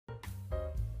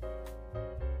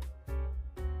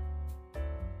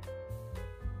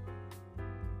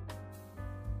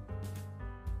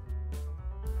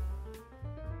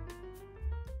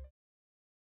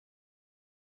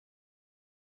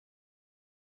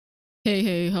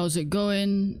Hey, how's it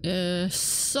going?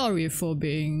 Sorry for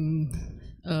being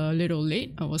a little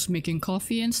late. I was making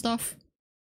coffee and stuff.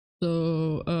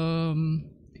 So,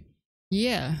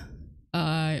 yeah,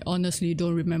 I honestly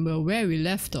don't remember where we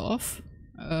left off.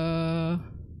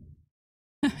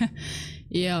 Yeah,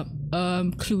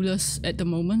 clueless at the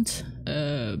moment.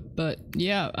 But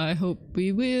yeah, I hope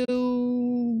we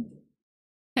will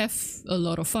have a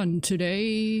lot of fun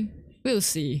today. We'll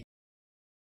see.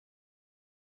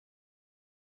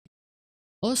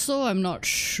 Also, I'm not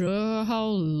sure how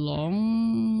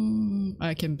long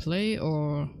I can play,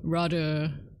 or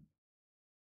rather,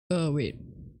 wait,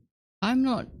 I'm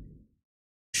not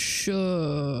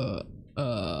sure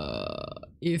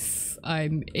if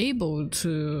I'm able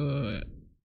to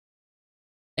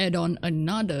add on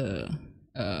another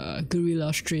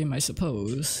guerrilla stream, I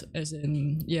suppose. As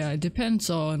in, yeah, it depends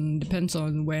on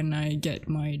when I get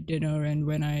my dinner and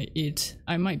when I eat.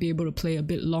 I might be able to play a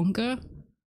bit longer.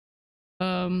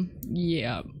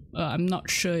 Yeah, I'm not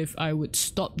sure if I would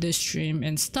stop this stream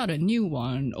and start a new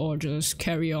one or just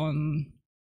carry on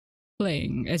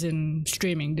playing, as in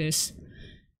streaming this.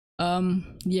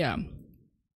 Yeah.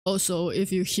 Also,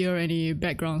 if you hear any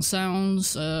background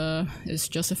sounds, it's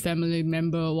just a family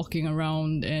member walking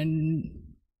around and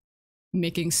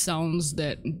making sounds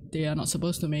that they are not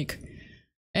supposed to make.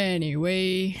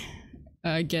 Anyway,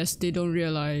 I guess they don't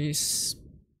realize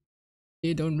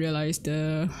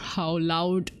how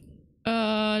loud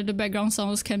the background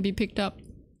sounds can be picked up,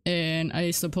 and I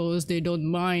suppose they don't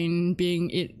mind being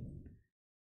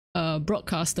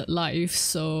broadcasted live.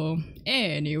 So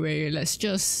anyway, let's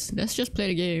just play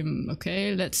the game.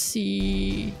 Okay, let's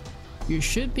see. You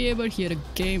should be able to hear the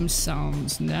game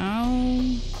sounds now.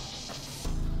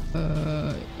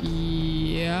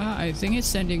 Yeah, I think it's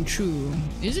sending through.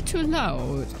 Is it too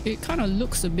loud? It kind of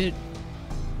looks a bit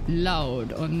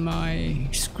loud on my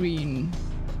screen.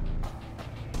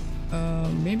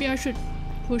 Maybe I should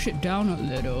push it down a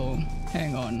little.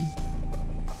 Hang on.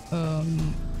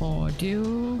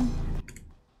 Audio.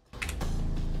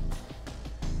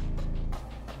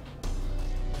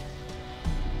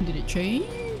 Did it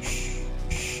change?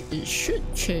 It should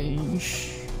change.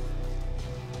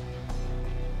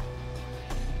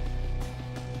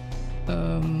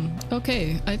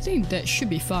 Okay, I think that should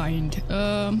be fine.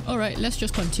 Alright, let's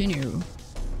just continue.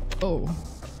 Oh.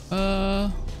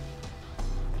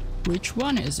 Which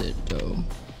one is it though?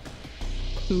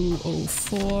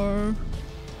 204...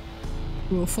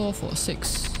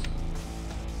 20446.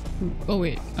 Oh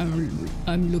wait,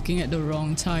 I'm looking at the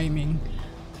wrong timing.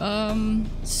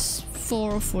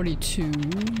 442...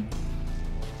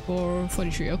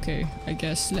 443, okay. I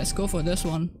guess let's go for this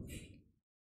one.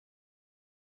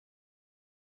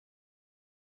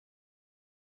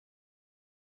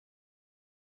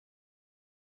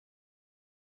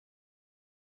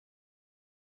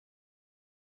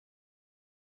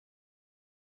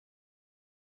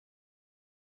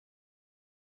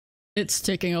 It's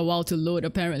taking a while to load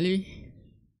apparently.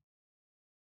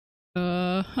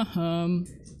 So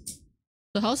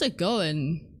how's it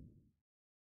going?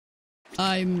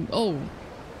 Oh,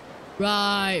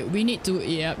 right, we need to,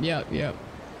 yep,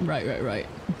 right.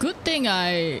 Good thing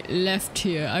I left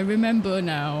here. I remember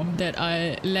now that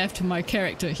I left my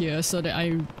character here so that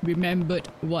I remembered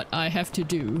what I have to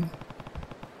do.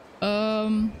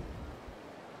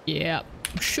 Yeah,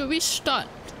 should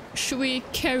we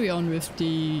carry on with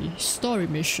the story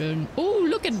mission? Oh,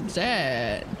 look at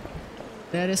that!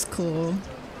 That is cool.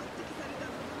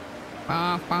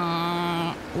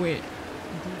 Wait,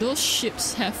 those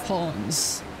ships have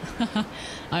horns?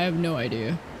 I have no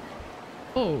idea.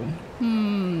 Oh,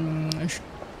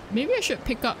 maybe I should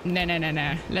pick up...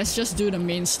 Nah. Let's just do the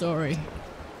main story.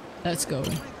 Let's go.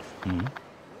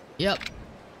 Yep.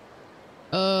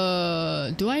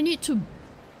 Do I need to...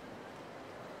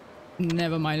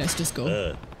 Never mind, let's just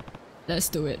go. Let's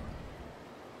do it.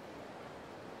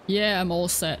 Yeah, I'm all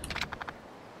set.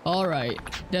 Alright,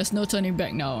 there's no turning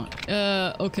back now.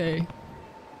 Okay.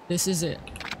 This is it.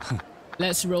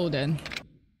 Let's roll then.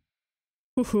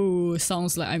 Woohoo,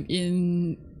 sounds like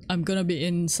I'm gonna be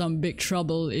in some big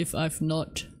trouble if I've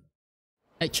not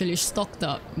actually stocked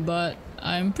up, but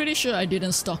I'm pretty sure I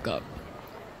didn't stock up.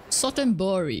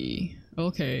 Sotenbori.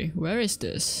 Okay, where is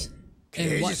this?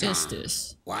 And what is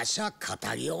this? わしゃ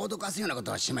肩着を脅かすようなこ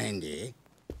とはしまへんで。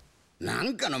な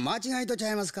んかの間違いとち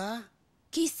ゃいますか？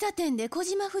喫茶店で小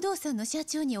島不動産の社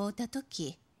長に会った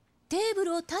時、テーブ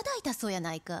ルを叩いたそうや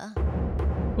ないか。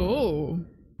Oh,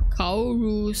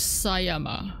 Kaoru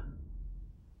Sayama,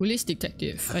 police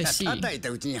detective. I see. 叩いた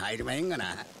うちに入れまへんが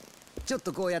な。ちょっ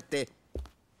とこうやって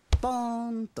ポー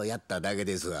ンとやっただけ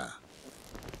ですわ。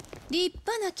立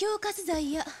派な恐喝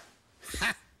罪や。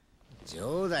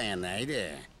冗談やない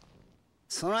で。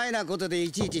そないなことで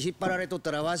いちいち引っ張られとっ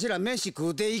たらわしら飯食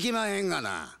うていきまへんが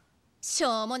な。し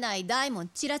ょうもない大門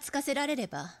ちらつかせられれ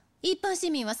ば一般市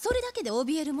民はそれだけで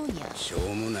怯えるもんや。しょ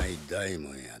うもない大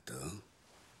門やと。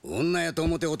女やと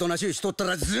思っておとなしいしとった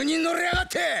ら図に乗りやがっ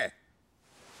て。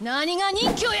何が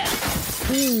人気や。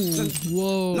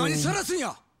何さらすん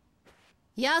や。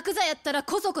ヤクザやったら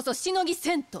こそこそしのぎ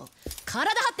せんと体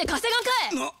張って稼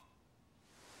がんか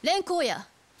い。連行や。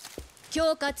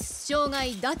恐喝、傷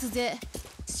害、脱税、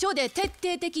署で徹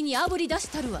底的にあぶり出し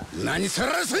たるわ。何さ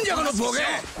らすんじゃこのボケ。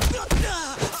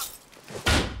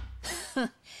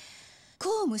公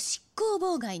務執行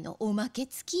妨害のおまけ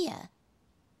付きや。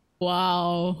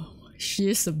Wow, she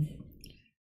is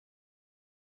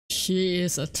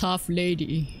a tough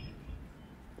lady.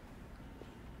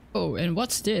 Oh, and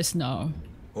what's this now?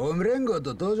 オウム連合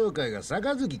と登場会が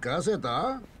杯交わせ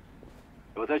た。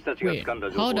私たちが掴んだ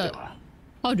情報では、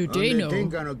how do they 天 know?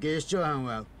 下の警視庁班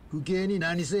は不敬に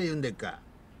何せ言うんでっか。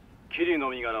桐生の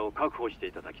身柄を確保して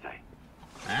いただきたい。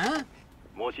あ？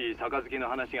もし杯の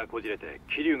話がこじれて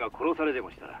桐生が殺されでも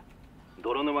したら、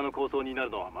泥沼の抗争になる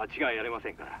のは間違いありま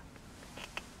せんから。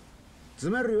つ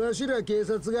まりわしら警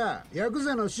察がヤク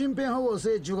ザの身辺保護を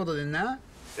せえちゅうことでんな。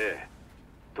ええ、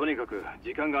とにかく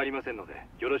時間がありませんので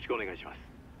よろしくお願いします。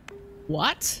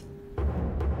What?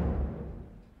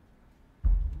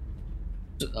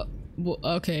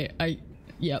 Okay, I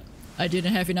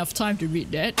didn't have enough time to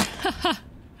read that.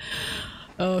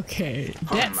 Okay,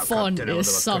 that font is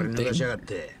something.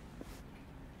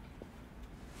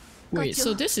 Wait,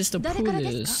 so this is the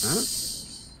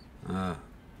police. ああ、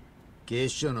警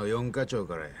視庁の4課長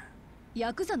からや。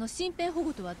ヤクザの身辺保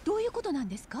護とはどういうことなん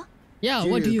ですか？ Yeah,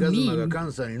 what do you 桐生一馬 mean? が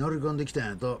関西に乗り込んできたん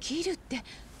やと。キルって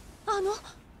あ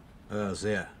あ、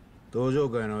せや。登場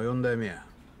会の4代目や。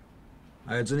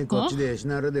あいつにこっちで死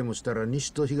なれでもしたら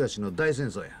西と東の大戦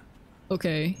争や。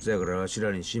Okay. せやからわし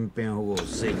らに身辺保護を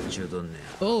せいちゅうとんねん。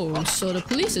Oh, so the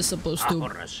police is supposed ア to. ホ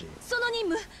らしい。その任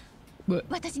務 But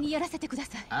私にやらせてくだ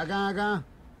さい。あかんあかん。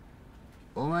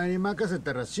お前に任せ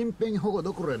たら身辺保護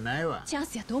どころやないわ。チャン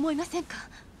スやと思いませんか？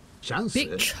チャンス？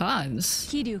 big chance.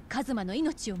 桐生一馬の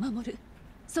命を守る。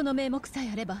その名目さえ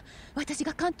あれば私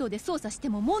が関東で捜査して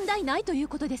も問題ないという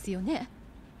ことですよね。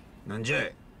なんじゃ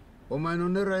い。お前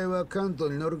の狙いは関東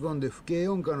に乗り込んで府警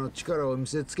四課の力を見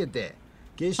せつけて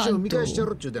警視庁を見返しちゃ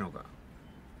ろっちゅうてのか。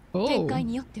展 Oh, 開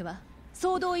によっては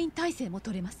総動員体制も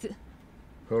取れます。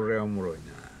これはおもろいな。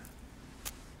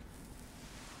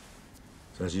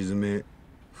差し詰め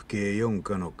府警四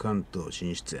課の関東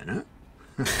進出やな。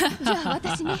じゃあ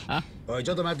私におい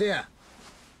ちょっと待てや。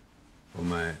お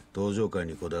前登場会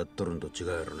にこだわっとるんと違う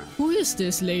やろな。 who is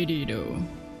this lady though?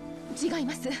 違い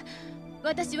ます。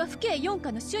私は府警四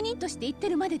課の主任として言って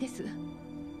るまでです。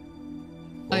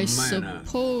I ほんまやな。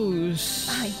 suppose.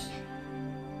 はい。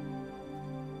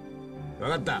分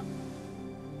かった。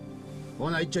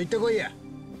ほな一丁行ってこいや。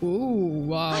 Oh,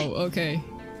 wow, okay.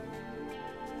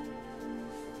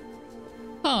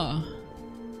 Huh.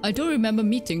 I don't remember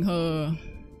meeting her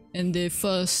in the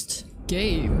first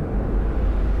game.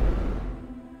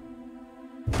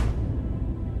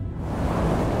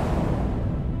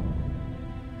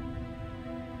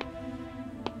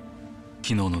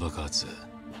 昨日の爆発、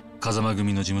風間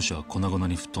組の事務所は粉々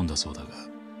に吹っ飛んだそうだが、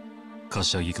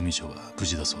柏木組長は無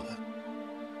事だそうだ。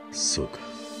そうか。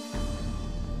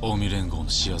近江連合の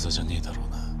仕業じゃねえだろう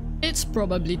な。It's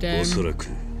probably おそ them. らく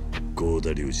合田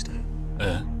隆二だ。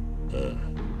え？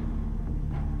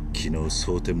昨日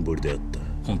蒼天堀であった。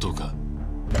本当か？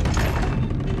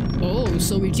 Oh,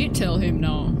 so we did tell him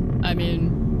now. I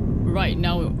mean, right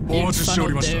now in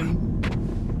front of them.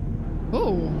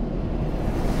 Oh.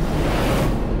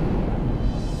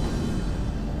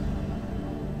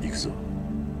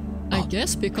 I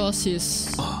guess because he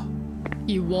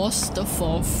was the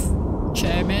fourth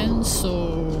chairman,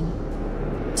 so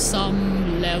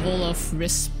some level of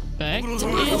respect is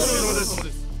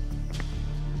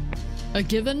a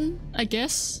given, I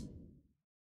guess.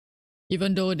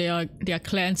 Even though their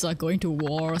clans are going to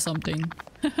war or something.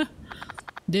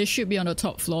 They should be on the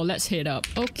top floor. Let's head up.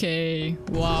 Okay.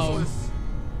 Wow.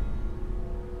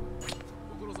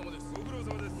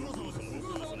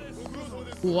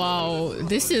 Wow,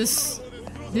 this is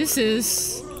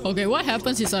okay. What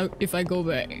happens is if I go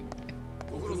back?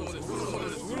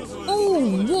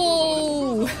 Oh,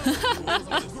 whoa!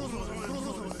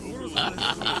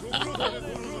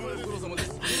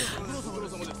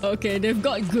 Okay, they've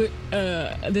got good.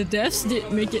 The devs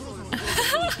did make it.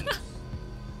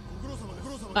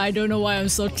 I don't know why I'm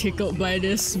so tickled by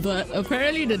this, but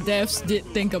apparently the devs did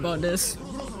think about this.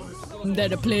 that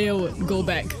the player would go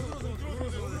back.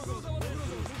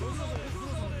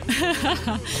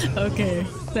 Okay,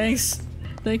 thanks.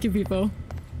 Thank you, people.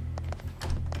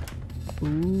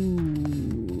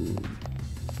 Ooh.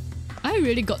 I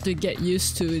really got to get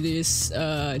used to this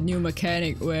new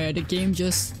mechanic where the game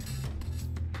just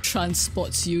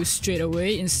transports you straight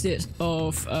away instead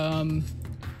of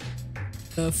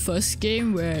the first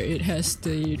game where it has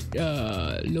the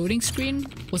loading screen.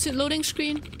 Was it loading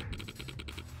screen?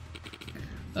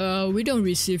 We don't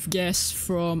receive guests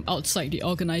from outside the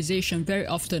organization very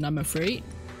often, I'm afraid.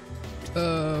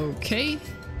 Okay.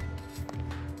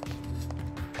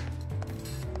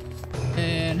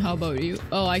 And how about you?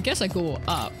 Oh, I guess I go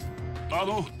up.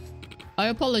 I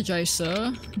apologize,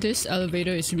 sir. This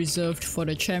elevator is reserved for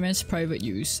the chairman's private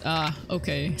use. Ah,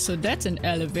 okay. So that's an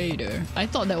elevator. I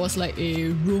thought that was like a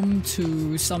room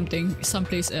to something,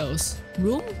 someplace else.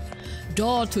 Room?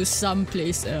 Door to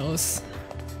someplace else.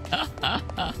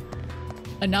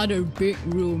 Another big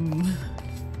room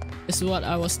is what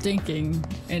I was thinking.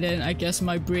 And then I guess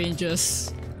my brain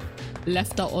just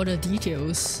left out all the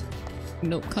details.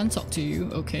 Nope, can't talk to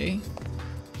you. Okay.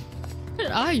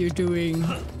 What are you doing?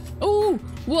 Oh!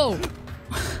 Whoa!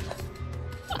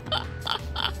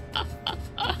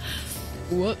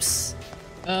 Whoops.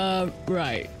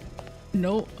 Right.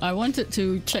 No, I wanted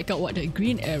to check out what the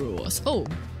green arrow was. Oh!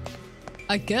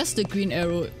 I guess the green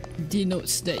arrow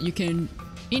denotes that you can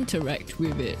interact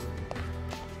with it.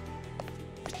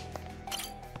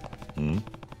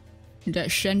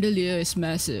 That chandelier is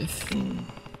massive.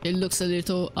 It looks a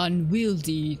little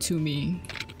unwieldy to me.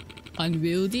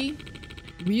 Unwieldy?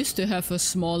 We used to have a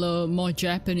smaller, more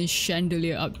Japanese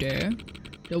chandelier up there.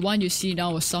 The one you see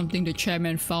now was something the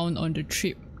chairman found on the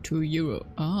trip to Europe.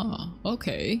 Ah,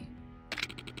 okay.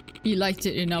 He liked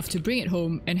it enough to bring it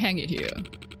home and hang it here.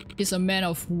 He's a man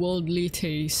of worldly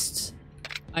tastes.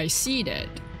 I see that.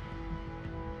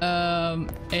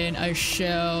 And I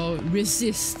shall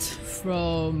resist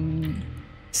from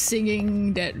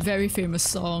singing that very famous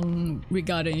song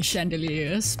regarding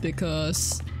chandeliers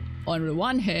because on the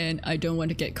one hand, I don't want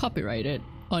to get copyrighted.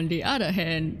 On the other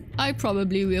hand, I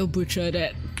probably will butcher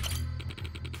that.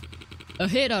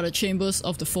 Ahead are the chambers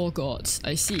of the four gods,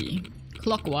 I see.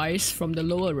 Clockwise, from the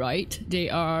lower right, they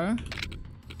are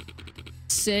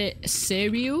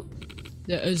Seiryu,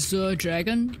 the azure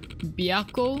dragon,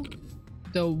 Byakko,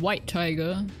 the white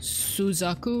tiger,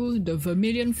 Suzaku, the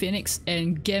vermilion phoenix,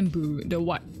 and Genbu,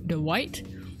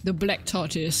 the black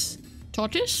tortoise.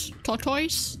 Tortoise?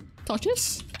 Tortoise?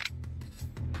 Tortoise?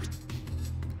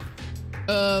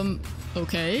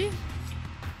 Okay.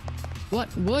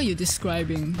 What were you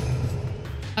describing?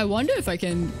 I wonder if I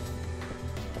can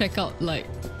check out like...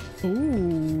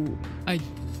 Ooh.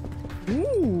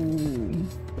 Ooh.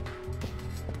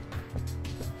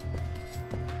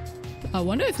 I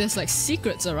wonder if there's like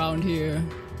secrets around here.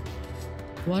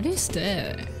 What is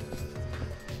that?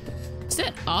 Is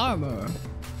that armor?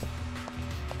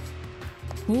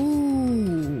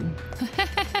 Ooh.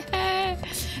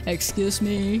 Excuse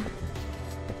me.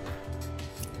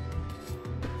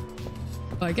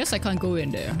 Oh, I guess I can't go in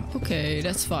there. Okay,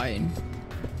 that's fine.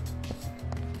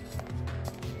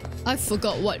 I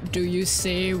forgot what do you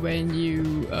say when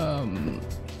you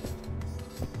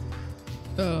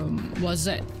was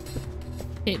that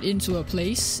head into a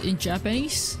place in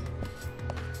Japanese?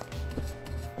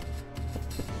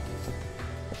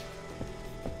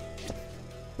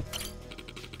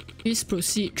 Please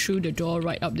proceed through the door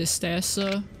right up the stairs,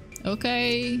 sir.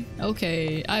 Okay,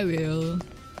 okay, I will.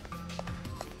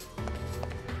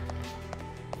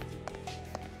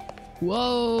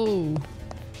 Whoa!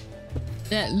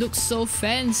 That looks so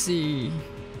fancy.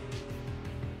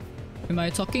 Am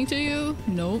I talking to you?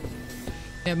 Nope.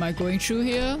 Am I going through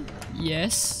here?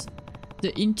 Yes.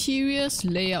 The interior's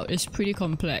layout is pretty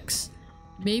complex.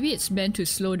 Maybe it's meant to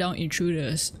slow down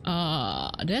intruders.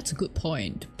 Ah, that's a good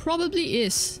point. Probably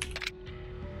is.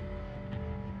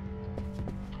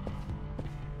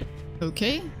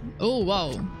 Okay. Oh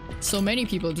wow. So many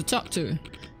people to talk to.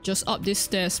 Just up these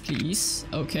stairs, please.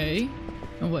 Okay.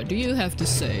 And what do you have to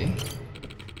say?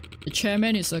 The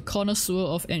chairman is a connoisseur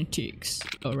of antiques.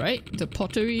 Alright. The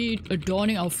pottery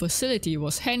adorning our facility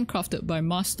was handcrafted by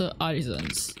master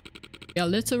artisans. They are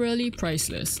literally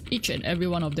priceless. Each and every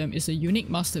one of them is a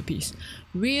unique masterpiece.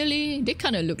 Really? They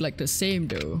kinda look like the same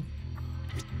though.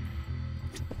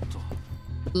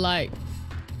 Like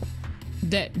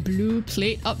that blue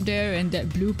plate up there and that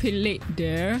blue plate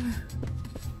there.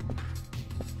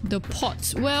 The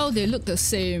pots, well, they look the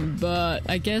same, but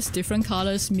I guess different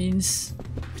colors means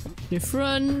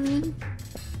different.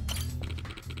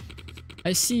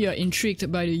 I see you're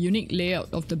intrigued by the unique layout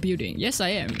of the building. Yes, I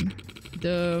am.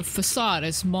 The facade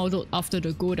is modeled after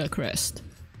the Goda crest.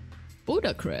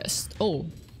 Goda crest. Oh.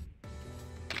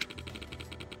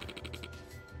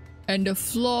 And the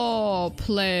floor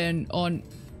plan on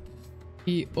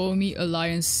the Omi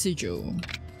Alliance sigil.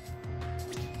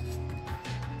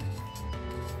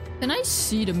 Can I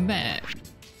see the map?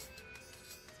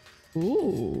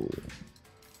 Ooh.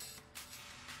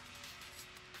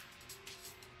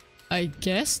 I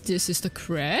guess this is the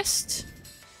crest?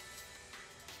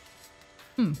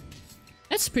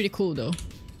 That's pretty cool though.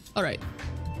 Alright.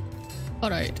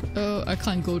 Alright, I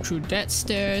can't go through that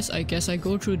stairs. I guess I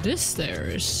go through this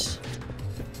stairs.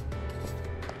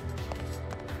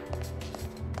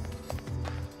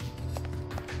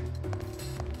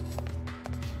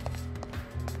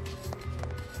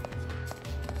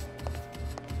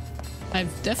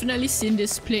 I've definitely seen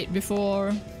this plate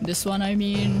before. This one, I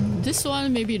mean. This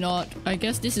one, maybe not. I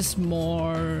guess this is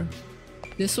more...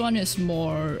 This one is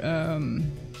more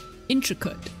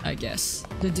intricate, I guess.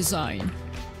 The design.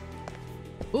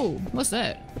 Oh, what's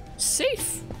that?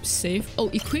 Safe. Safe. Oh,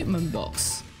 equipment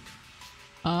box.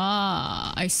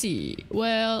 Ah, I see.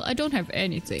 Well, I don't have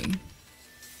anything.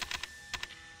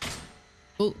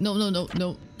 Oh, no, no, no,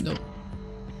 no, no.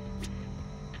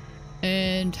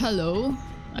 And hello.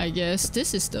 I guess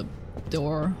this is the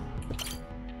door.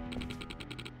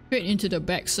 Straight into the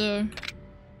back, sir.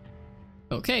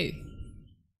 Okay.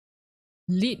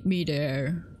 Lead me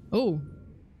there. Oh.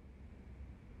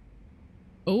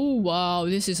 Oh wow,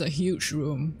 this is a huge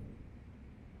room.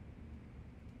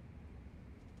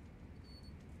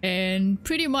 And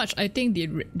pretty much I think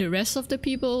the rest of the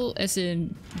people, as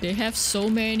in they have so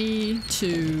many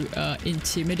to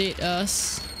intimidate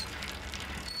us.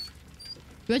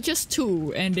 We're just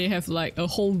two and they have like a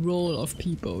whole row of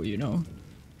people, you know.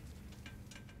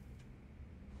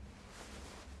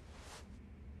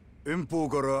 遠方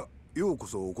からようこ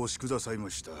そお越しくださいま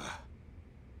した。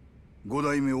五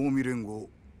代目近江連合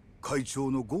会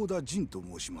長の合田仁と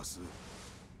申します。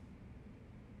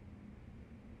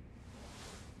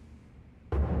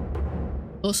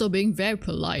Also being very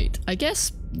polite. I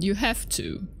guess you have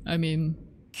to. I mean...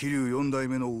 桐生四代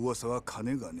目の噂は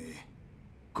金がね。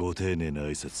ご丁寧な挨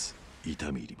拶、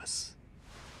痛み入ります。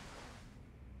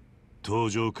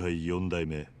東上会四代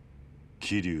目、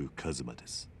桐生一馬で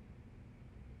す。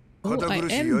堅苦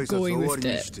しい挨拶を終わり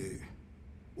にして、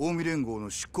近江連合の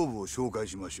執行部を紹介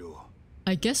しましょう。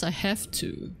I guess I have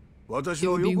to. 私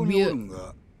の横におるん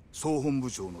が総本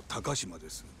部長の高島で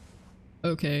す。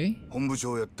Okay. 本部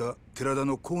長やった寺田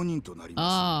の後任となり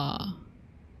ます。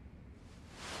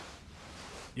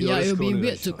Yeah, it would be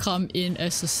weird to come in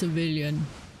as a civilian.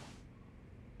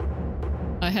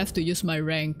 I have to use my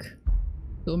rank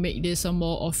to make this a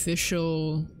more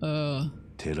official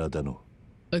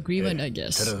agreement, I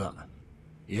guess. 寺田。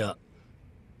いや、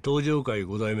東上会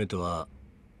五代目とは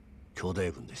兄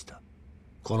弟分でした。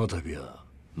この度は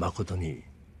誠に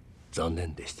残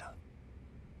念でした。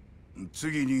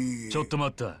次に。ちょっと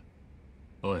待った。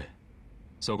おい、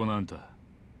そこのあんた。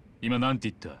今なんて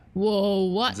言った？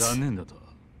 Whoa, what? 残念だと。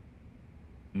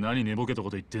何寝ぼけたこ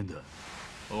と言ってんだ。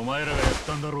お前らがやっ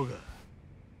たんだろうが。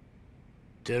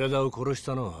寺田を殺し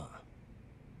たのは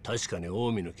確かに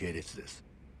近江の系列です。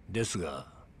ですが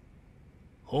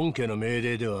本家の命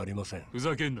令ではありません。ふ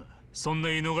ざけんな。そんな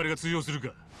言い逃れが通用する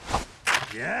か。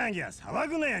ギャーギャー騒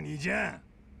ぐなや兄ちゃん。あ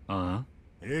あ？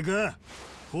ええか、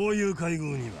こういう会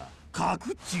合には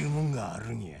核っちゅうもんがあ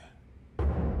るんや。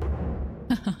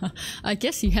I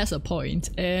guess he has a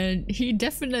point, and he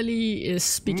definitely is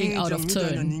speaking out of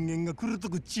turn. 人間が来ると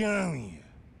こちゃうん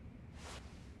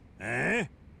や。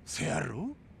せや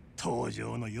ろ？東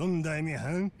条の四代目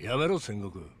藩。やめろ戦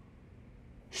国。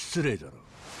失礼だろ。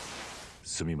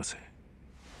すみません。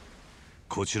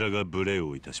こちらが無礼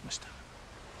をいたしました。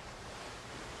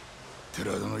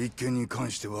寺田の一件に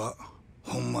関しては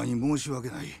ほんまに申し訳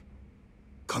ない。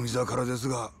上座からです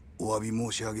がお詫び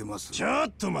申し上げます。ちょ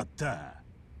っと待った。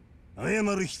謝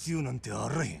る必要なんてあ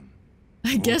らへん。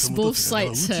I guess both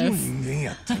sides have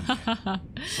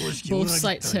both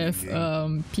sides have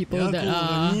people that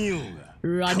are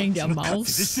running their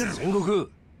mouths.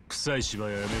 臭い芝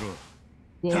居はやめろ。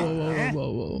Whoa, whoa, whoa,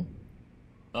 whoa, whoa.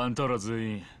 あんたら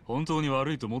全員本当に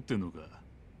悪いと思ってんのか？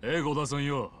五田さん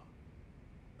よ。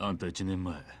あんた1年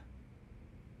前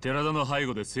寺田の背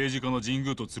後で政治家の神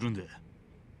宮とつるんで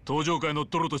東上会乗っ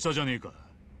取ろうとしたじゃねえか。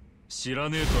知ら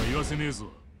ねえとは言わせねえぞ。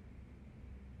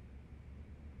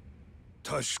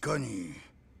確かに。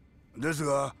です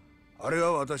があれ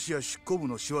は私や執行部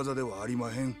の仕業ではあり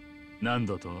まへん。なん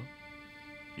だと？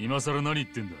今さら何言っ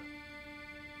てんだ？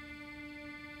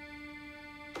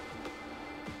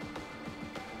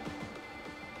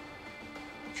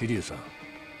桐生さん。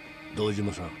堂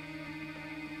島さん、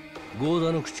ゴー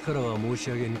ダの口からは申し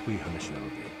上げにくい話なの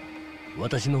で、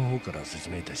私の方から説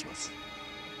明いたします。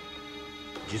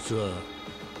実は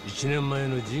1年前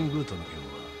の神宮との件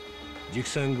は、直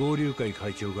参合流会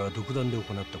会長が独断で行っ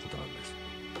たことなんです。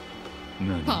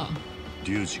何？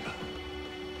龍二が。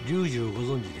龍二をご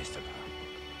存知でしたか？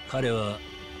彼は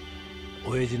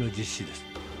親父の実子です。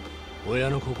親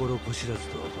の心子知らず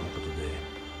とはこのこと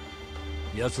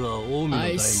で、奴は近江の大門を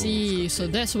I 使 see. って So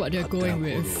that's what they're 勝手な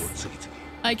going 行動を with. 次々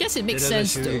I guess it makes 寺田 sense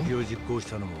襲 too. 撃を実行し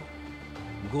たのも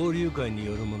合流会に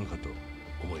よるものかと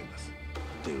思います。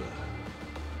では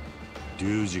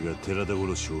龍二が寺田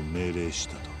殺しを命令し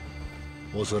たと？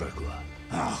おそらくは。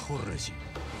アホらし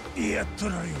い。やっと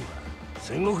らんよ。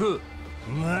戦国。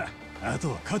まあ、あと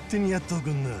は勝手にやっとく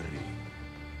んなあれ。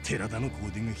寺田の香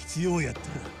典が必要やった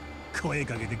ら声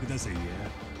かけてくださいや。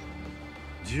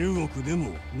10億で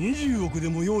も20億で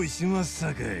も用意します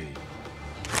さかい。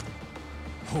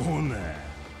ほな。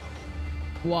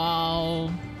Wow.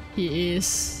 He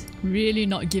is really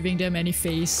not giving them any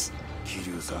face. 桐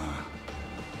生さん、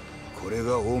これ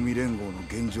が近江連合の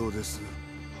現状です。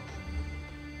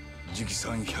直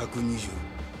参120、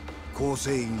構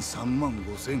成員3万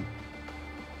5千。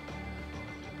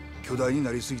巨大に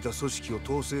なりすぎた組織を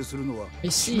統制するのは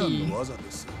I 至難 see. の技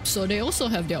です。 So they also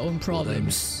have their own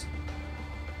problems.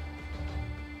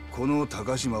 この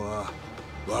高島は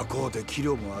若うて器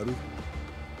量もある。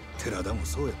寺田も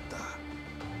そうやっ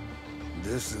た。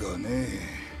ですがね、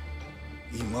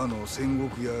今の戦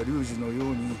国や龍二の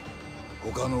ように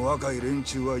他の若い連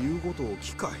中は言うことを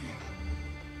聞かへん。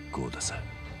ゴーダさん、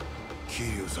桐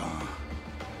生さん、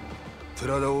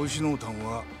寺田を失うたん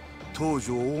は東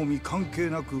条近江関係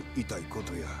なく痛いこ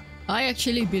とや。 I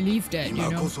actually believe that, you 今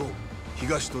こ know. そ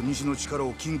東と西の力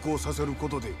を均衡させるこ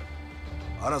とで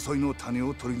争いの種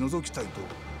を取り除きたいと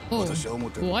Oh, 私は思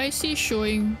ってる。 why is he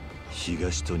showing?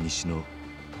 東と西の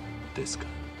ですか？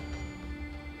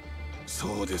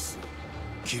そうです、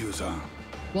桐生さん。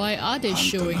 Why are they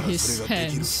showing his あんたならそれが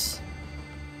できる。 hands?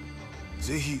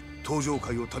 ぜひ東条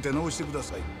会を立て直してくだ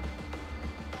さい。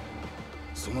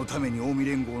そのために近江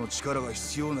連合の力が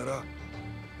必要なら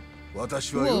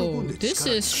私は喜 Whoa, んで this 力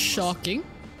になりま is す。 shocking.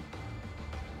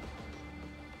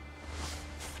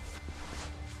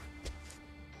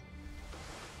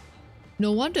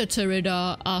 No wonder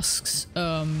Tereda asks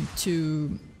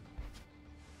to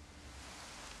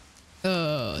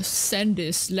send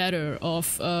this letter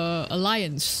of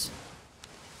alliance.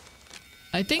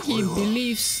 I think he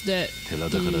believes that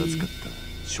寺田から預か the っ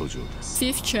た書状です。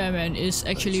 fifth chairman is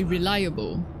actually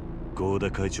reliable. 合田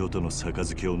会長との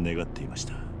杯を願っていまし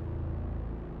た。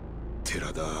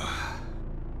寺田、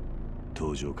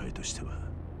東条会としては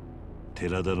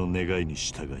寺田の願いに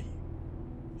従い、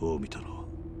近江との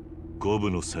五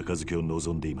分の杯を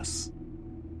望んでいます。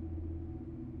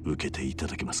受けていた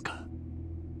だけますか？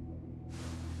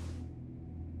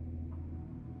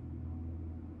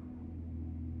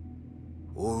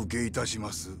お受けいたし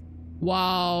ます。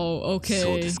 Wow,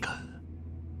 そうで okay. すか。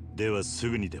ではす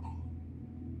ぐにでも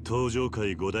東条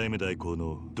会五代目代行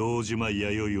の堂島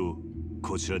弥生を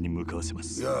こちらに向かわせまい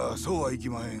す。や、そうはいき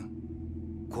まへん。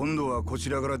今度はこち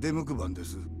らから出向く番で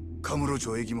す。カムロ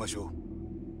町へ行きましょ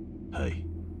う。はい、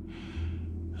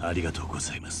ありがとうご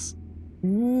ざいます。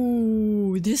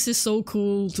 Ooh, this is so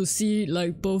cool to see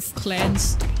like both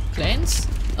clans,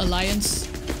 alliance.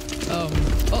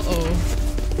 Uh-oh.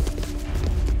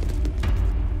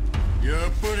 や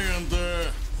っぱりあんた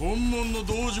本物の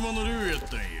堂島の竜やっ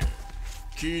たんや。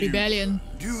桐生 Rebellion.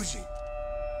 龍二、近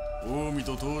江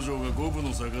と東条が五分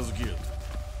の杯やっ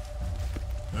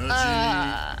た。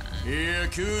いや、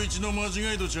91の間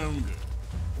違いとちゃうんか。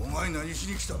お前何し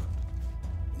に来た？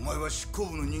お前は執行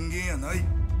部の人間やない。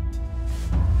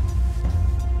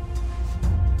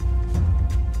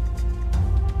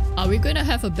 Are we gonna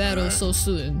have a battle so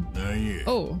soon? なんや。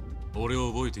 Oh, 俺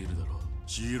を覚えているだろ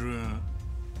知らん。う。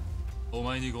お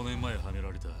前に5年前はめ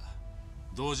られた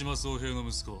堂島宗平の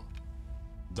息子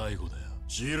大悟だよ。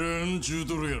知らんちゅう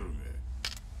とるやろが。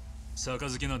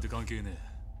杯なんて関係ねえ。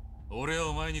俺は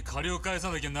お前に借りを返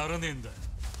さなきゃならねえんだよ。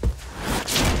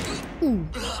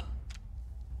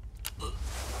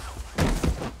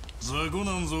雑魚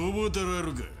なんぞ覚えてられ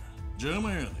るか。邪魔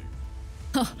やねん。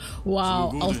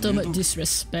 wow, So good, ultimate you do.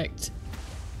 disrespect.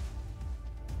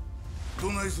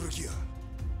 どないする気や？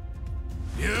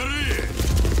やれ。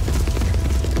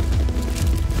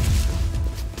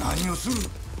何をする？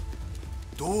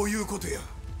どういうことや？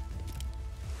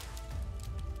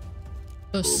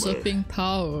 Usurping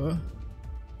power.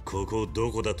 ここ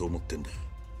どこだと思ってんだ？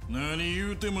何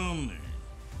言うてまんねん。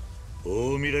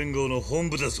近江連合の本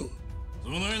部だぞ。そ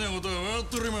ないなことは分か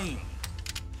っとりまんが。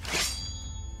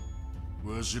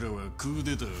わしらはクー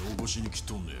デターを起こしに来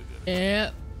とんのや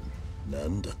が。な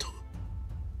んだと。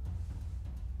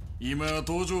今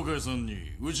東上会さんに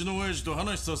うちの親父と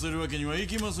話させるわけにはい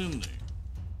きませんね。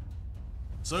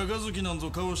杯なんぞ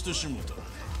顔してしもた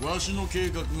らわしの計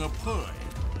画がパーや。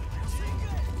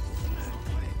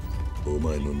お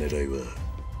前の狙いは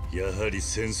やはり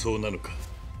戦争なのか。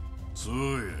そう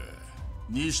や、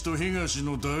西と東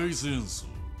の大戦争。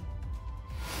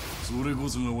それこ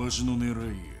そがわしの狙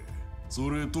いや。そ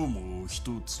れともう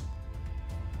一つ。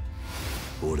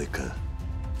俺か。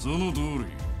その通り、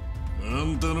あ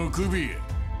んたの首や。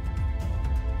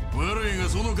悪いが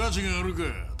その価値があるか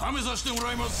試させても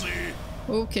らいますぜ。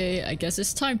 Okay, I guess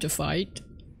it's time to fight.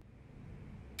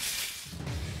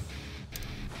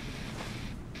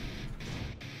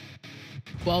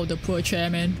 Wow, the poor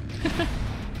chairman.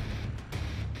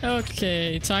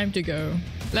 Okay, time to go.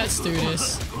 Let's do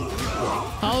this.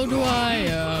 How do I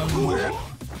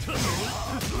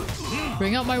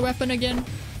bring out my weapon again?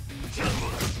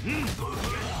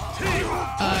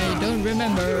 I don't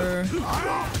remember.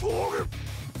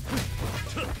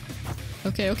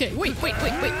 Okay, okay, wait.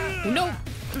 No!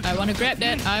 I wanna grab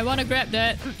that,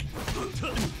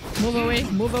 Move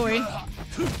away.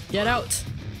 Get out.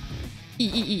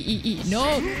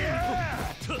 No!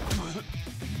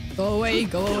 Go away.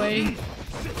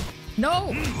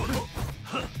 No!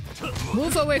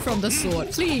 Move away from the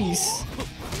sword, please.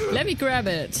 Let me grab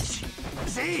it.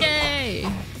 Yay!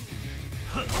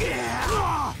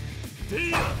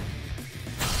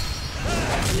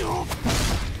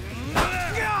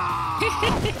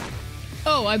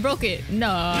 Oh, I broke it. No.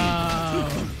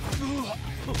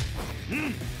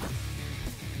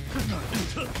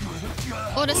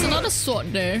 Oh, there's another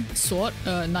sword there. Sword,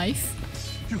 knife.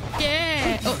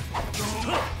 Yeah. Oh.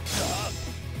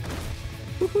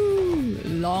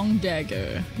 Woohoo. Long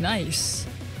dagger. Nice.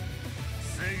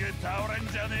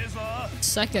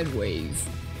 Second wave.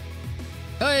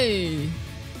 Hey.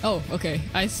 Oh, okay.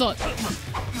 I thought.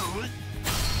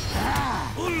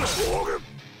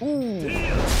 Ooh.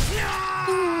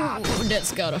 Ooh,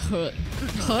 that's gotta hurt.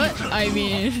 Hurt? I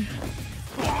mean,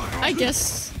 I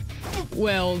guess,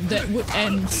 well, that would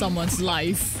end someone's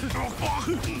life.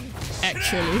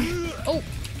 Actually. Oh!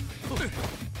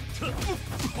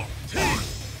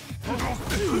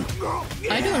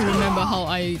 I don't remember how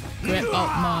I grab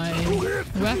out my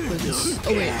weapons.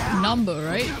 Oh wait, number,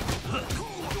 right?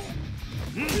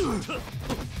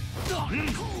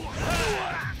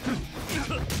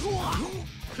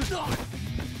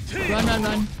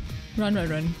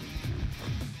 Run.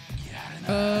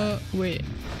 Wait.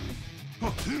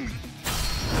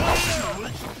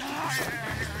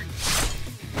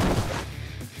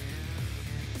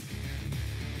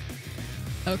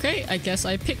 Okay, I guess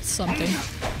I picked something.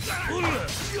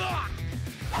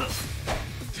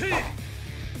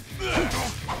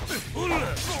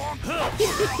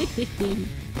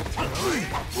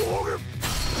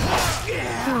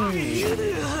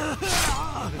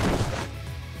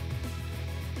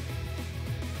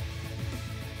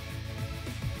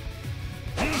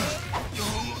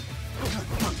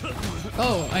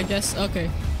 Oh, I guess,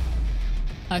 okay.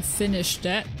 I finished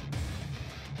that.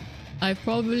 I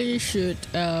probably should,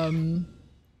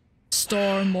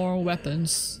 store more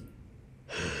weapons.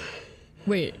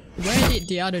 Wait, where did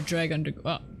the other dragon go?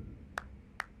 Oh.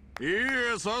 い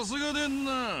や、さすがでん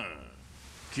な。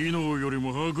昨日よりも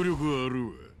迫力ある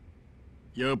わ。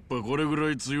やっぱこれぐら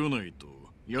い強ないと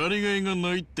やりがいが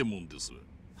ないってもんです。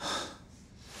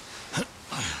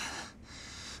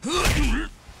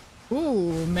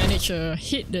Ooh, managed a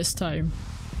hit this time.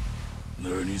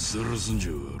 何すらすんじ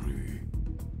ゃ悪い。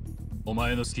お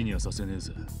前の好きにはさせねえ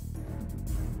ぜ。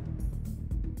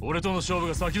俺との勝負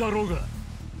が先だろうが。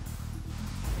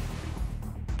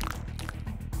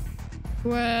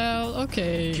Well,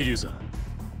 okay. 桐生さん、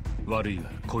悪いが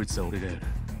こいつは俺がやる。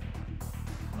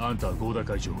あんたは合田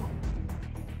会長。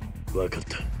わかっ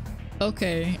た。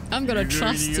Okay, I'm gonna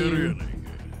trust you.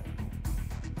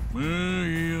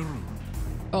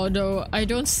 Although I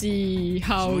don't see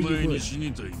how you would.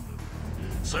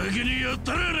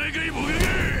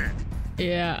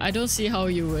 Yeah, I don't see how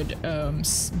you would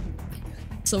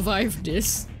survive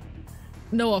this.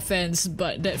 No offense,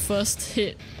 but that first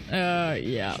hit,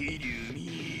 yeah,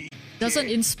 doesn't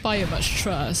inspire much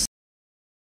trust.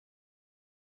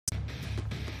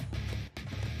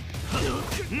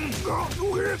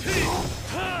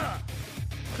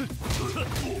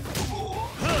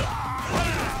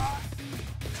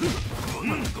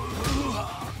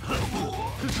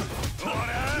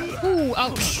 Ooh,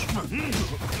 ouch.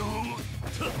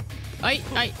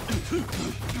 Ay.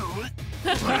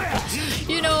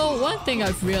 You know, one thing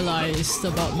I've realized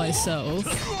about myself.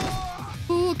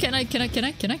 Ooh, can I?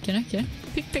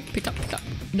 Pick up.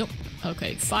 Nope.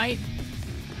 Okay, fight.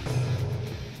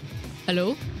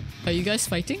 Hello? Are you guys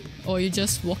fighting? Or are you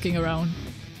just walking around?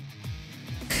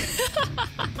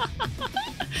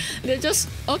 They're just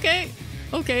okay.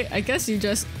 I guess you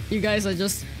guys are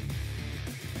just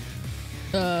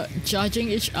judging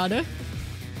each other.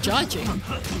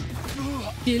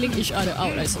 Feeling each other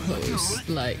out, I suppose.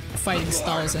 Like fighting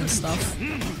styles and stuff.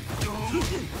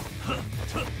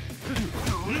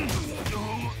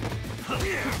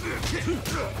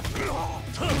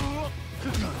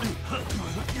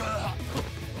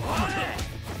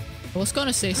 I was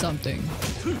gonna say something.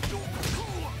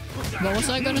 What was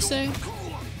I gonna say?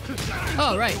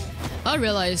 Oh, right. I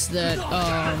realized that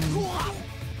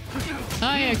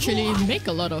I actually make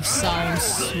a lot of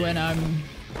sounds when I'm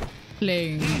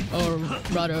playing, or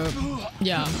rather,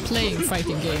 yeah, playing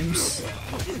fighting games.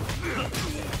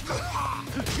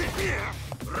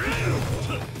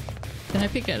 Can I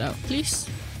pick that up, please?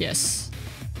 Yes.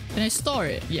 Can I store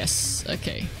it? Yes.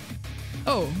 Okay.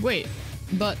 Oh, wait.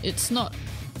 But it's not.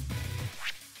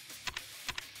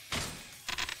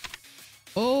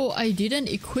 Oh, I didn't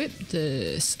equip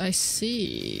this. I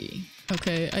see.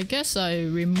 Okay, I guess I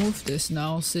remove this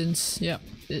now since, yeah,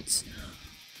 it's...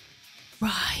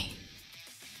 Right.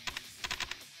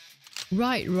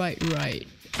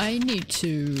 I need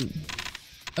to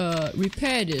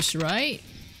repair this, right?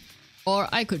 Or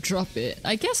I could drop it.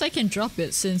 I guess I can drop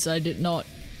it since I did not...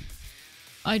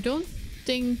 I don't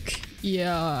think...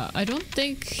 Yeah, I don't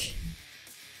think...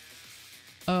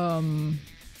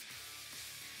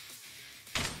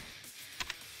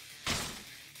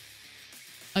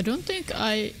 I don't think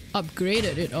I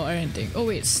upgraded it or anything. Oh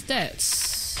wait,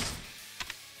 stats.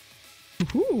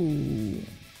 Woohoo!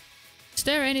 Is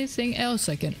there anything else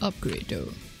I can upgrade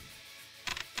though?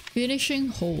 Finishing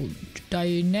hold.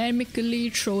 Dynamically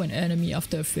throw an enemy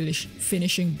after a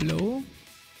finishing blow.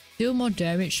 Deal more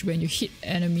damage when you hit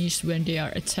enemies when they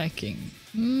are attacking.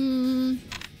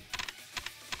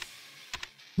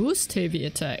 Boost heavy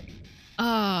attack.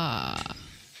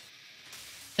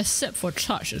 Except for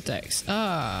charge attacks.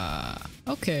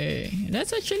 Okay.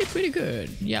 That's actually pretty good.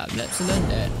 Yeah, let's learn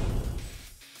that.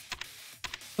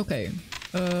 Okay.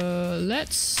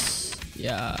 Let's...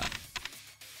 Yeah.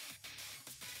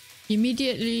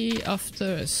 Immediately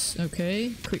after us.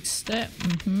 Okay. Quick step.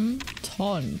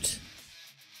 Taunt.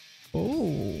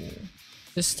 Oh.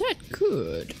 Is that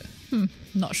good?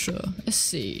 Not sure. Let's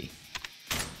see.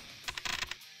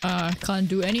 Can't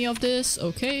do any of this.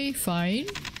 Okay, fine.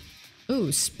 Oh,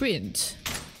 sprint.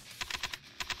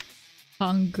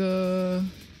 Hunger.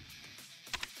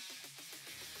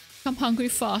 I'm hungry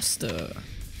faster.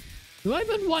 Do I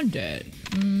even want that?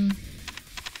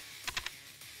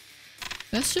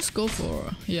 Let's just go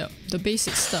for, yeah, the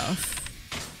basic stuff.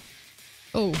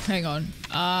 Oh, hang on.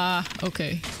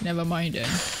 Okay. Never mind then.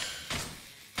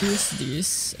 Boost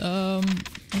this. I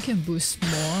can boost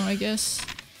more, I guess.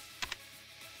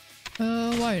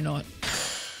 Why not?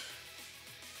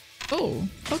 Oh,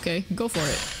 okay, go for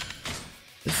it.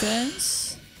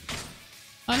 Defense.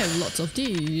 I have lots of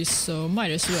these, so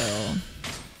might as well.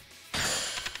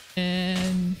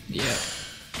 And yeah,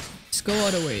 let's go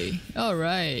all the way.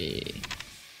 Alright.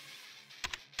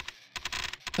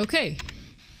 Okay.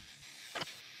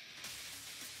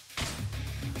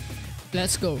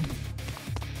 Let's go.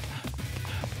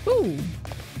 Ooh.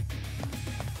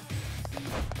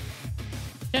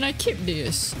 Can I keep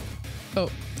this?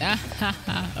 Oh.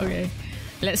 Okay.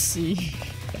 Let's see.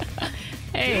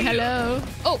 Hey, hello.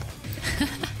 Oh.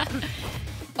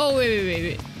 Oh,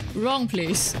 wait. Wrong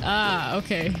place.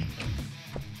 Okay.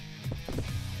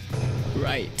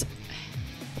 Right.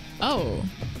 Oh.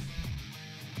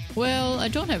 Well, I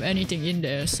don't have anything in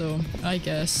there, so I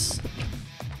guess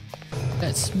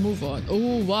let's move on.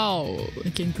 Oh, wow.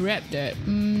 I can grab that.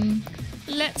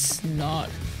 Let's not.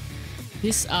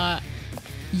 These are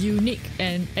unique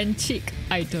and antique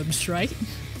items, right?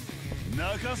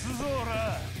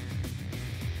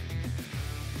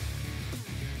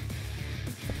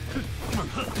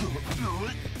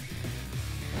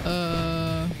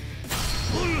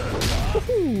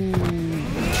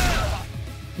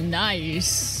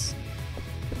 Nice.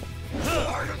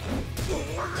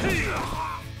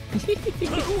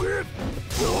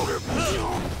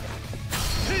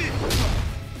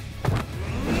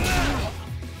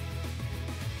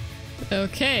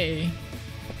 Okay.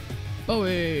 Oh,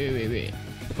 wait.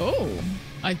 Oh,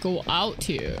 I go out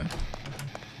here.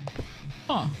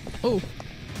 Huh. Oh.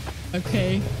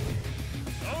 Okay.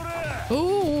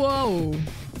 Oh, whoa.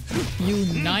 You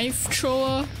knife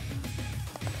thrower?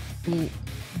 Ooh,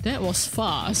 that was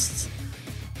fast.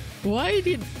 Why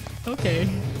did... Okay.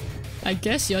 I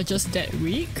guess you're just that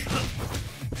weak.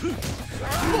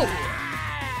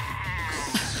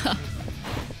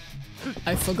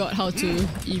 I forgot how to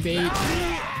evade.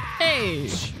 Hey!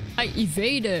 I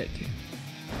evaded!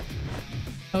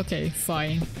 Okay,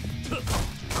 fine.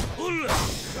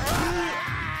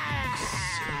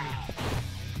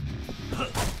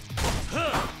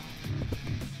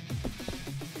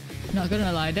 Not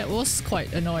gonna lie, that was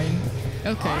quite annoying.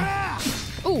 Okay.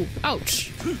 Ooh,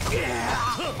 ouch!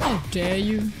 How dare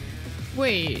you?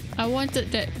 Wait, I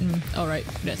wanted that. Alright,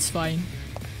 that's fine.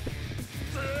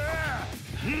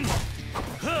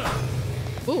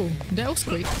 Ooh, that was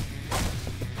quick.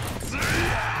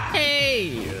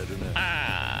 Hey!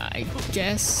 I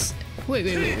guess. Wait.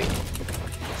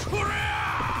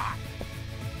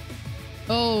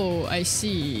 Oh, I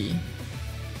see.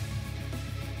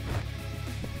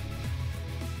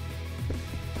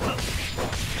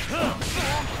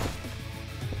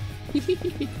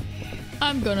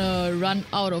 I'm gonna run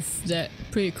out of that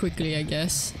pretty quickly, I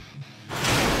guess.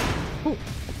 Ooh.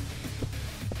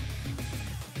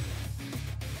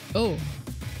 Oh.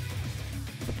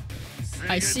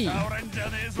 I see.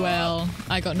 Well,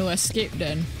 I got no escape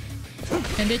then.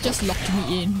 And they just locked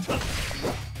me in.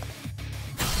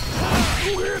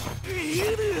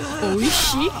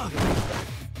 Oishi?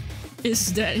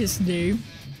 Is that his name?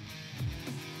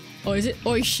 Or is it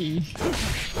Oishi?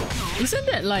 Isn't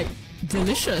that like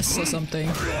delicious or something?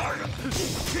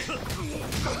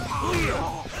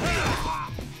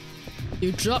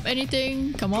 You drop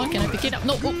anything? Come on, can I pick it up?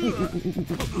 No!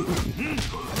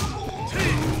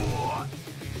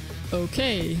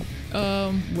 Okay.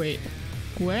 Wait.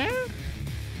 Where?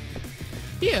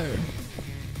 Here.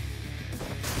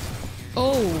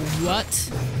 Oh,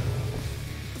 what?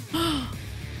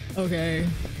 Okay.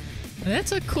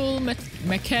 That's a cool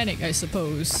mechanic, I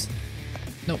suppose.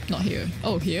 Nope, not here.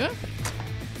 Oh, here?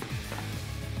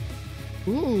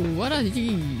 Ooh, what are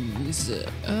these?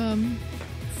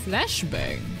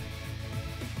 Flashbang.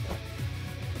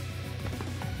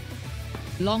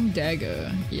 Long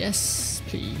dagger. Yes,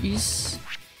 please.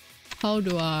 How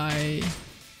do I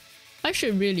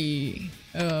should really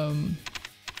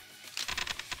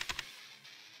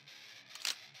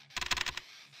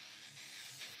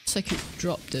so I could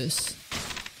drop this.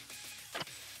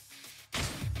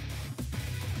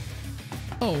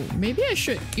 Oh, maybe I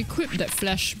should equip that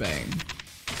flashbang.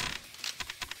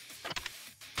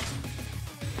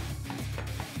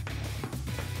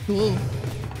 Cool.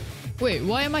 Wait,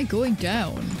 why am I going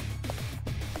down?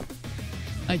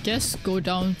 I guess go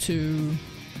down to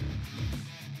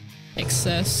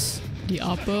access the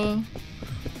upper.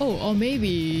 Oh, or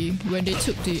maybe when they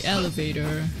took the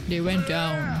elevator, they went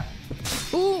down.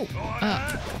 Ooh!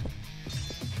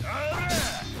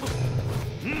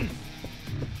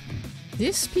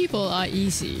 These people are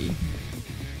easy.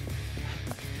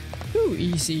 Too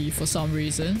easy for some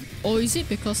reason. Or is it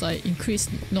because I increased...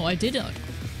 No, I didn't.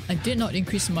 I did not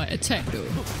increase my attack though.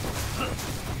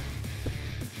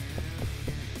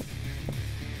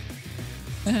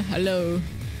 Hello.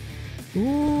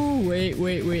 Ooh,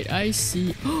 wait, I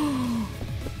see.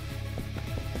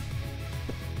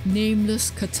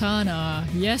 Nameless katana.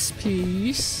 Yes,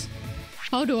 please.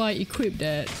 How do I equip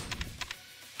that?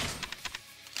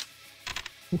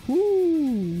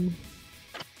 Woohoo!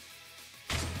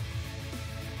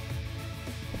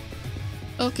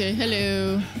 Okay,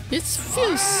 hello. It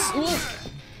feels... Whoa.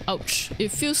 Ouch.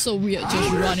 It feels so weird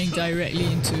just running directly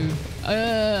into...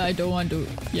 I don't want to...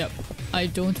 Yep. I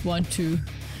don't want to...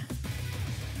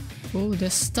 Oh,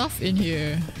 there's stuff in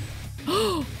here.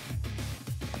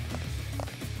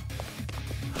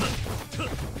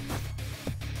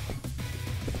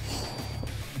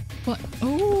 What?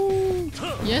 Oh!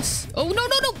 Yes. Oh, no!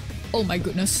 Oh my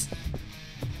goodness.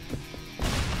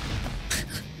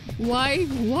 Why?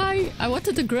 I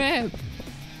wanted to grab.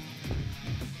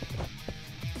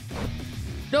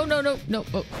 No.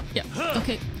 Oh, yeah.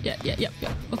 Okay. Yeah.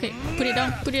 Okay. Put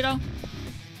it down.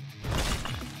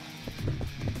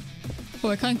 Oh,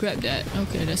 I can't grab that.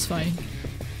 Okay, that's fine.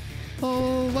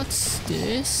 Oh, what's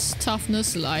this?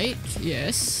 Toughness light.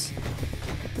 Yes.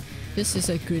 This is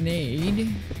a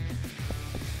grenade.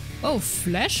 Oh,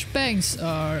 flashbangs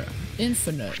are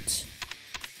infinite.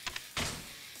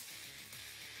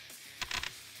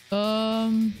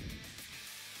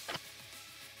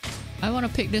 I want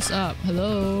to pick this up.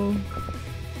 Hello?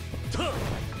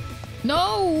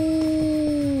 No!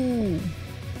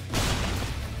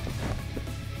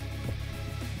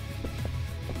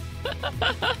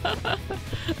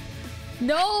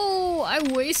 No! I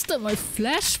wasted my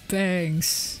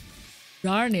flashbangs.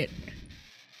 Darn it.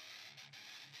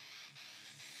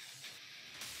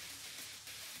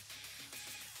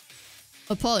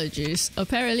 Apologies.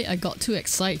 Apparently I got too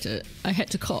excited. I had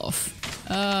to cough.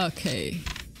 Okay.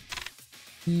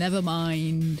 Never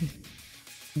mind.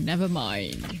 Never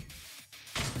mind.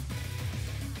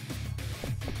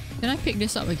 Can I pick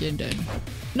this up again then?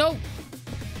 No!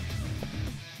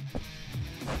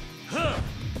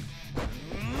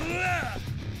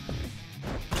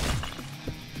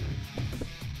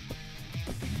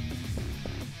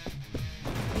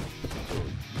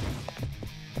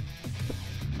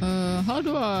 How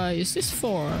do I... is this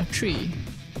 4? 3?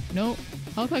 No.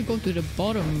 How do I go to the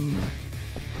bottom?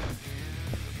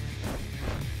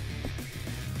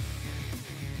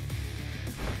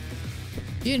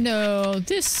 You know,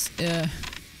 this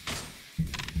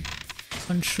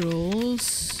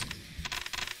controls...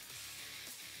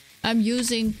 I'm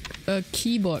using a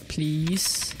keyboard,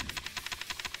 please.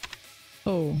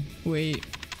 Oh, wait.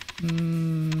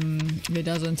 It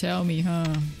doesn't tell me,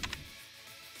 huh?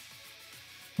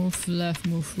 Move left,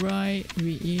 move right,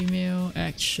 read email,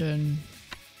 action.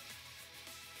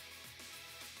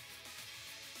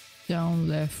 Down,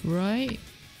 left, right.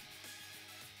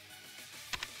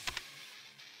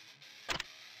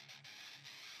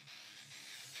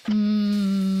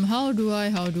 How do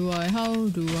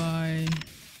I?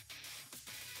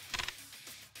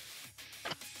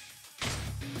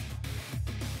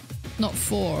 Not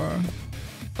 4.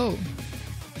 Oh,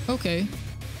 okay.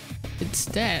 It's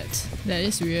that. That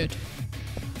is weird.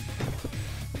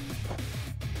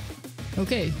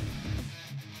 Okay.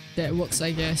 That works,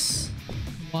 I guess.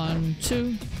 1,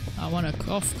 2. I want a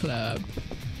golf club.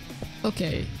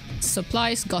 Okay.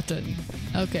 Supplies gotten.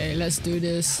 Okay, let's do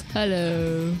this.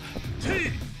 Hello.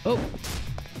 Oh.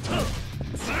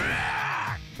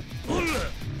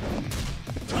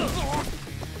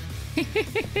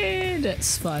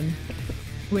 That's fun.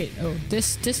 Wait, oh,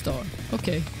 this door.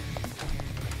 Okay.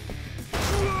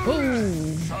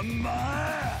 Oh.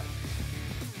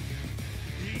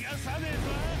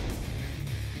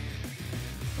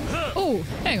 Oh,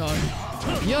 hang on.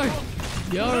 You're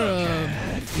a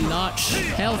large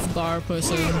health bar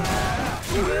person.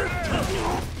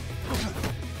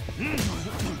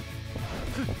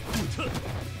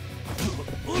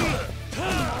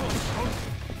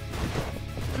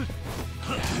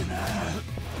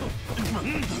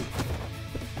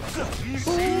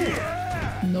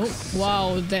 Nope.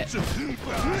 Wow, that...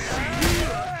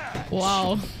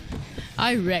 Wow.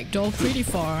 I ragdolled pretty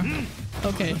far.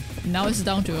 Okay, now it's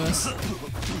down to us.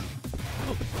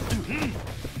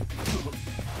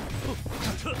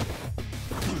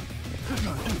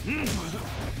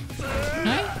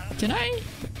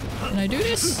 Can I do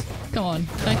this? Come on,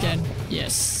 I can.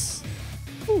 Yes.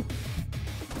 Whew.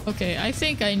 Okay, I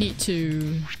think I need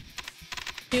to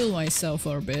heal myself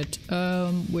for a bit.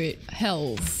 Wait,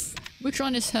 health. Which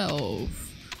one is health?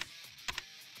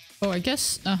 Oh, I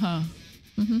guess,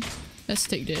 let's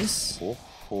take this. Ho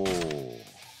ho.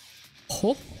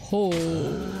 Ho ho.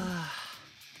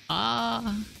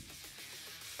 Ah.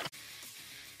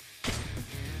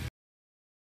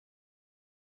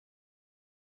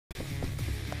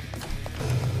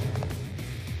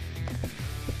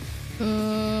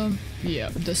 Yeah,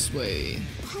 this way.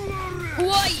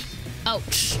 Why?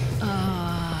 Ouch.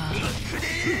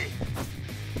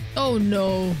 Oh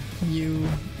no, you.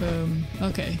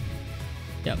 Okay.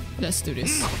 Yep, let's do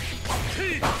this.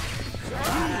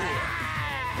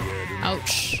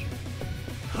 Ouch.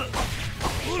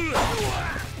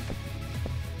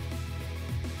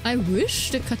 I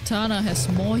wish the katana has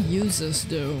more uses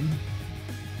though.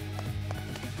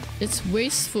 It's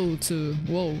wasteful to...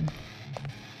 Whoa.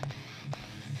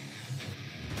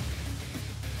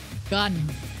 Gun.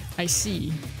 I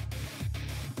see.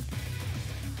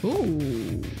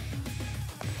 Ooh.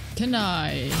 Can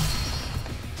I...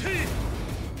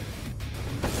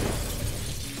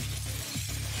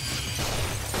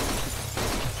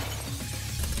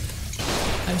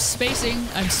 I'm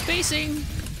spacing.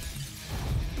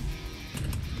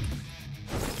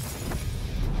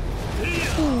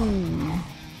 Ooh.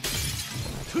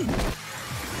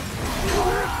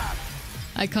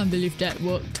 I can't believe that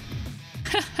worked.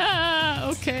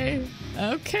 Okay.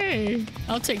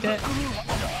 I'll take that.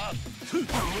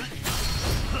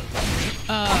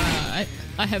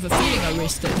 I have a feeling I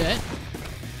wasted that.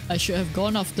 I should have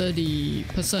gone after the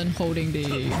person holding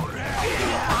the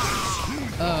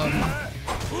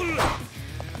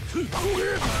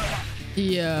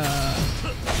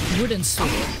wooden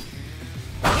sword.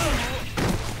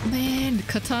 Man, the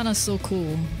katana's so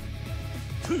cool.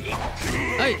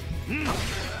 Hey.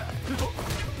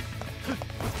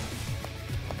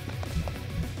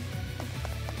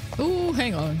 Oh,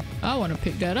 hang on. I want to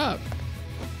pick that up.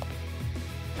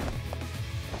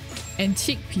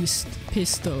 Antique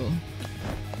pistol.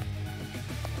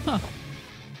 Huh.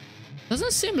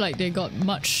 Doesn't seem like they got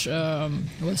much,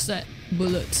 what's that?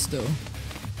 Bullets though.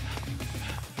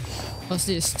 What's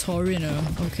this? Torino.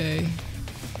 Okay.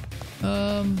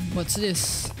 What's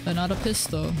this? Another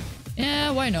pistol. Yeah,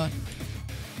 why not?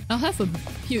 I'll have a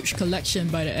huge collection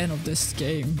by the end of this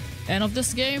game. End of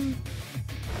this game?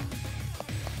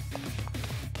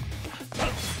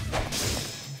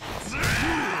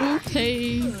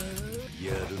 Okay.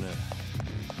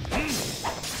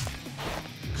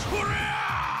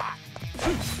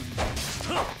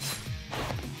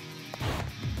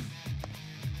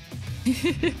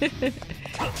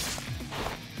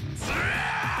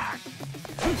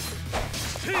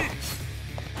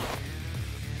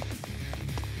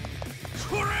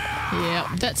 Yeah,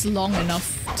 that's long enough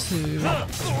to...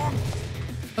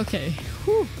 Okay.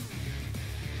 Whew.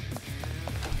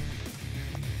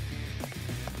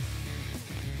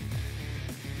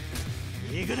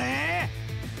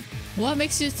 What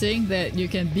makes you think that you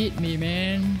can beat me,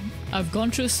 man? I've gone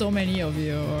through so many of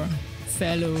your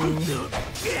fellow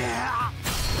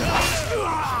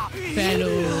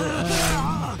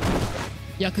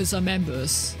Yakuza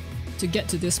members to get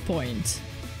to this point.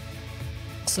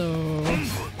 So...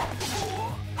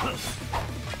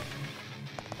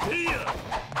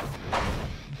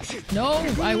 No,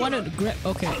 I wanted to grab...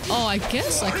 Okay. Oh, I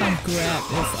guess I can't grab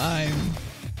if I'm...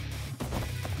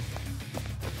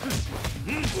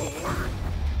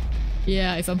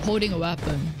 Yeah, if I'm holding a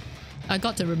weapon. I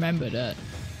got to remember that.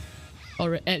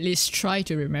 Or at least try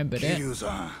to remember that.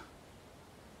 Kiryu-san,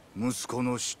 息子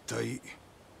の失態、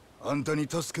あんたに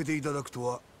助けていただくと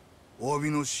はお詫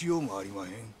びのしようもありまへ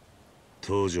ん。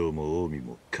東条も近江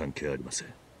も関係ありません。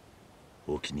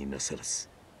お気になさらず。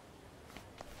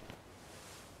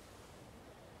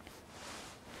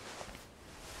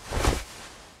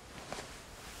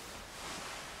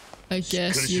I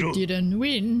guess you didn't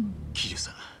win. キリュウ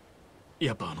さん、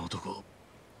やっぱあの男、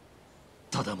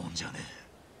ただもんじゃねえ。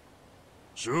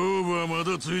勝負はま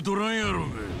だついとらんやろが。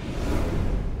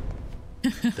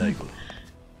大吾、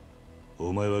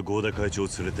お前は合田会長を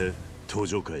連れて東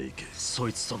条会へ行け。そ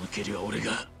いつとの蹴りは俺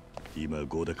が。今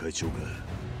合田会長が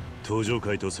東条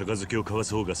会と杯を交わ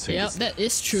す方が先決だ。Yep, that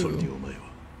is true. それにお前は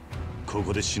こ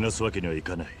こで死なすわけにはい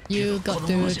かない。You got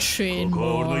to train こ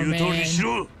こは俺の more, 言う通りにし man.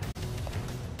 ろ。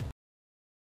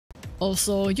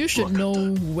Also, you should know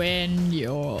when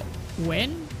your...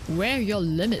 Where your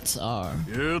limits are.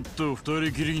 やっと二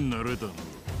人きりになれたの。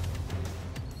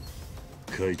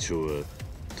会長は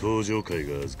東条会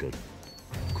が預かる。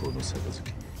この杯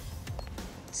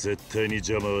絶対に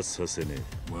邪魔はさせねえ。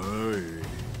まあい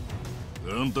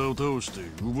い。あんたを倒して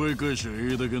奪い返しゃ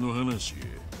ええだけの話。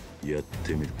やっ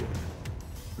てみるか。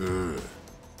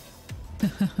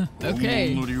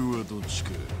Okay. 本物の竜はどっちか。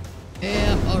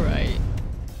Yeah, alright.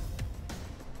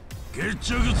 決着つ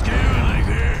けようやないか。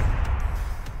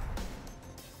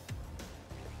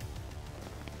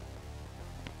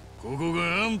ここ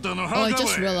があんたの墓 Oh, 場 I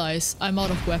just や。 realized I'm out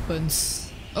of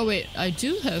weapons. Oh wait, I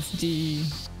do have the...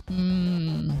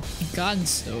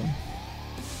 guns though.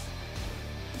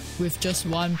 With just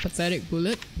one pathetic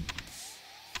bullet.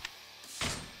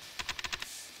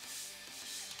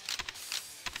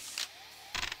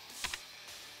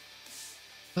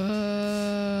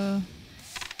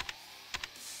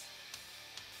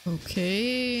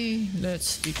 Okay,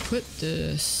 let's equip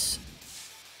this.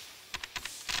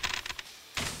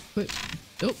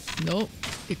 Nope, nope.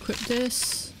 Equip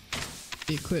this,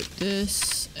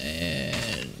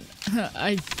 and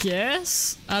I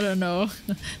guess? I don't know.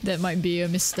 That might be a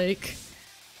mistake.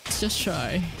 Let's just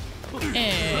try.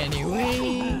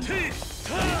 Anyway.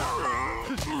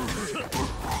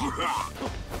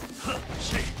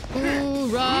 Ooh,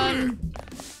 run!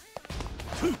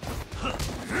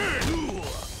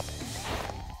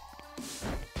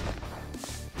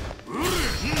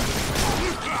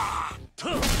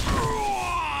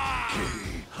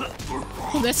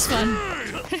 Oh, that's fun.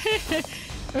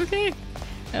 Okay.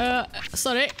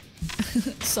 Sorry.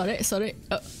 Sorry.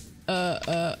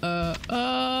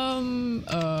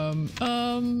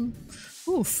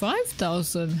 Ooh,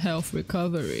 5,000 health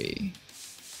recovery.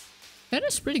 That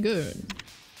is pretty good.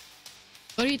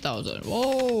 30,000.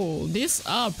 Whoa, these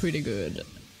are pretty good.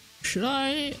 Should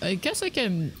I? I guess I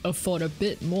can afford a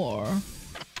bit more.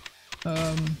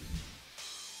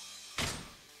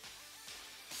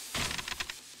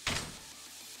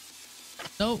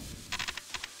 Nope.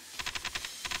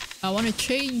 I want to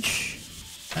change.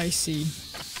 I see.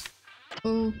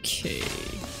 Okay.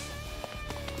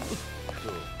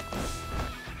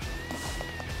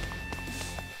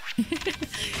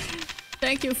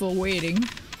 Thank you for waiting.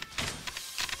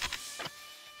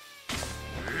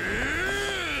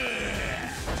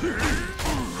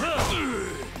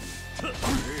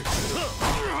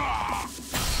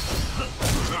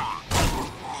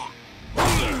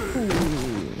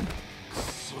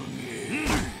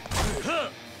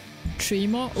 Three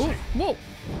more. Oh, whoa!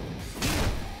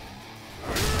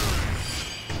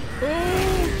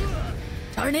 Oh!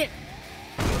 Darn it!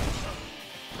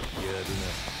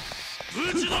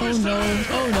 Oh no!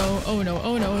 Oh no! Oh no!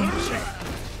 Oh no!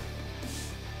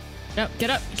 Get up! Get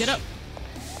up! Get up!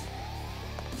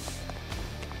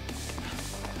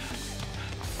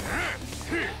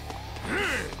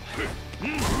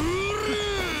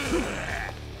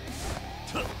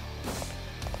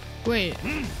 Wait,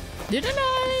 didn't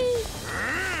I?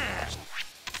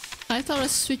 I thought I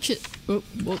switched it. Oh,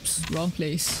 whoops, wrong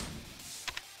place.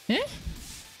 Eh?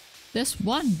 There's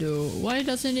one though. Why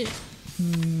doesn't it?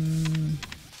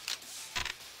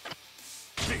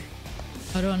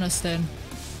 I don't understand.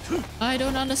 I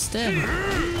don't understand.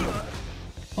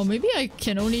 Or maybe I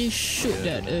can only shoot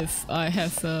that if I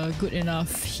have good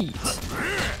enough heat.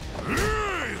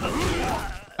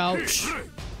 Ouch.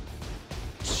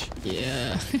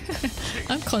 Yeah.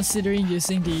 I'm considering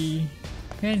using the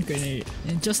hand grenade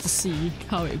and just to see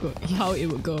how it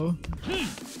would go.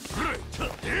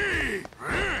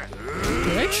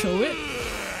 Did I throw it?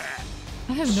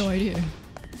 I have no idea.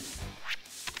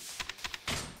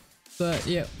 But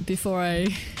yeah, before I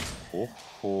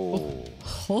ho.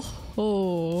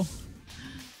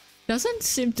 Doesn't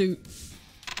seem to.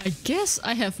 I guess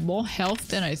I have more health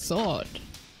than I thought.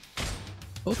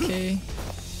 Okay.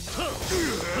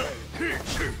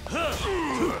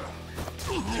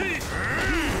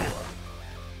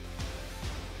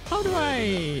 How do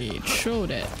I throw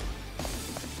that?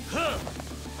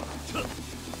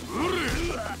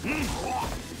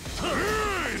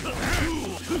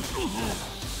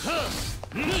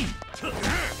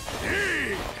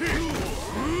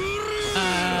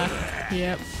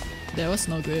 Yep, that was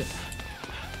no good.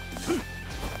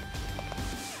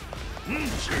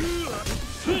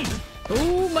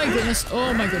 Oh my goodness,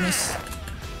 oh my goodness.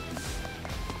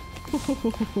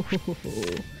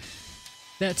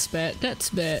 That's bad, that's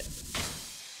bad.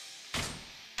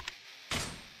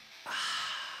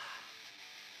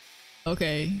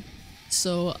 Okay,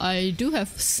 so I do have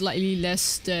slightly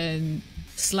less than...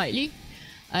 slightly?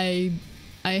 I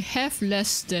have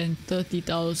less than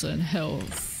 30,000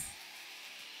 health.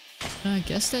 I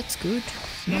guess that's good.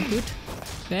 Not good.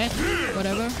 Bad.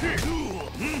 Whatever.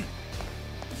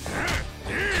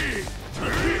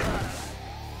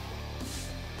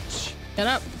 Get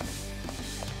up.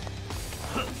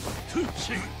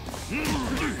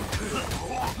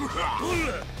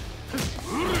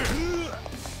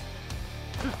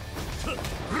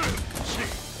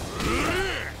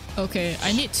 Okay,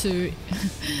 I need to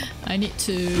I need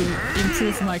to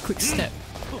improve my quick step.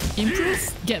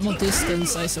 Improve? Get more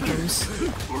distance, I suppose.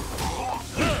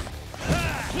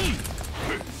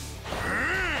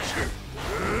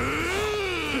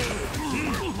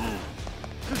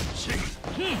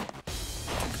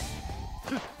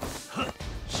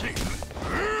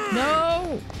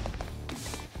 No!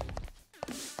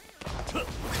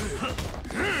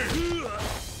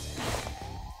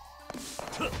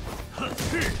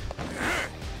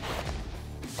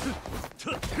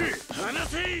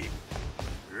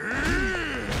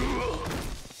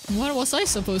 What was I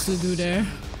supposed to do there?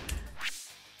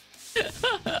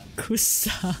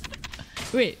 Kusa.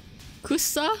 Wait,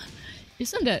 Kusa?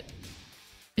 Isn't that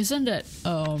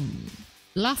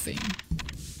laughing?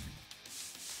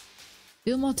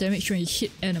 Deal more damage when you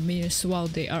hit enemies while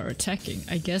they are attacking.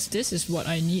 I guess this is what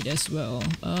I need as well.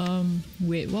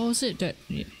 Wait, what was it that...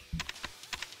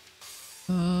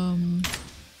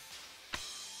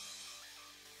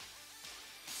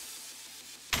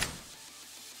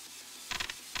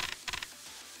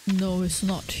 No, it's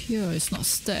not here. It's not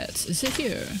stats. Is it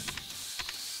here?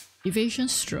 Evasion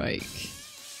strike.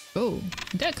 Oh,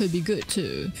 that could be good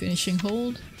too. Finishing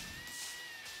hold.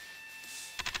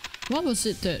 What was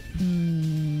it that...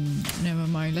 never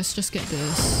mind. Let's just get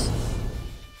this.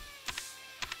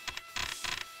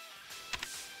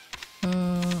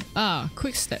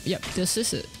 Quick step. Yep, this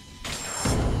is it.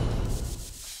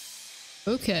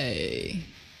 Okay.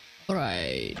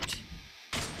 Alright.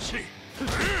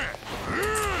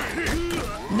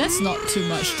 That's not too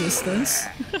much distance.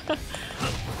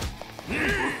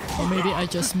 Or maybe I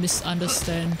just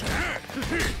misunderstand.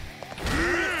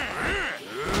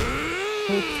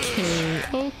 Okay,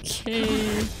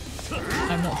 okay.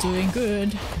 I'm not doing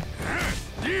good.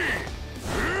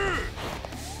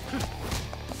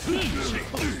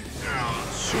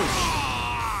 Oh,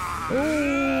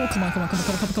 come on, come on, come on,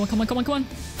 come on, come on, come on, come on, come on.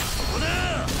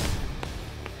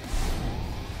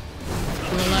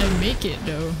 Will I make it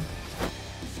though?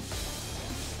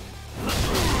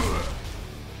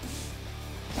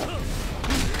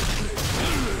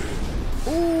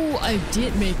 Oh, I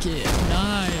did make it.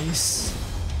 Nice.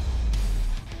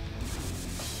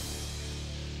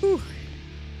 Whew.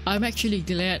 I'm actually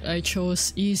glad I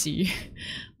chose easy.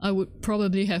 I would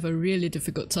probably have a really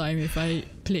difficult time if I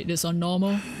played this on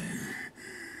normal.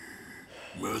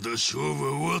 まだ勝負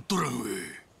は終わっとらんわ。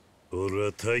俺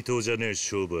は対等じゃねえ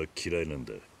勝負は嫌いなん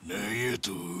だ。なんや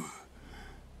と。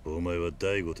お前は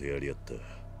大悟とやり合った。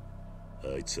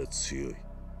あいつは強い。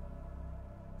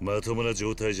まともな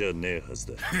状態じゃねえはず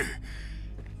だ。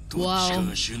どっちか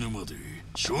が死ぬまで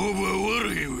勝負は終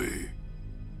わらへんわ。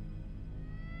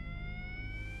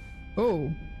Oh.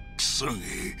 くそげ。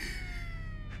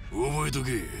覚えと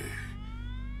け。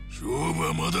勝負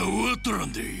はまだ終わっとら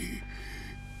んで。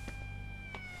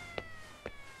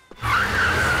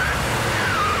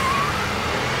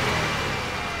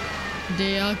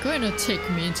They are going to take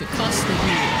me into custody,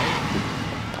 right?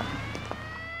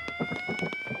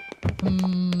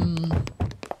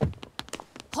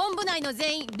 本部内の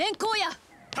全員連行や。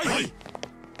はい。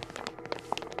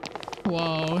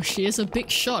Wow, she is a big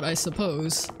shot, I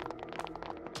suppose.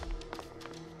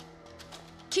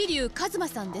 桐生一馬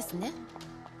さんですね。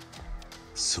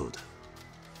そうだ。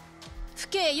府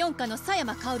警4課の佐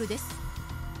山薫です。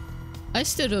I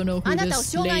still don't know あ who なたを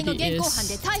this 傷害の現 lady 行犯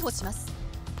で is. 逮捕します。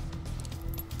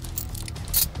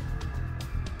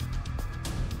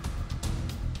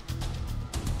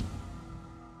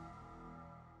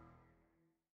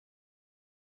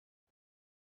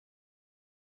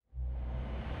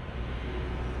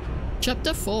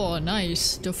Chapter 4,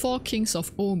 nice. The Four Kings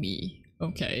of Omi.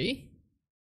 Okay.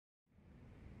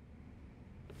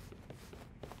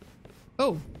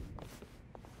 Oh.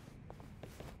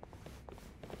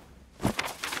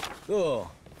 おう、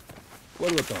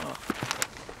悪かっ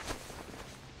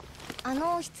た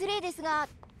な。失礼ですが、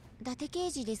伊達刑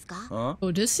事ですか？あ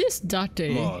Oh, this is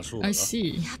Date. まあ、そうだな。I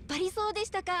see. やっぱりそうでし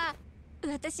たか。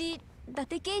私、伊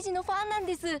達刑事のファンなん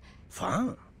です。ファ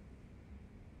ン？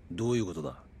どういうこと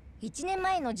だ1年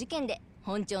前の事件で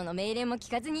本庁の命令も聞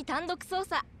かずに単独捜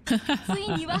査。つい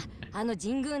には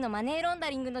神宮のマネーロンダ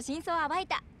リングの真相を暴い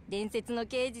た伝説の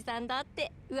刑事さんだっ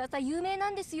て噂有名な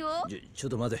んですよ。ちょ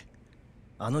っと待て。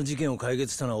事件を解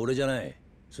決したのは俺じゃない。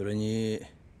それに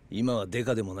今はデ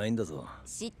カでもないんだぞ。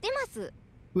知ってます。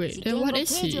 Wait, 事 then 件後 what 刑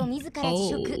is 事 he? を自ら辞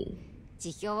職。 Oh.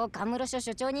 辞表をカムロ署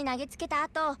署長に投げつけた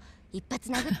後、一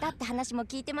発殴ったって話も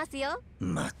聞いてますよ。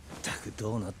まったく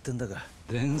どうなってんだか。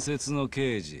伝説の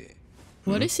刑事。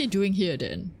What is he doing here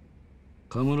then?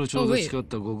 カムロ町で誓っ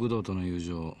た極道との友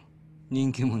情、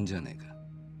人気者じゃねえ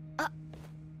か。あ、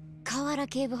河原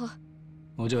警部補。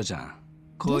お嬢ちゃん、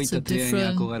こういった提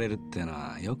案に憧れるっての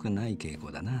は良くない傾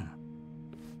向だな。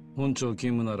本庁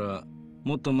勤務なら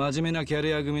もっと真面目なキャ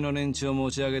リア組の連中を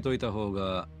持ち上げといた方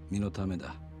が身のため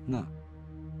だな。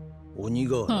鬼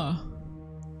が、Huh.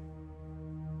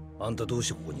 あんたどうし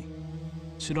てここに？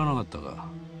知らなかったか。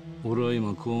俺は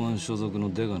今公安所属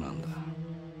のデカなんだ。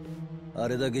あ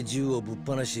れだけ銃をぶっ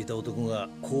放していた男が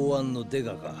公安のデ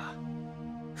カか。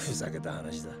ふざけた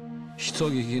話だ。人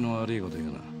聞きの悪いこと言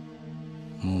うな。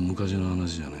もう昔の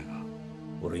話じゃないか。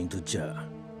俺にとっちゃ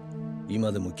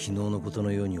今でも昨日のこと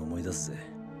のように思い出すぜ。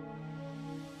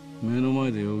目の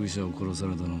前で容疑者を殺さ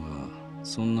れたのが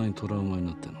そんなにトラウマに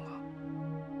なってんのか。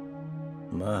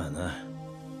まあな。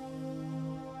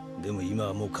でも今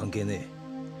はもう関係ねえ。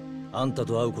あんた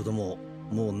と会うことも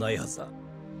もうないはずだ。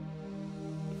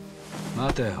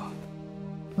待てよ。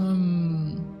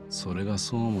それが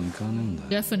そうもいかねえんだ。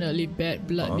Definitely bad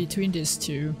blood between these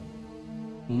two.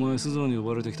 お前スゾーに呼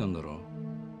ばれてきたんだろ。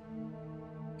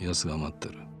奴が待って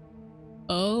る。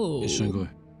Oh. 一緒に来い。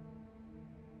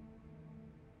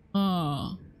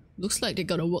Looks like they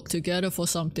gotta work together for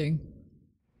something.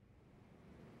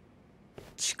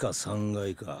 地下3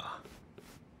階か。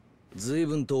随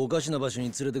分とおかしな場所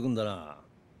に連れてくんだな。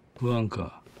不安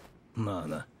か。まあ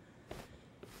な。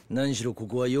何しろこ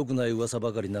こは良くない噂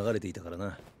ばかり流れていたから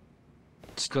な。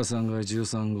地下3階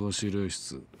13号資料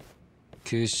室。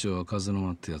警視庁は風の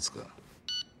間ってやつか。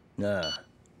なあ。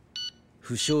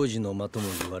不祥事の間とも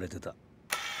言われてた。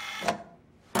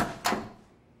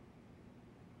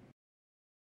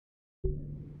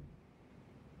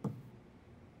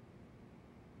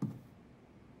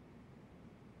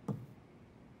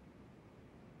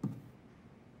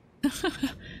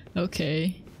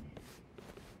Okay.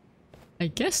 I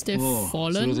guess they've 連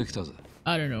れ fallen. てきたぜ。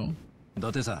I don't know. 伊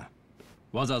達さ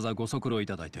ん、わざわざご足労い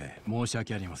ただいて申し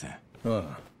訳ありません。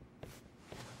ああ。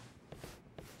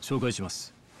紹介しま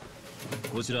す。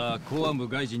こちら公安部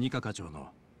外事二課課長の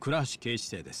倉橋警視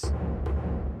正です。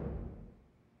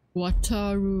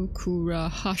Wataru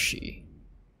Kurahashi。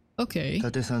OK。伊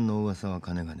達さんの噂は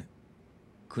金がね。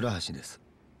倉橋です。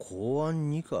公安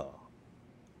二課。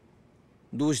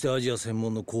どうしてアジア専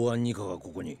門の公安二課が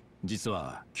ここに？実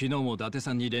は昨日も伊達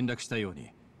さんに連絡したように、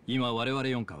今我々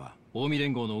4課は近江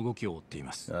連合の動きを追ってい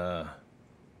ます。ああ。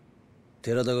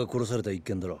寺田が殺された一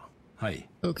件だろ。はい。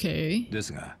OK。で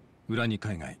すが裏に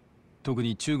海外、特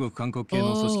に中国韓国系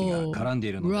の組織が絡んで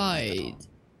いるのではないかと。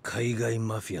海外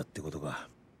マフィアってことか。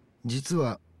実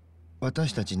は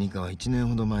私たち二課は1年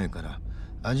ほど前から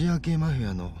アジア系マフィ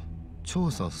アの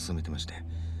調査を進めてまして、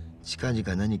近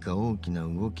々何か大きな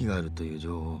動きがあるという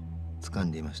情報を掴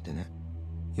んでいましてね。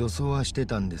予想はして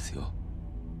たんですよ。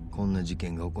こんな事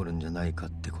件が起こるんじゃないかっ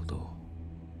てことを。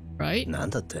Right? なん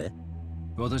だって？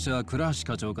私は倉橋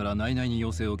課長から内々に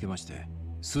要請を受けまして、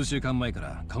数週間前か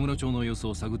ら神室町の様子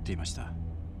を探っていました。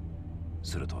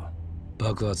すると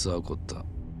爆発は起こった。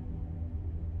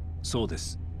そうで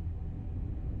す。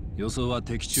予想は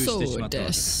的中してしまったわけ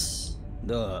です。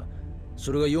だが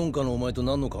それが4課のお前と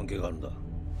何の関係があるんだ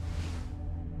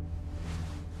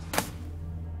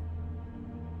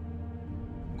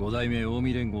？5代目近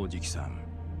江連合直参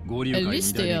合流会 At 2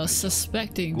 least 代 they 目 are 会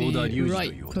suspecting 合田 the 隆二と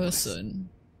right いう男です。 person.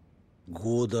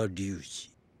 合田隆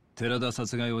二。寺田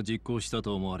殺害を実行した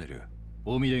と思われる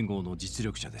近江連合の実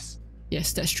力者です。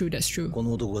 Yes, that's true, that's true. こ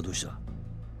の男がどうした？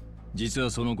実は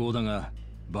その合田が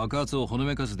爆発をほの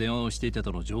めかす電話をしていた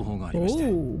との情報がありまして。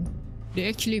Oh, they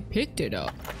actually picked it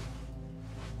up.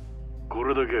 こ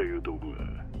れだけは言うとく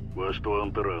が、わしとあ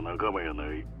んたらは仲間やな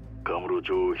い。神室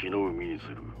町を火の海にす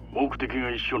る目的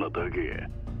が一緒なだけや。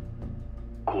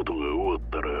ことが終わっ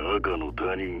たら赤の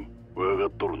他人、分か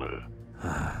っとるな。は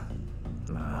あ、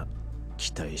まあ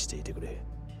期待していてくれ。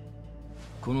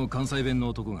この関西弁の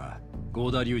男が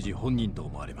合田隆二本人と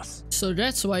思われます。 So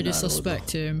that's why they suspect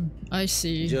him. I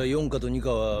see. じゃあ4課と2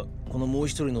課はこのもう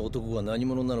一人の男が何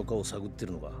者なのかを探って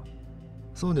るのか？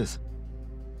そうです。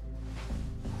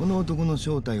この男の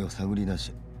正体を探り出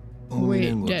し、近江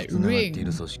連合とつながってい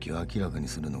る組織を明らかに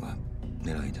するのが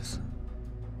狙いです。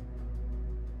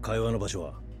会話の場所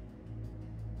は？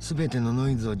すべての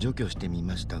ノイズを除去してみ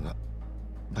ましたが、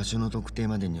場所の特定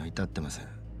までには至ってません。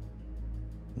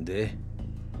で、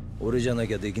俺じゃな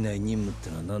きゃできない任務っ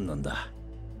てのは何なんだ？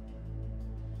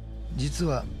実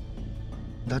は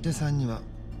伊達さんには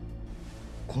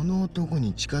この男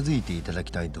に近づいていただ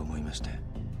きたいと思いまして。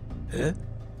え？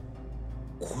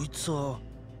こいつは？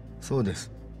そうで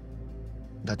す。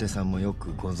伊達さんもよ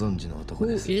くご存知の男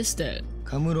です。 Who is that?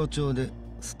 神室町で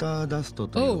スターダスト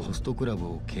というホストクラブ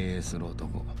を経営する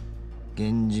男、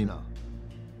源氏名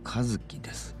和樹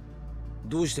です。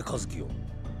どうして和樹を？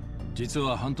実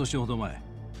は半年ほど前、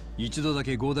一度だ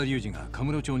け合田隆二が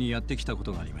神室町にやってきたこ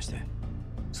とがありまして、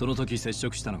その時接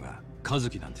触したのが和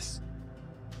樹なんです。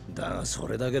だがそ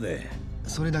れだけで？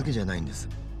それだけじゃないんです。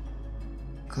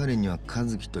彼には和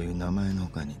樹という名前の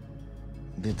他に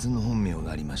別の本名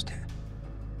がありまして。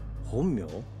本名？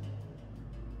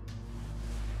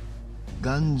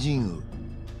鑑真宇。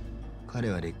彼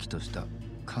はれっきとした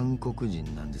韓国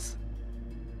人なんです。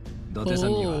伊達さん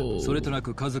にはそれとな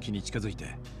く和樹に近づい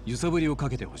て揺さぶりをか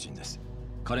けてほしいんです。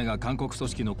彼が韓国組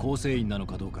織の構成員なの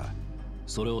かどうか、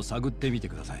それを探ってみて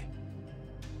ください。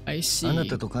I see. あな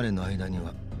たと彼の間に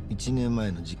は1年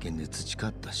前の事件で培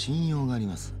った信用があり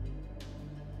ます。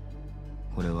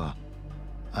これは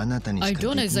あなたにしかで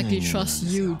きない I don't ものなん exactly ですよ。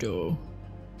 trust you though.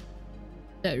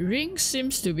 That ring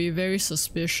seems to be very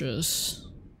suspicious.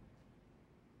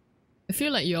 I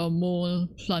feel like you're more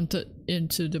planted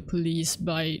into the police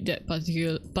by that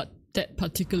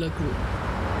particular group.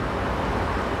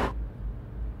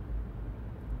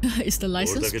 It's the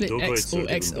license plate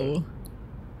XOXO.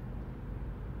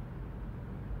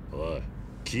 おい、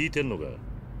聞いてんのか？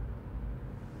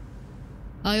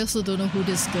 I also don't know who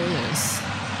this girl is.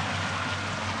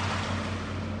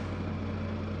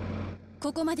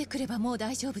 ここまで来ればもう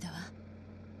大丈夫だわ。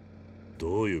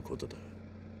どういうことだ？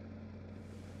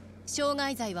傷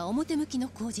害罪は表向きの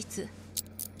口実。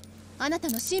あなた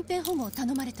の身辺保護を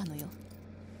頼まれたのよ。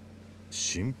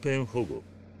身辺保護？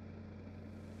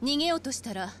逃げようとし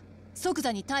たら即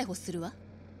座に逮捕するわ。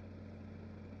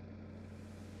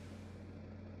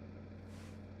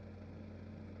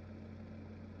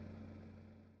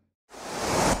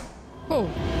Oh.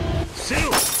 せよ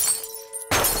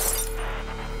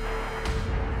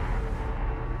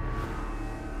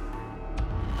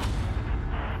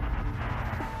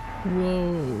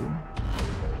！Whoa.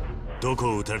 ど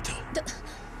こを撃たれた？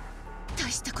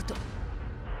大したこと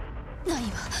ないわ。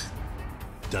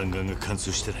弾丸が貫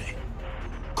通してない。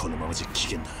このままじゃ危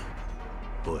険だ。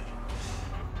お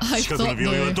い、近くの病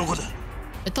院はどこだ？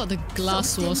 I thought the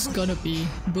glass was gonna be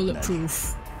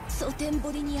bulletproof. 蒼天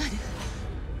堀にある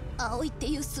葵って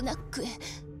いうスナックへ。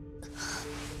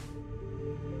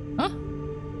Huh?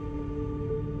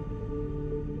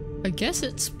 I guess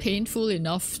it's painful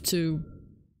enough to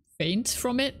faint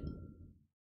from it,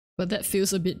 but that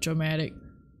feels a bit dramatic.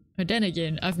 But then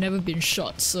again, I've never been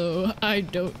shot, so I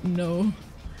don't know.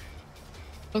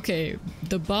 Okay,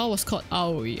 the bar was called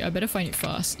Aoi. I better find it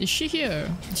fast. Is she here?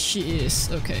 She is.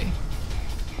 Okay.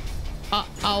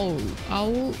 Aoi.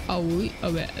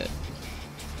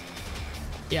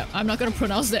 Yeah, I'm not gonna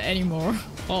pronounce that anymore.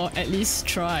 Or at least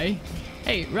try.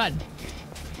 Hey, run.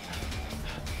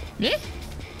 Eh?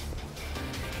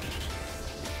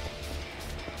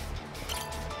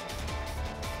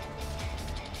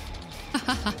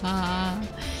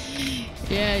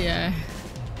 Yeah.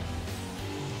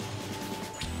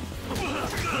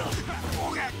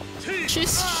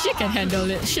 She can handle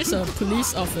it. She's a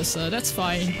police officer. That's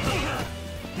fine.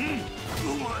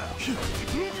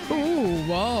 Oh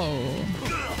wow.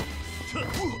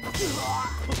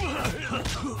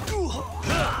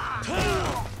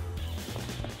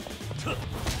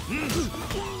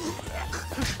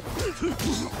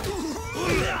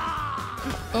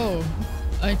 Oh,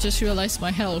 I just realized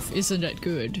my health isn't that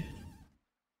good.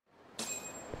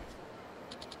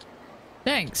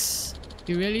 Thanks.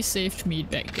 You really saved me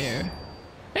back there.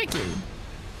 Thank you.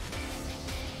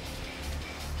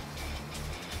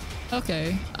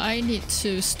 Okay, I need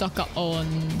to stock up on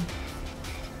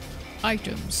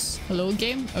items. Hello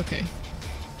game? Okay.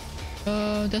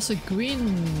 There's a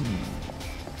green...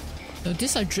 No,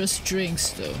 these are just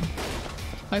drinks though.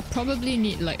 I probably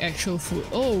need like actual food.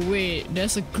 Oh wait,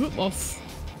 there's a group of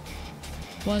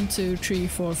 1, 2, 3,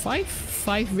 4, 5?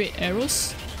 5 red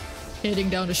arrows heading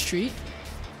down the street.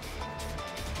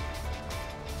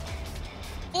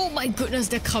 Oh my goodness,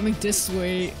 they're coming this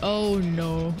way. Oh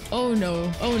no. Oh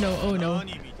no. Oh no. Oh no.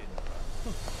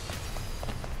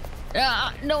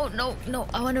 Ah, no.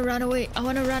 I want to run away.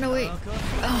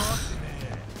 Ah.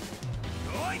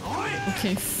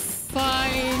 Okay,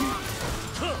 fine.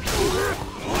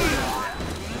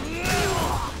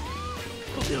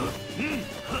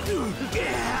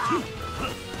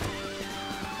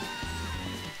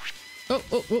 Oh.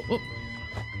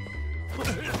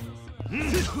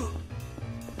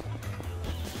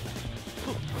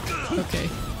 Okay.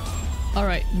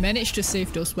 Alright, managed to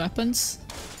save those weapons.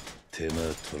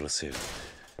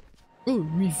 Oh,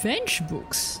 revenge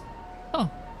books. Oh,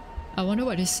 I wonder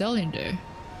what they sell in there.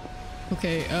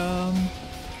 Okay, oh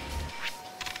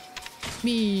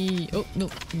no,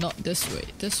 not this way,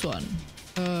 this one.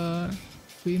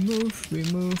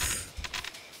 Remove.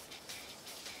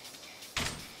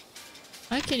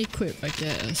 I can equip, I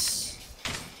guess.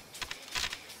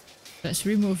 Let's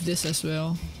remove this as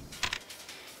well.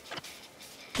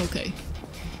 Okay.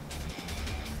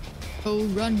 Oh,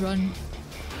 run.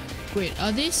 Wait,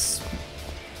 are these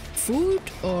food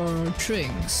or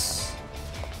drinks?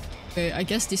 Okay, I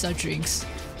guess these are drinks.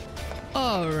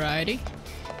 Alrighty.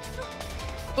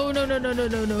 Oh no.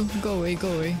 Go away.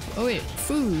 Oh wait,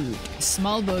 food.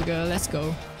 Small burger, let's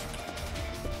go.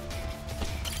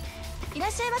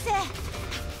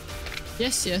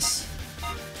 Yes.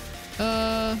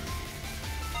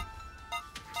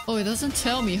 Oh, it doesn't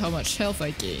tell me how much health I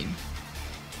gain.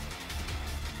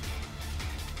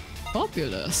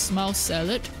 Popular. Small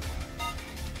salad.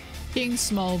 King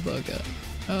small burger.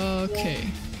 Okay.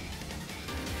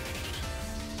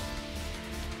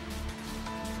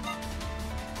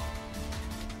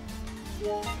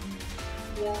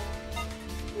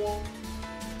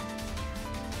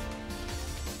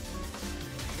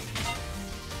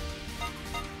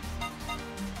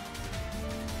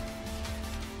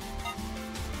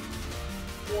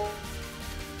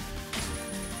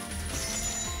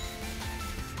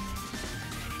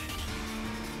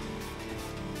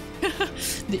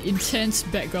 The intense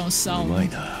background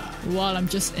sound while I'm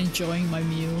just enjoying my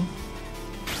meal.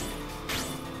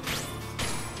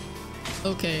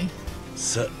 Okay.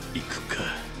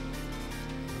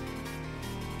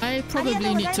 I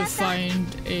probably need to find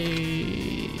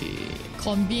a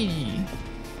konbini.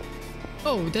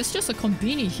 Oh, there's just a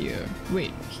konbini here.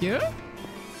 Wait, here?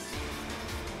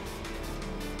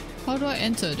 How do I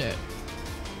enter that?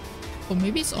 Or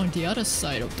maybe it's on the other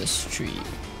side of the street.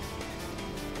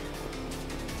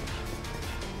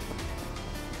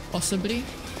 Possibly.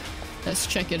 Let's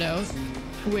check it out.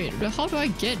 Wait, but how do I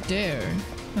get there?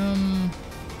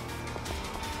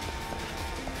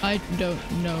 I don't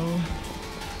know.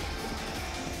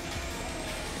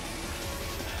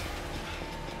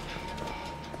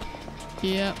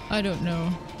 Yeah, I don't know.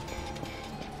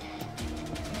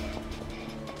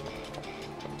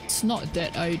 It's not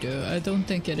that either. I don't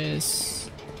think it is.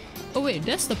 Oh wait,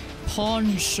 that's the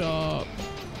pawn shop.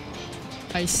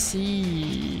 I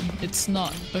see. It's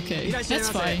not. Okay, that's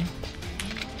fine.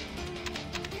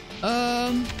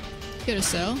 Here to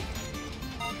sell.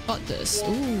 Got this.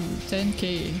 Ooh,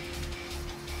 10k.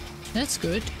 That's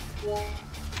good.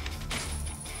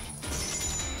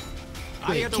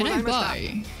 Wait, can I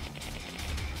buy?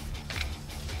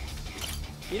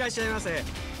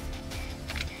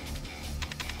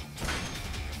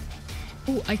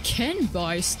 Oh, I can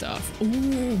buy stuff.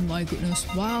 Oh my goodness,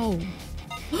 wow.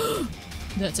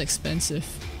 That's expensive.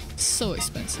 So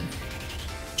expensive.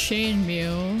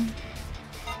 Chainmail.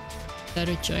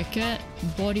 Leather jacket.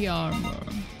 Body armor.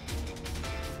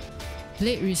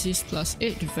 Blade resist plus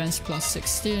 8, defense plus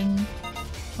 16.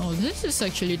 Oh, this is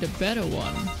actually the better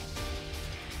one.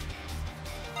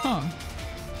 Huh.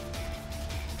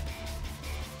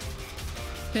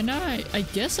 Can I? I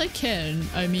guess I can.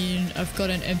 I mean, I've got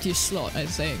an empty slot, I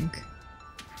think.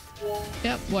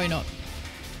 Yep, why not?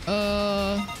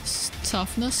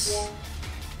 Toughness.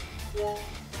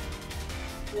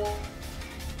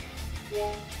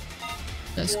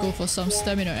 Let's go for some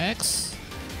stamina X.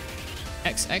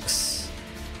 XX.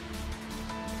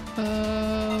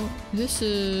 This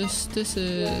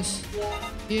is...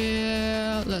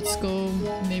 Yeah, let's go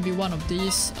maybe one of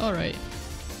these. Alright.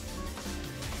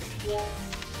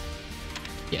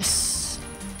 Yes.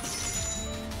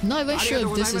 Not even sure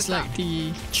if this is like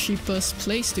the cheapest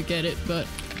place to get it, but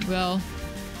well,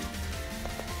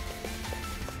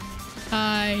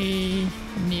 I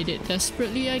need it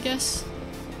desperately, I guess.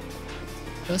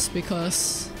 Just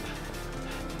because.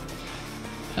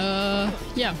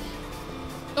 Yeah.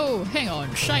 Oh, hang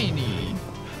on, shiny.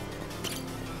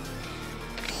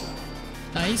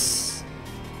 Nice.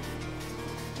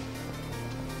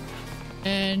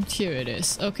 And here it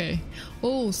is. Okay.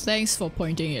 Oh, thanks for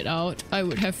pointing it out. I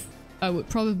would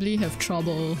probably have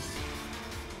trouble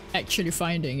actually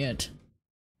finding it.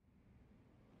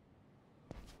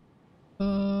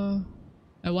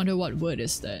 I wonder what word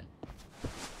is that.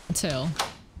 Tell.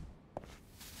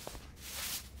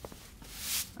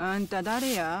 あんた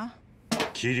誰や？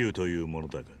桐生というもの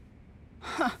だが。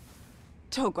は、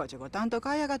ちょこちょこ担当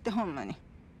買いやがってほんまに。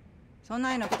そん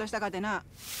なようなことしたかてな。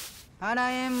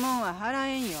払えんもんは払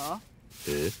えんよ。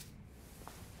え？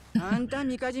あんた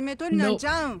みかじめ取りなんち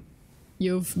ゃうん。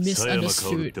You've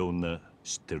misunderstood. って女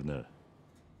知ってるな。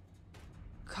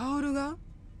カオルが？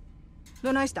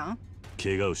どないしたん？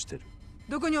怪我をしてる。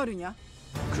どこにおるんや？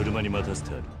車に待たせ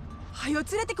てある。はよ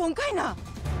連れてこんかいな。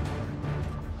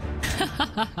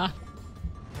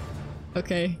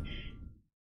Okay.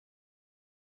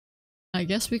 I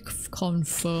guess we've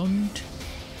confirmed.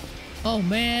 Oh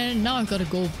man, now I gotta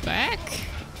go back?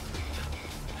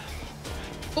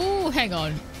 Oh, hang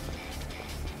on.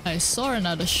 I saw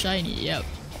another shiny, yep.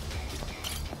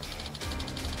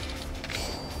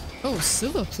 Oh,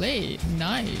 silver plate,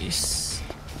 nice.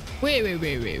 Wait.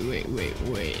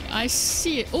 I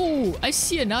see it. Oh, I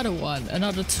see another one.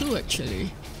 Another two,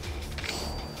 actually.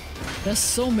 There's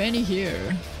so many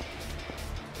here.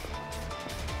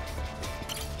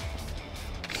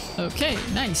 Okay,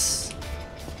 nice.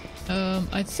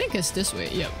 I think it's this way,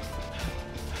 yep.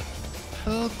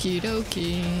 Okie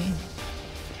dokie.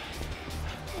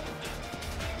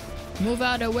 Move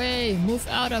out of the way! Move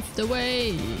out of the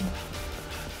way!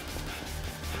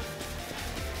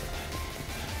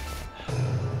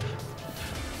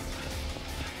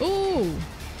 Ooh!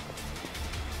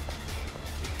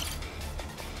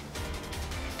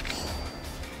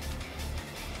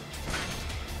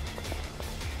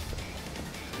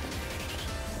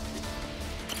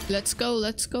 Let's go,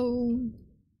 let's go.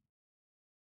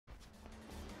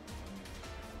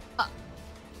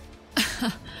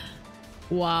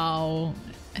 Wow.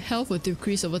 Health will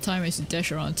decrease over time as you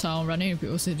dash around town, running into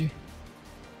people do.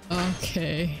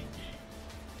 Okay.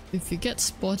 If you get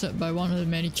spotted by one of the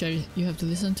many cherries, you have to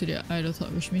listen to their idle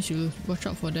talk, which means you watch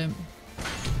out for them.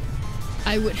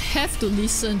 I would have to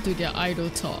listen to their idle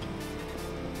talk.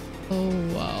 Oh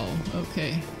wow,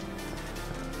 okay.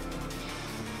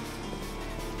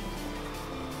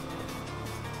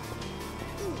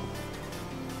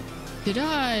 Did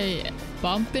I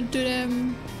bump into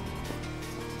them?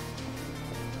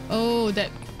 Oh, that...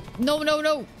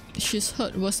 No! She's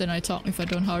hurt worse than I thought if I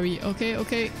don't hurry.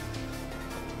 Okay.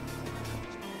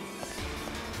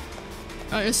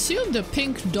 I assume the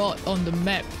pink dot on the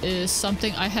map is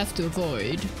something I have to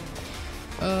avoid.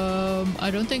 I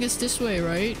don't think it's this way,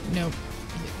 right? No.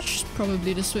 It's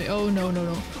probably this way. Oh, no.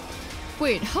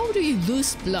 Wait, how do you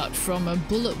lose blood from a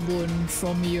bullet wound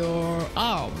from your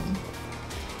arm?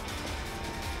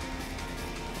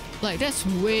 Like, that's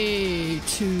way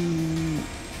too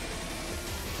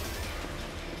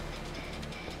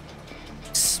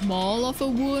small of a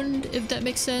wound, if that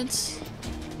makes sense.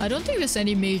 I don't think there's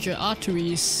any major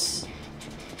arteries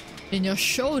in your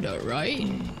shoulder, right?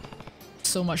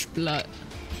 So much blood.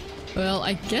 Well,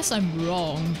 I guess I'm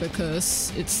wrong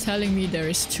because it's telling me there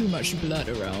is too much blood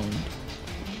around.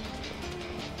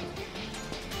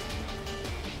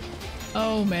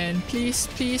 Oh man, please,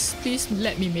 please, please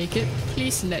let me make it.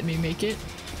 Please let me make it.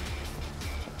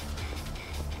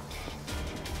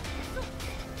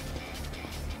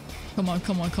 Come on,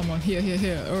 come on, come on. Here, here,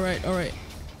 here. Alright, alright.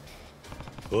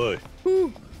 Oi.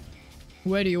 Woo.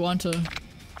 Where do you want her?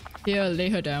 Here, lay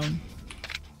her down.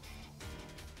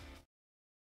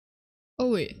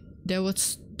 Oh wait, there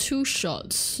was 2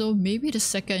 shots, so maybe the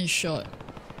second shot.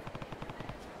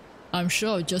 I'm sure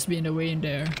I'll just be in the way in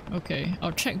there. Okay,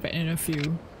 I'll check back in a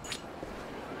few.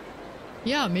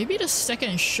 Yeah, maybe the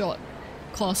second shot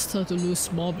caused her to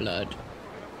lose more blood.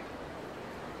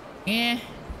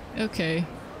 Okay.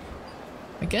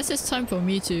 I guess it's time for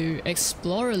me to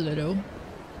explore a little.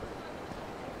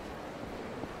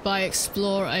 By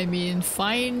explore, I mean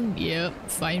find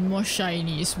more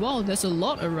shinies. Wow, there's a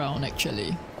lot around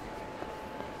actually.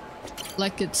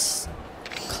 Like it's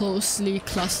closely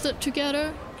clustered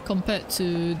together compared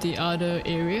to the other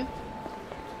area.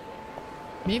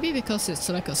 Maybe because it's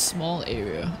like a small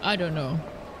area. I don't know.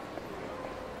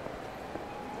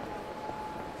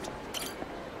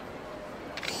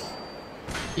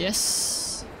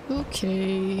 Yes.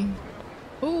 Okay.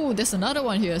 Oh, there's another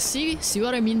one here. See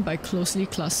what I mean by closely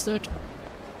clustered?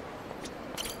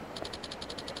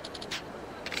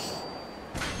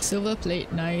 Silver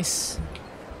plate, nice.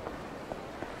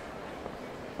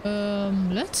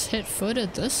 Let's head further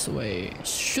this way.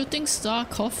 Shooting Star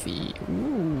Coffee.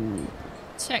 Ooh.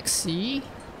 Taxi.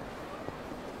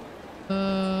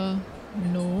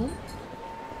 No.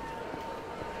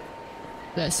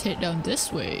 Let's head down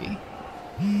this way.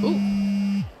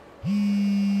 Ooh.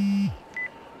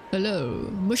 Hello,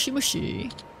 Mushi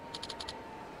Mushi.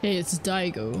 Hey, it's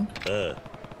Daigo.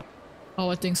 How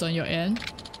are things on your end?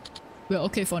 We're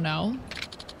okay for now.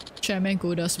 Chairman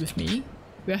Goda's with me.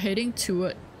 We're heading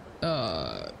toward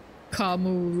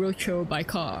Kamurocho by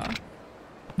car.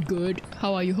 Good.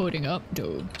 How are you holding up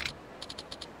though?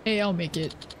 Hey, I'll make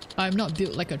it. I'm not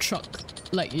built like a truck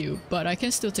like you, but I can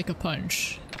still take a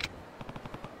punch.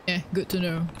 Good to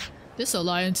know. This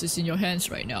alliance is in your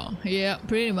hands right now. Yeah,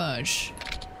 pretty much.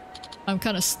 I'm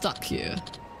kinda stuck here.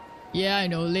 Yeah, I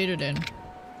know, later then.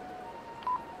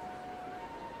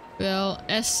 Well,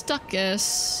 as stuck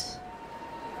as...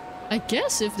 I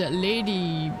guess if that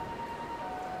lady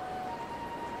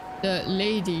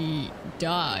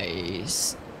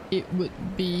dies, it would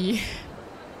be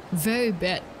very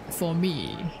bad for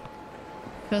me.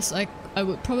 Because I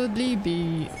would probably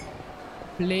be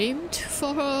blamed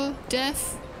for her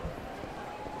death.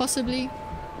 Possibly.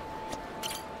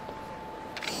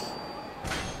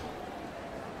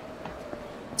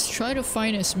 Let's try to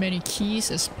find as many keys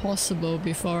as possible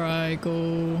before I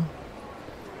go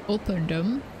open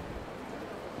them.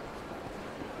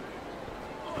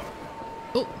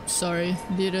 Oh, sorry,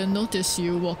 didn't notice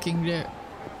you walking there.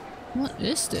 What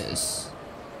is this?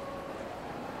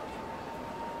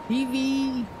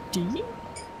 DVD?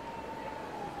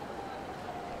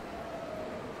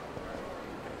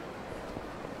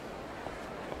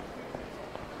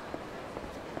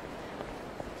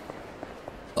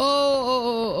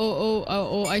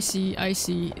 Oh, I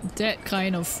see. That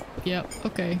kind of... Yep,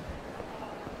 okay.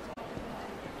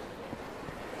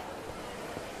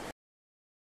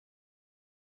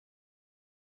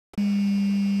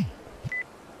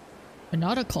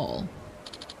 Another call.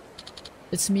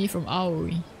 It's me from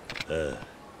Aoi.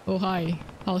 Oh hi,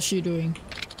 how's she doing?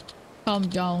 Calm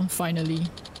down, finally.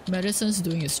 Medicine's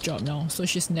doing its job now, so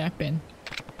she's napping.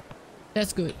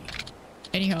 That's good.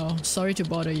 Anyhow, sorry to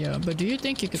bother you, but do you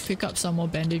think you could pick up some more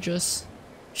bandages?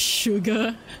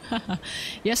 Sugar?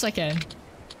 Yes, I can.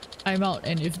 I'm out,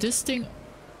 and if this thing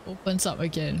opens up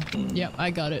again... Yep,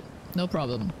 I got it. No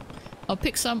problem. I'll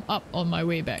pick some up on my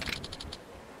way back.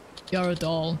 You're a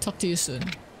doll. Talk to you soon.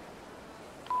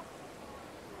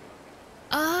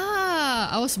 Ah,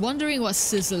 I was wondering what's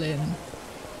sizzling.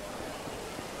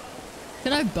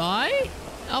 Can I buy?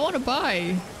 I want to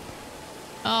buy.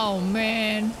 Oh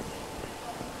man.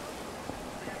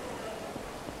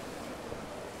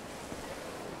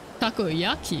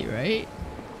 Takoyaki, right?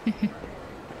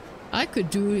 I could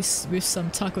do this with some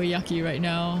takoyaki right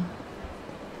now.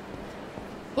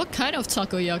 What kind of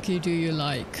takoyaki do you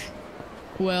like?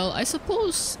 Well, I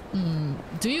suppose,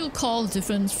 do you call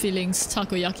different fillings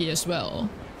takoyaki as well?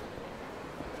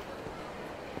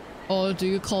 Or do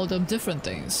you call them different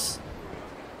things?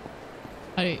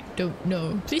 I don't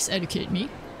know. Please educate me.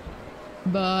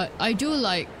 But I do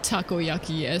like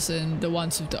takoyaki, as in the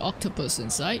ones with the octopus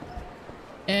inside.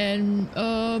 And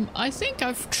I think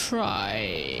I've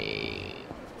tried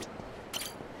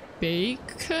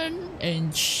bacon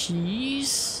and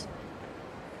cheese.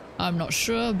 I'm not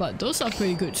sure, but those are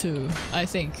pretty good too, I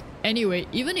think. Anyway,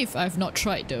 even if I've not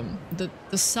tried them,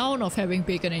 the sound of having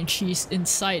bacon and cheese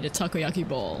inside the takoyaki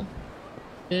ball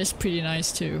is pretty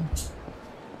nice too.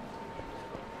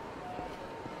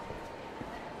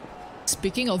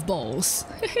 Speaking of balls.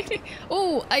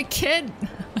 Oh, I can.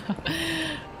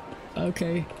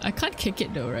 Okay, I can't kick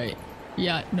it though, right?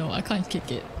 Yeah, no, I can't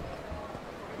kick it.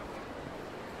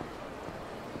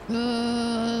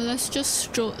 Let's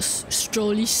just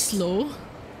slowly stroll.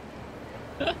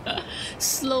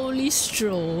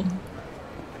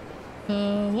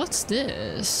 What's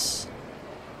this?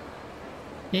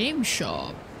 Game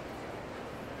shop.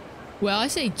 Well, I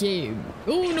say game.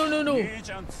 Oh, no.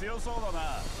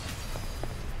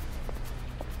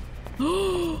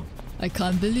 I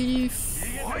can't believe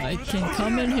I can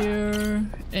come in here,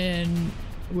 and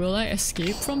will I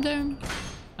escape from them?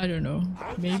 I don't know.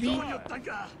 Maybe?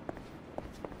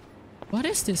 What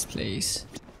is this place?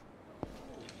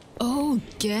 Oh,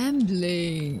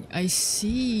 gambling. I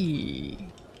see.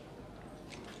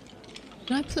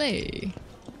 Can I play?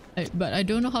 But I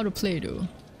don't know how to play though.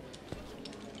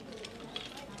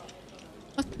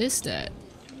 What is that?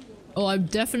 Oh, I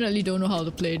definitely don't know how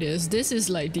to play this. This is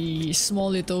like the small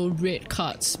little red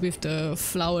cards with the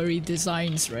flowery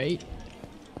designs, right?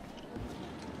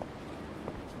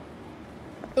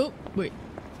 Oh, wait.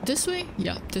 This way?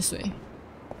 Yeah, this way.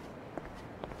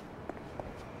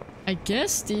 I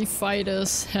guess the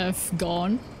fighters have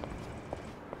gone.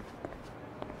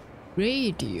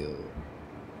 Radio.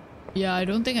 Yeah, I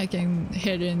don't think I can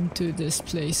head into these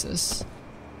places.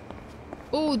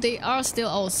 Oh, they are still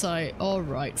outside.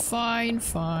 Alright, fine.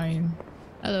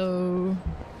 Hello.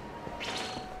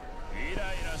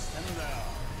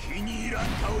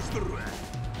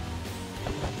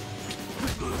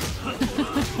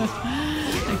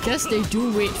 I guess they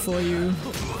do wait for you.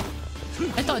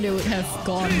 I thought they would have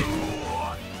gone.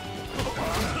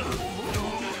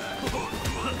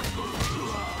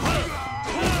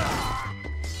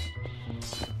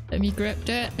 Let me grab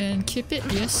that and keep it,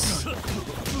 yes.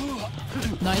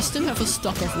 Nice to have a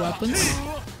stock of weapons.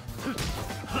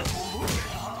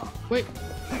 Wait.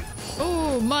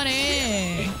 Oh,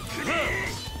 money!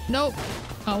 Nope.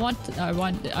 I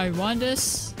want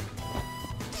this.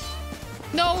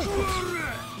 No!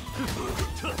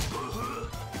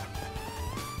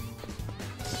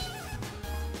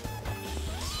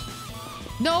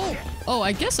 No! Oh,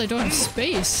 I guess I don't have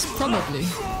space. Probably.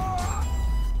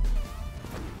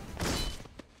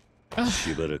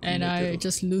 And I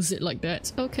just lose it like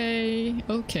that. Okay.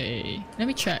 Let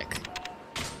me check.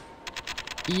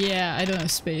 Yeah, I don't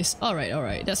have space.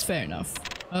 Alright. That's fair enough.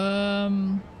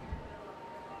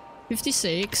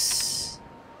 56,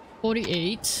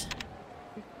 48,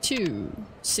 2,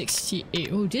 68.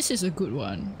 Oh, this is a good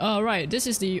one. Alright, this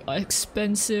is the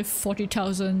expensive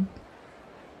 40,000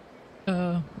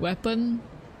 weapon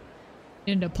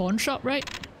in the pawn shop, right?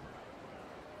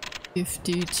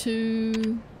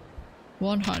 52,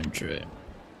 100.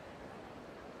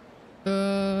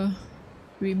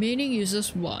 Remaining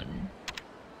uses 1.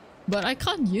 But I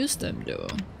can't use them though.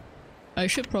 I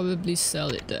should probably sell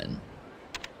it then.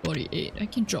 48. I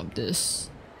can drop this.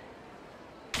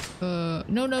 No.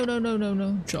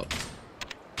 Drop.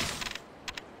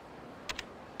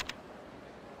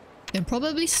 Can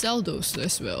probably sell those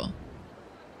as well.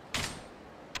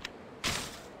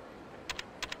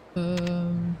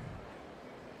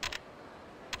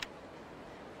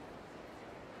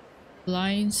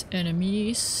 Blinds,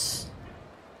 enemies.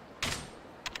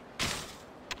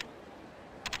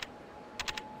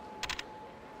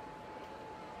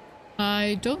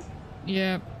 I don't...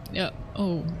 Yeah.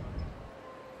 Oh.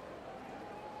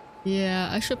 Yeah,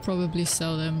 I should probably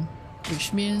sell them.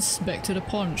 Which means back to the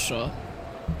pawn shop.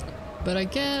 But I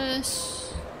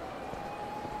guess...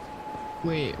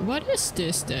 Wait, what is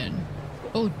this then?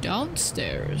 Oh,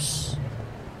 downstairs.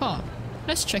 Huh.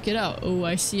 Let's check it out. Oh,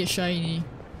 I see a shiny.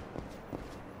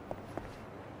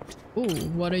 Oh,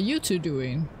 what are you two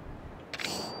doing?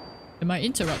 Am I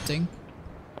interrupting?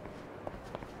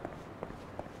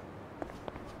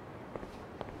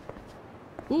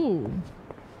 Ooh.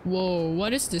 Whoa,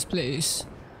 what is this place?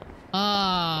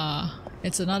 Ah,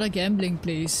 It's another gambling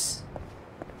place.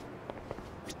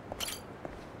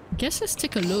 Guess let's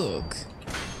take a look.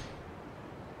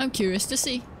 I'm curious to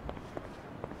see.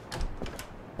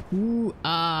 Ooh,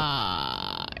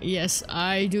 yes,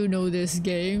 I do know these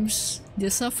games.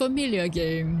 These are familiar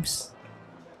games.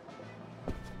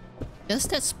 Guess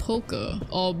that's poker,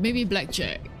 or maybe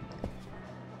blackjack.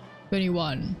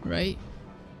 21, right?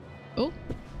 Oh,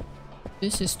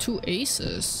 this is 2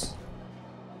 aces.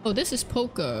 Oh, this is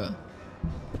poker.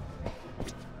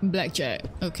 Blackjack,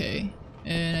 okay.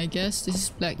 And I guess this is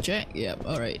blackjack. Yep,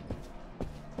 alright.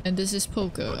 And this is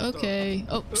poker, okay.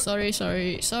 Oh, sorry.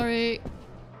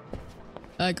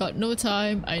 I got no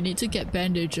time. I need to get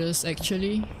bandages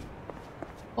actually.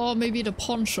 Or maybe the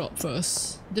pawn shop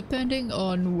first, depending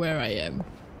on where I am.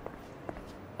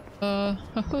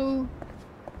 Ho-ho.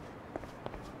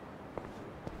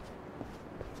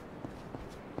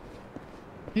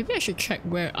 Maybe I should check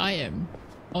where I am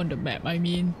on the map, I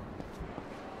mean.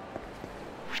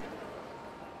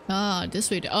 Ah, this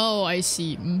way. Oh, I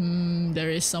see. There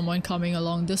is someone coming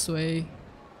along this way.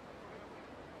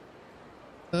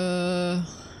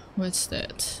 What's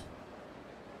that?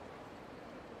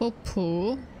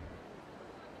 Popo.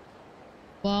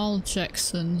 Wild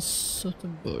Jackson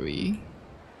Sotobury.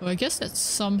 Oh, I guess that's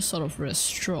some sort of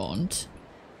restaurant.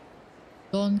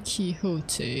 Don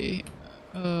Quixote.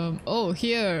 Oh,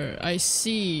 here. I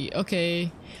see.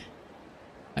 Okay.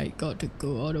 I got to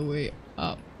go all the way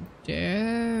up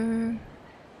there.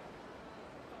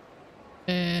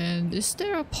 And is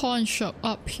there a pawn shop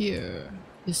up here?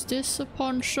 Is this a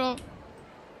pawn shop?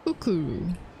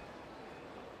 Kukuru.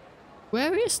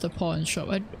 Where is the pawn shop?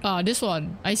 This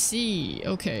one. I see.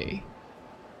 Okay.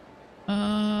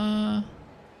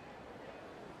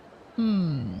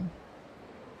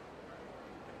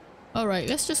 Alright,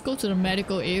 let's just go to the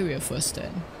medical area first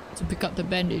then, to pick up the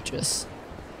bandages.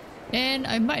 And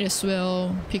I might as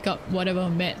well pick up whatever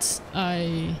meds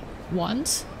I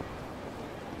want.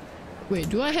 Wait,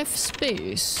 do I have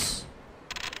space?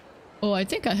 Oh, I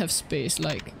think I have space,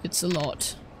 like, it's a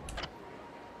lot.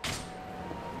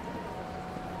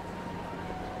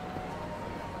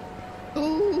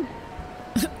 Oh!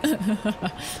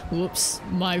 Whoops,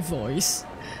 my voice.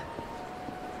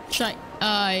 Hi,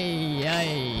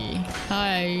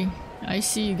 I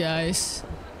see you guys.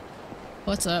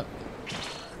 What's up?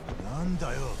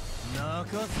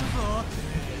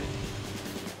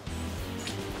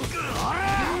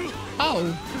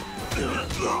 Oh!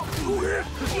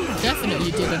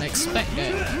 Definitely didn't expect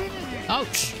that.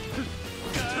 Ouch!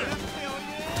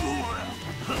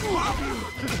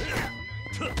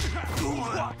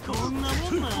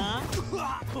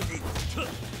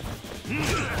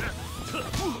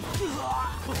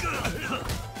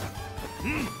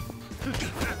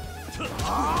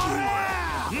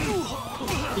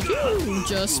 Did you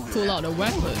just pull out a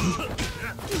weapon?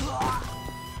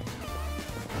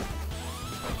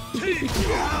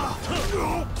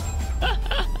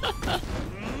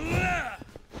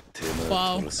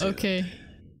 Wow, okay.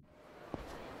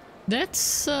 That's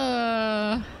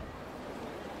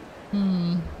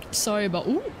sorry about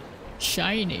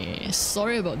shiny.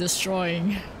 Sorry about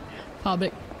destroying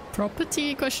public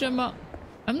property, question mark.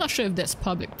 I'm not sure if that's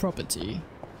public property.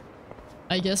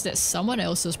 I guess that's someone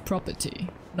else's property,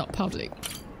 not public.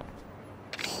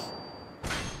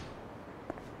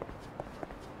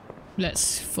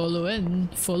 Let's follow in,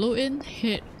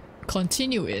 hit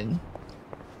continue in.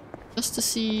 Just to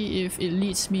see if it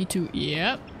leads me to,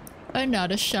 yep,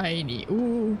 another shiny.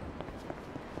 Ooh.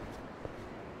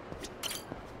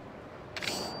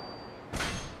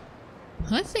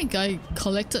 I think I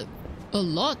collected a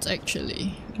lot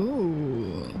actually.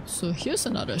 Ooh, so here's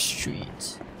another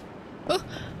street. Oh,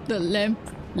 the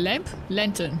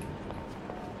lantern.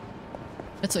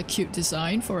 That's a cute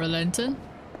design for a lantern.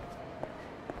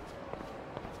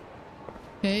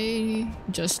 Okay,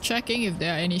 just checking if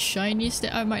there are any shinies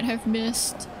that I might have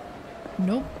missed.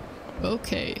 Nope.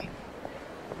 Okay.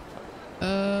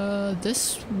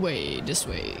 This way.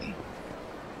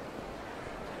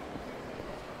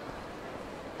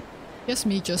 Guess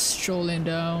me just strolling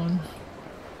down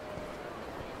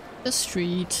the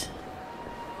street.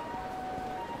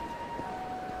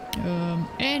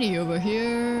 Annie over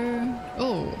here.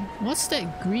 Oh, what's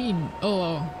that green?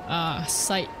 Oh,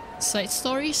 side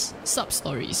stories?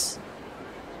 Sub-stories.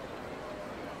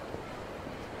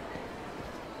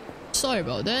 Sorry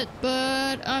about that,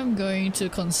 but I'm going to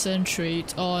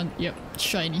concentrate on... Yep,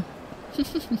 shiny.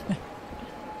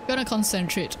 Gonna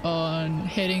concentrate on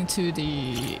heading to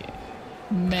the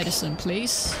medicine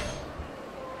place.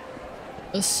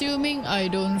 Assuming I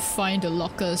don't find the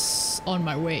lockers on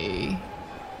my way.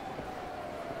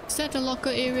 Is that the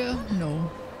locker area?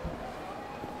 No.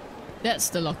 That's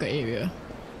the locker area.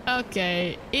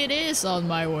 Okay, it is on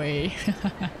my way.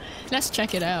 Let's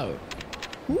check it out.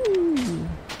 Ooh.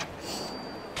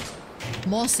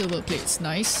 More silver plates,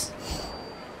 nice.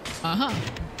 Aha.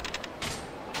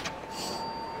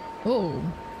 Oh.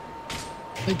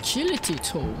 Agility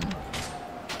tome.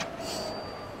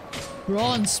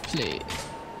 Bronze plate.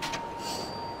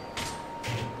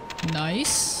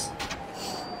 Nice.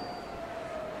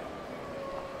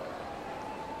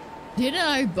 Didn't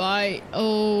I buy?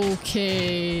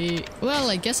 Okay. Well,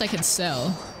 I guess I can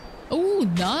sell. Oh,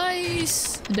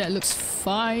 nice. That looks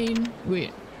fine.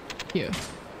 Wait. Here.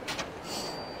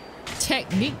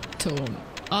 Technique tome.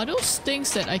 Are those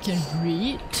things that I can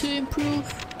read to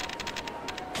improve?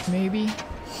 Maybe.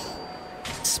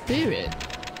 Spirit.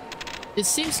 It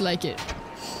seems like it.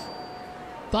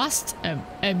 Bust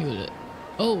amulet.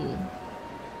 Oh.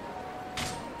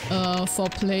 For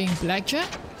playing blackjack?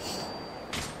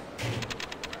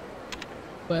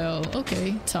 Well,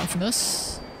 okay.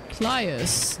 Toughness.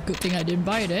 Pliers. Good thing I didn't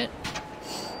buy that.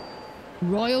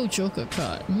 Royal Joker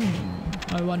card.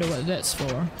 I wonder what that's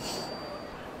for.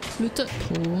 Fluted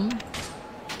pole.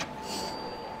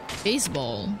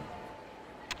 Baseball.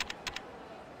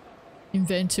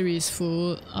 Inventory is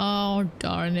full. Oh,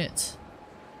 darn it.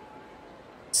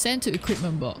 Send to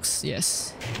equipment box.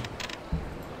 Yes.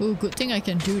 Oh, good thing I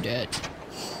can do that.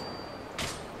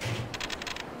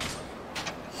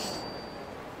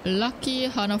 Lucky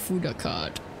Hanafuda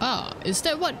card. Ah, is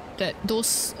that what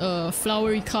those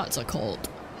flowery cards are called?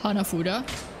 Hanafuda?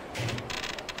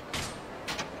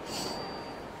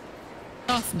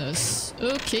 Toughness.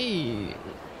 Okay.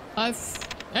 I've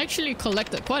actually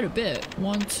collected quite a bit.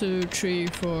 1, 2, 3,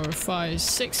 4, 5,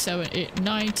 6, 7, 8,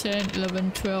 9, 10,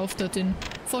 11, 12, 13,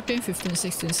 14, 15,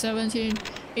 16, 17,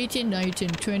 18, 19,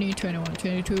 20, 21,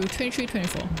 22, 23,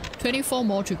 24. 24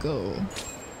 more to go.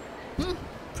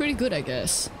 Pretty good, I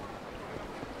guess.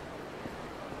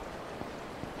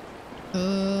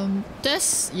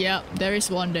 Yeah, there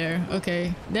is one there.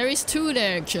 Okay. There is 2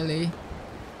 there actually.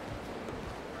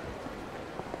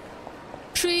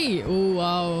 3! Oh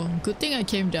wow. Good thing I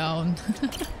came down.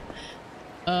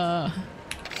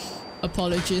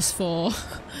 Apologies for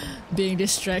being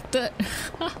distracted.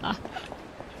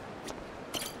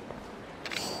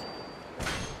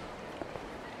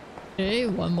 Okay,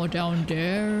 one more down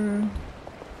there.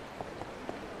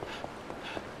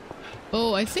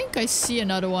 Oh, I think I see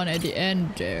another one at the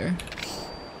end there.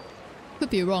 Could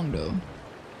be wrong though.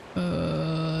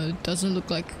 Doesn't look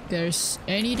like there's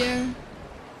any there.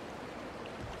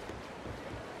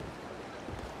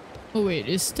 Oh wait,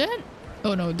 is that?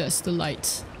 Oh no, that's the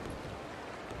light.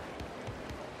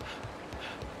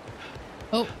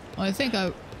 Oh, I think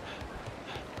I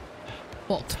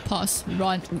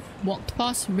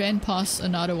ran past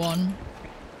another one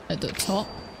at the top.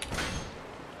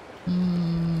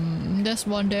 There's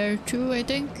one there too, I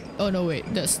think. Oh no, wait,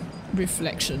 that's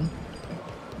reflection.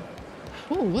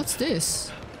 Oh, what's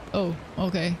this? Oh,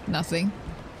 okay, nothing.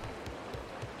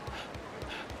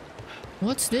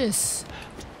 What's this?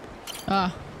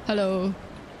 Ah, hello.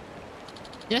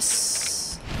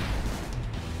 Yes.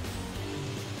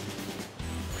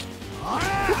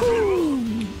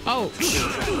 Oh.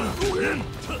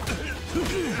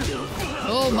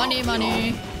 Oh, money,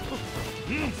 money.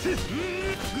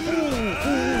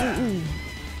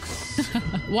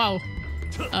 Wow.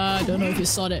 I don't know if you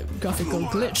saw that graphical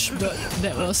glitch, but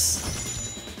that was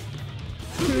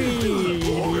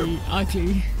pretty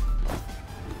ugly.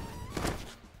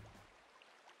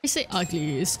 I say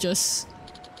ugly, it's just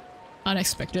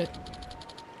unexpected.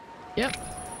 Yep.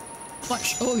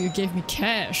 Much. Oh, you gave me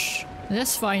cash.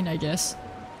 That's fine, I guess.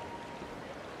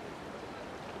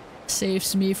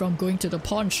 Saves me from going to the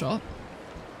pawn shop.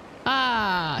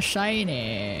 Ah,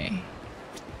 shiny.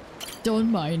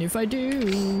 Don't mind if I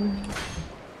do.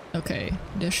 Okay,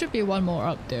 there should be one more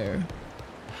up there.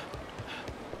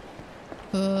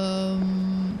 Oh,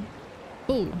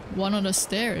 one on the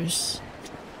stairs.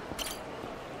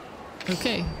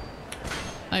 Okay.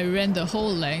 I ran the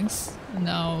whole length.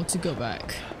 Now to go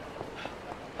back.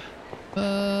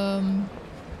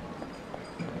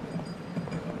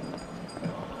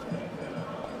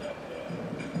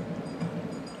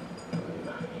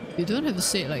 You don't have to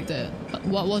say it like that.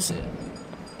 What was it?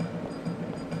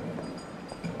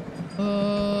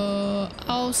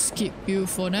 I'll skip you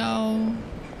for now.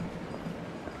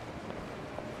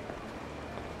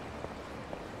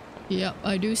 Yep,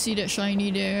 I do see that shiny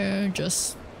there.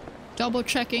 Just double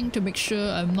checking to make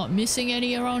sure I'm not missing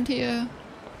any around here.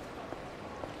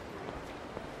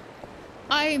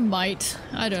 I might.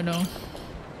 I don't know.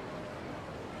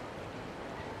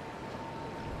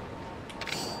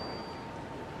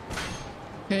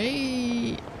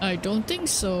 Okay, I don't think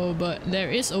so, but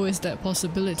there is always that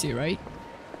possibility, right?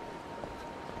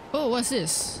 Oh, what's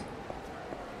this?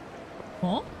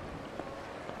 Huh?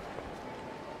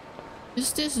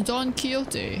 Is this Don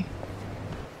Quixote?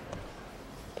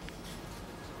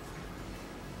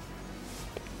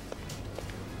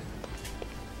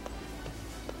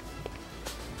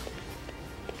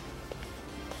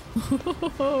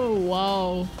 Oh,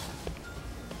 wow.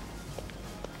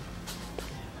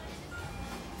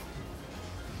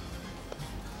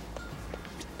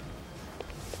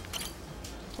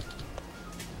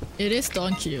 It is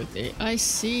Don Quixote. I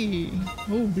see.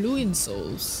 Oh, blue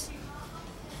insoles.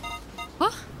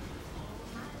 Huh?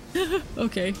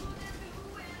 Okay.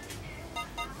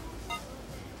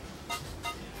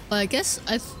 I guess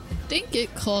I think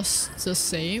it costs the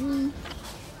same.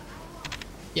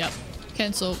 Yep.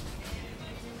 Cancel.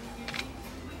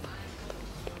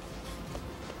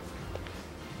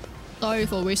 Sorry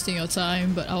for wasting your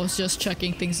time, but I was just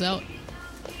checking things out.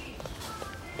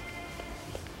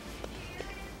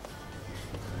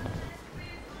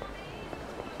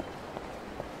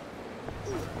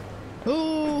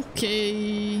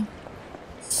 Okay.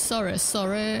 Sorry.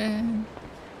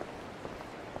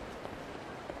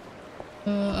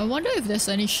 I wonder if there's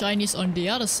any shinies on the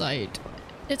other side.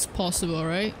 It's possible,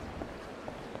 right?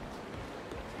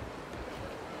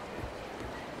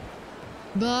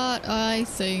 But I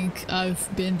think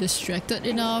I've been distracted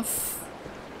enough.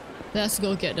 Let's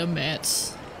go get the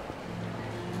meds.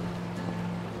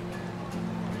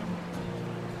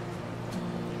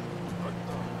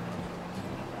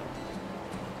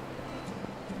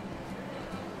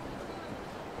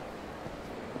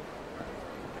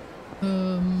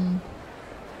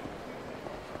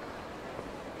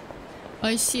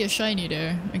 I see a shiny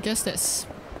there. I guess that's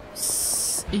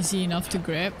easy enough to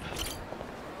grab.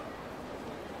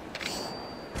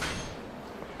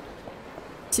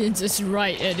 Since it's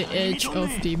right at the edge of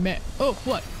the map. Oh,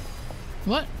 what?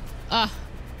 What? Ah.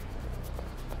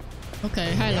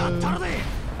 Okay, hello.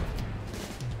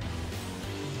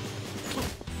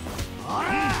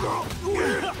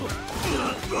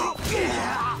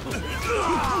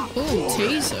 Oh,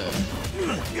 taser.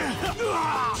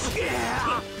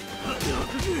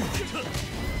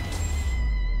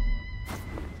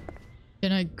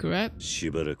 Can I grab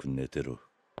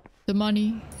the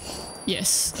money?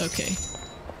 Yes, okay.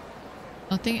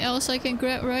 Nothing else I can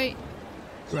grab, right?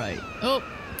 Right. Oh!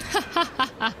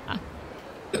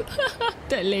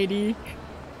 That lady.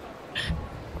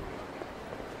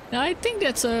 Now, I think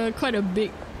that's quite a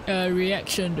big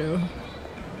reaction though.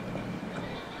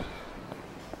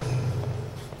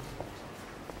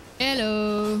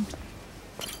 Hello!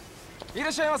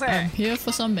 I'm here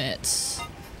for some meds.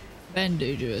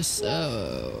 Bandages.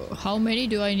 Oh, how many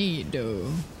do I need though?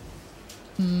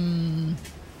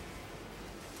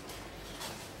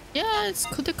 Yeah, it's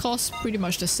the cost pretty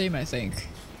much the same, I think.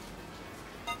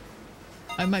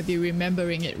 I might be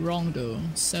remembering it wrong though.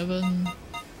 7,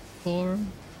 4,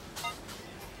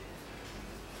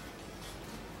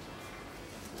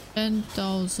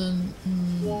 10,000.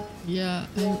 Yeah,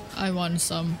 I want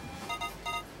some.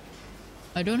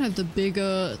 I don't have the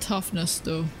bigger toughness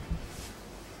though.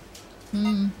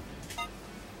 Do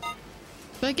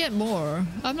I get more?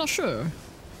 I'm not sure.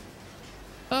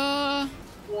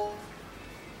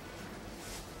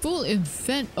 Full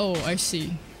event. Oh, I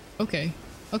see. Okay.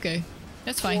 Okay.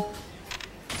 That's fine.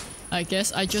 I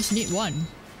guess I just need one.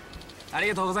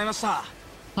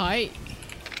 Hi.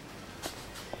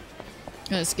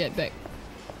 Let's get back.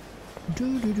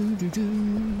 Do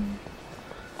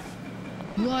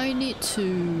I need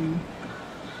to...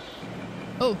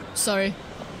 Oh, sorry.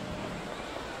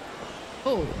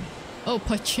 Oh. Oh,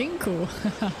 pachinko.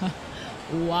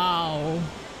 Wow.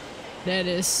 That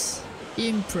is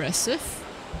impressive.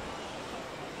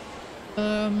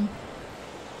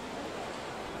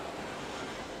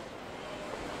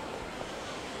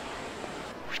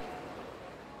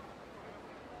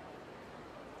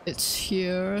 It's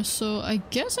here, so I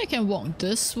guess I can walk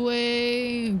this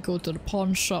way, go to the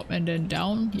pawn shop and then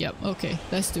down. Yep, okay,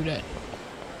 let's do that.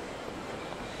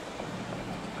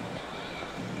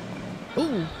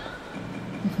 Ooh.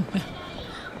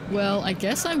 Well, I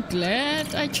guess I'm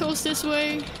glad I chose this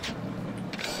way.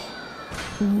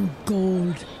 Ooh,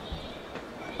 gold.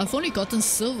 I've only gotten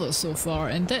silver so far,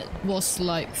 and that was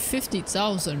like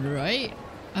 50,000, right?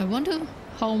 I wonder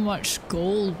how much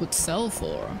gold would sell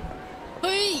for.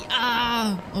 Hey!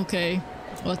 Ah! Okay.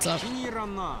 What's up?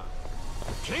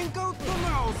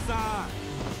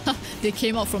 They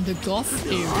came out from the golf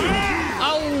area.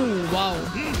 Ow! Wow.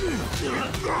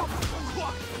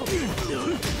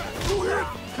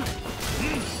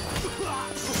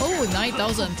 Oh,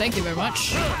 9,000. Thank you very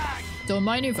much. Don't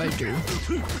mind if I do.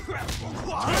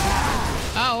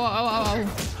 Ow, ow, ow, ow.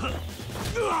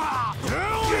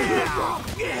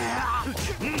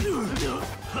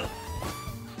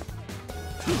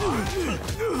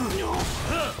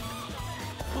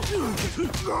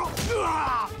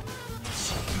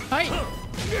 Hi.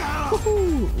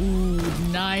 Ooh,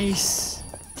 nice.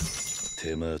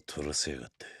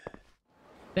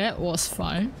 That was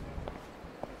fun.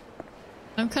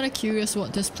 I'm kind of curious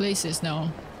what this place is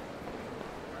now.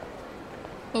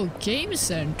 Oh, game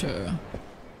center.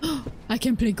 I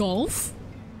can play golf?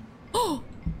 Oh!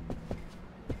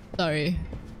 Sorry.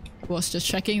 Was just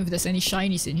checking if there's any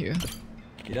shinies in here.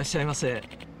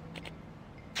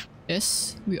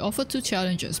 Yes, we offer 2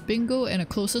 challenges, bingo and a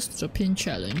closest to the pin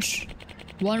challenge.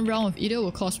 1 round of either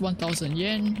will cost 1,000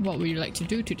 yen. What would you like to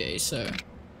do today, sir?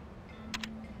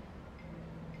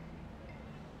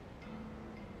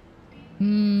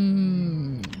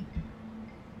 Nah.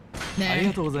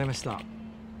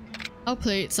 I'll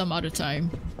play it some other time.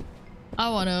 I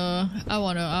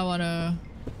wanna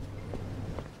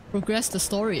progress the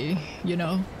story, you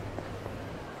know.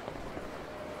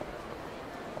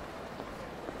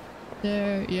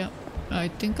 There, yeah. I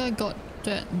think I got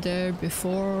that there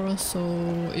before, so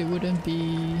it wouldn't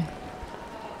be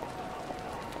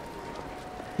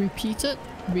repeated.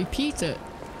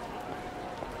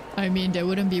 I mean, there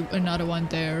wouldn't be another one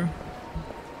there.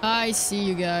 I see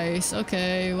you guys.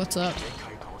 Okay, what's up?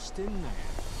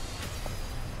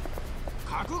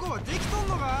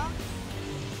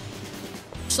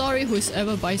 Sorry,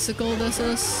 whoever bicycle this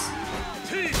is.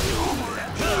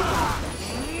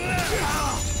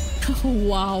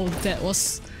 Wow, that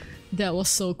was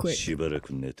so quick.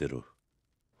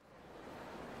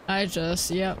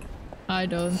 Yep. I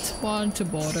don't want to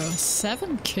bother.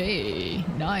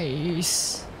 7K.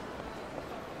 Nice.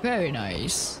 Very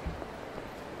nice.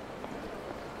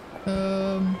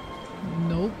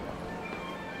 Nope.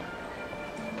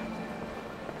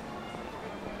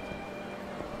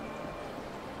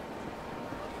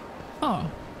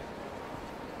 Oh.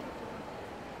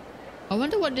 I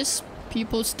wonder what this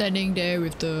people standing there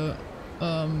with the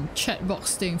chat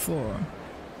box thing for.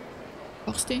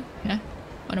 Box thing? Yeah?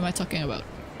 What am I talking about?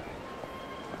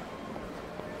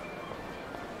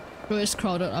 Bro is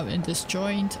crowded up in this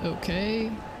joint.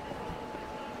 Okay.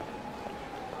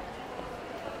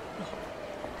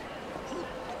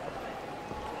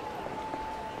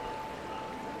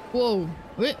 Whoa,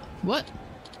 wait, what?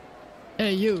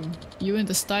 Hey you in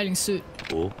the styling suit.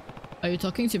 Oh? Are you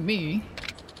talking to me?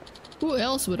 Who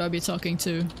else would I be talking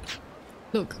to?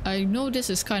 Look, I know this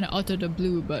is kinda out of the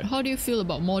blue, but how do you feel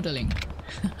about modeling?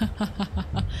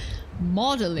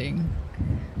 Modeling?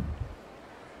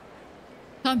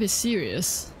 Can't be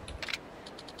serious.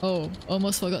 Oh,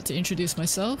 almost forgot to introduce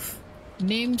myself.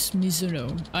 Name's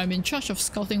Mizuno. I'm in charge of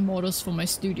scouting models for my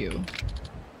studio.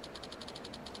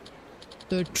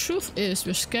 The truth is,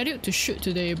 we're scheduled to shoot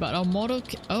today, but our model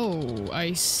oh,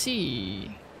 I see.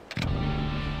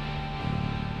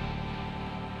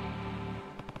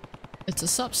 It's a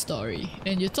sub-story.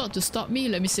 And you thought to stop me?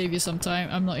 Let me save you some time.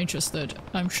 I'm not interested.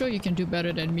 I'm sure you can do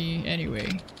better than me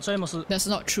anyway. That's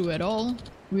not true at all.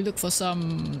 We look for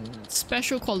some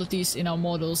special qualities in our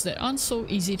models that aren't so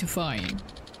easy to find.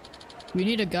 We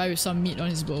need a guy with some meat on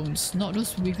his bones, not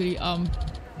those wiggly armed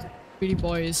pretty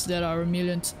boys that are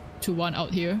 1,000,000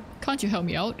 out here. Can't you help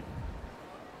me out?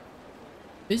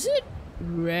 Is it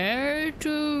rare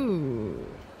to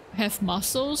have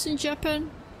muscles in Japan?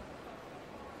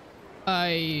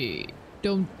 I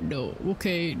don't know.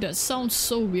 Okay, that sounds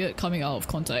so weird coming out of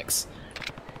context.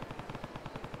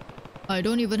 I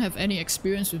don't even have any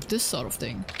experience with this sort of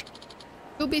thing.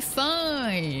 You'll be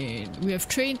fine. We have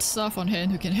trained staff on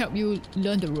hand who can help you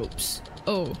learn the ropes.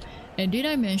 Oh, and did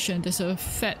I mention there's a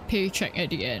fat paycheck at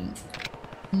the end?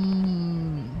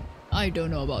 I don't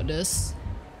know about this.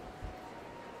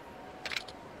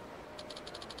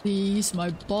 Please, my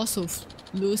boss will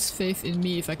lose faith in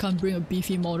me if I can't bring a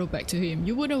beefy model back to him.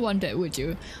 You wouldn't want that, would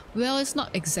you? Well, it's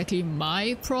not exactly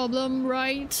my problem,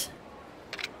 right?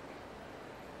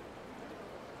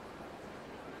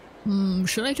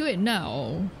 Should I do it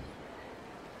now?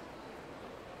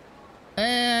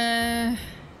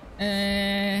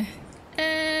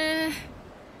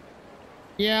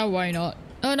 Yeah, why not?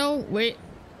 Oh no, wait.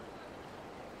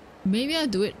 Maybe I'll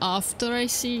do it after I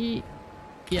see...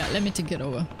 Yeah, let me think it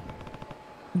over.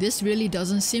 This really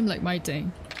doesn't seem like my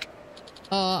thing.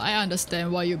 I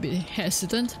understand why you'd be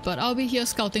hesitant, but I'll be here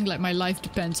scouting like my life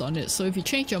depends on it, so if you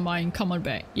change your mind, come on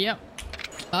back. Yep,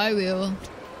 I will.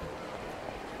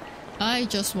 I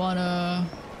just wanna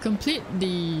complete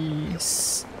the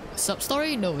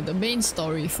Sub-story? No, the main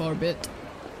story for a bit.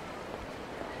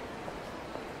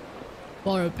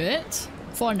 For a bit?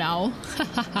 For now.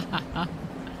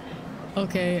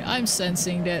 Okay, I'm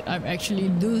sensing that I'm actually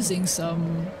losing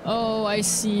some... Oh, I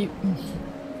see.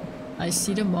 I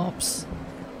see the mobs.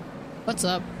 What's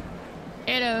up?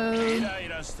 Hello!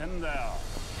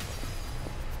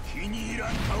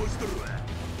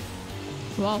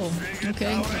 Wow,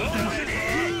 okay.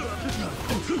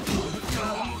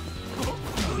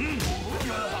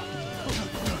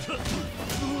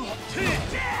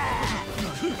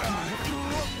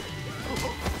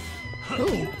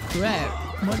 Oh, grab.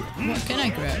 What can I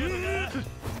grab?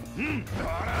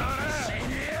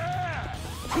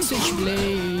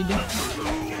 Switchblade.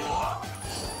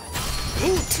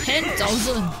 Ooh,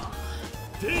 10,000!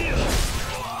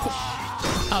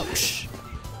 Ouch.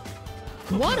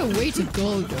 What a way to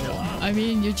go though. I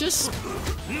mean, you just...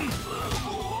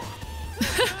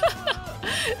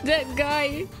 That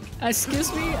guy!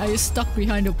 Excuse me, are you stuck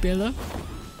behind a pillar?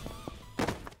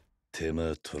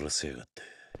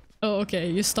 Oh, okay,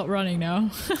 you stop running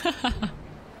now.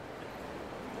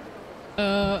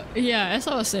 Yeah, as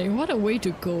I was saying, what a way to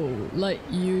go. Like,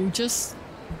 you just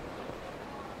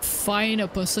find a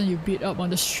person you beat up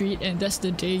on the street and that's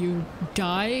the day you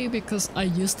die because I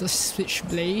used the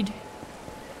switchblade.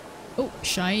 Oh,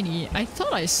 shiny. I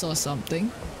thought I saw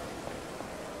something.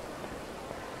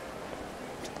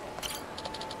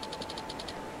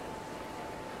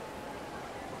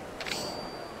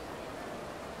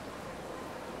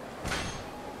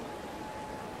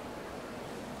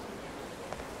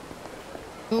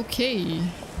 Okay.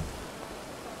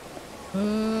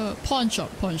 Pawn shop,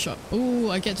 pawn shop.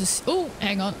 Oh, I get to see. Oh,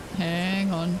 hang on,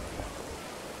 hang on.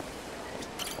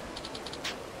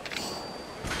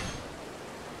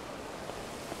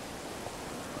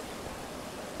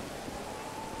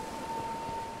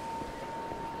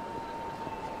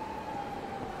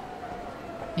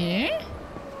 Yeah?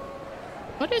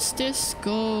 What is this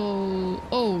goal?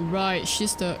 Oh, right,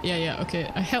 she's the... Yeah,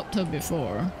 okay. I helped her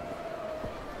before.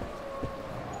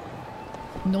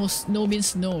 No, no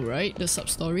means no, right? The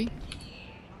sub-story.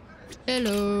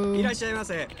 Hello.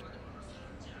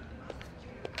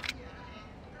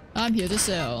 I'm here to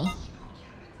sell.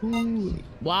 Ooh,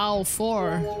 wow,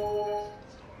 4.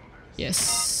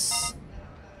 Yes.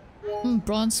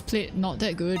 Bronze plate, not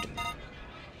that good.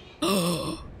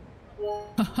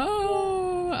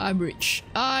 I'm rich.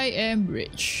 I am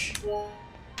rich.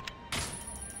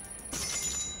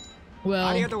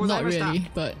 Well, not really,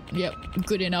 but yep,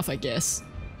 good enough I guess.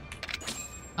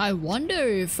 I wonder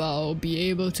if I'll be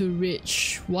able to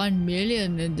reach 1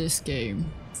 million in this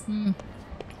game.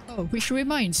 Oh, which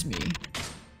reminds me.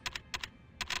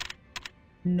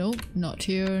 Nope, not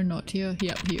here, not here.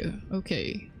 Yep, here.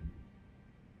 Okay.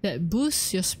 That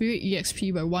boosts your spirit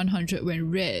EXP by 100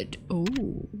 when red.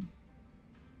 Oh.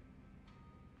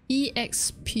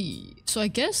 EXP. So I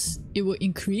guess it will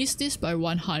increase this by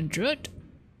 100.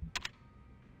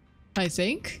 I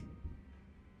think.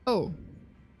 Oh.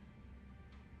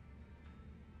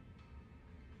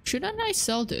 Shouldn't I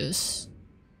sell this?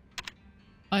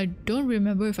 I don't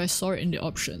remember if I saw it in the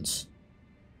options.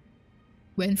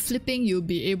 When flipping, you'll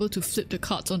be able to flip the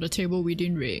cards on the table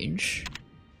within range.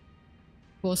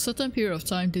 For a certain period of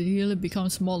time, the dealer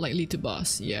becomes more likely to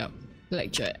bust. Yeah,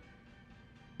 blackjack.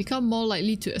 Become more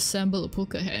likely to assemble a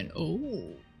poker hand.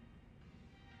 Oh.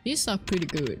 These are pretty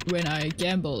good when I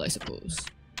gamble, I suppose.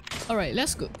 Alright,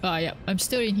 let's go. Yeah, I'm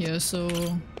still in here, so...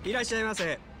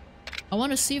 I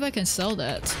want to see if I can sell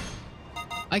that.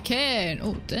 I can!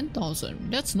 Oh, 10,000.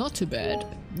 That's not too bad.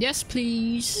 Yes,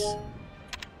 please!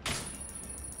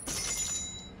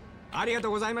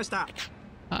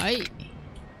 Hi.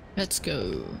 Let's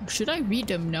go. Should I read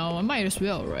them now? I might as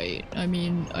well, right? I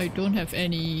mean, I don't have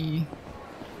any...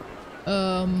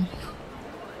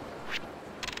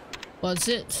 What's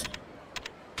it?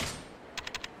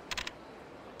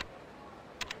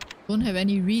 Don't have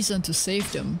any reason to save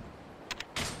them.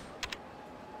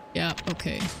 Yeah,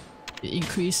 okay. It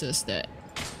increases that.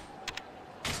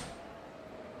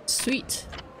 Sweet.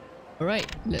 Alright,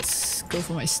 let's go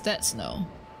for my stats now.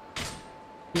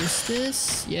 Use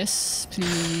this. Yes,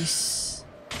 please.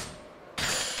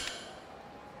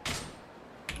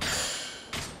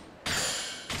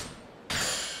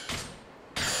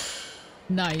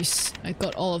 Nice. I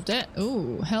got all of that.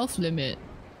 Oh, health limit.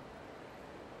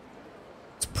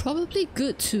 It's probably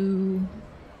good to...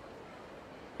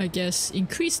 I guess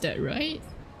increase that, right?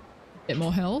 Get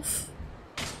more health.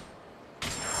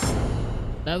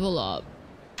 Level up.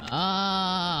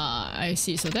 Ah, I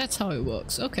see. So that's how it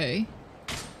works. Okay.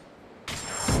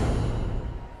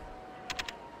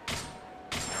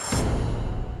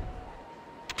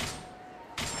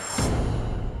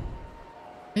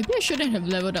 Maybe I shouldn't have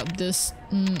leveled up this.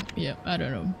 Yeah, I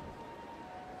don't know.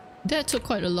 That took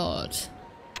quite a lot.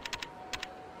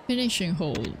 Finishing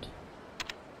hold.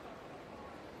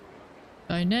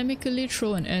 Dynamically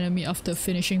throw an enemy after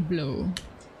finishing blow.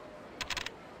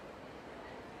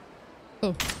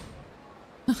 Oh.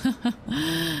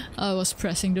 I was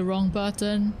pressing the wrong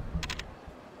button.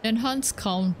 Enhance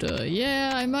counter.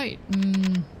 Yeah, I might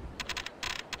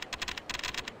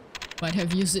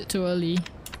have used it too early.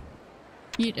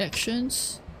 Heat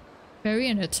actions. Parry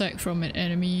an attack from an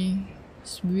enemy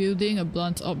wielding a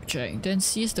blunt object, then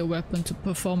seize the weapon to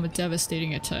perform a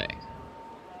devastating attack.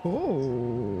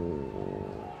 Oh,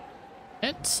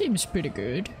 that seems pretty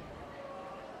good.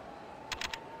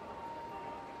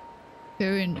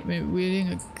 Parry and wielding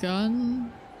a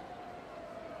gun.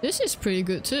 This is pretty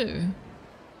good too.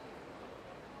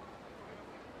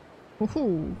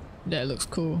 Woohoo, that looks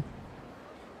cool.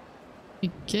 I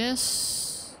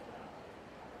guess.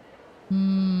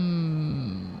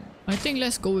 I think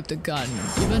let's go with the gun,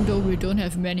 even though we don't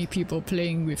have many people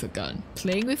playing with a gun.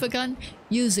 Playing with a gun?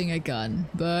 Using a gun,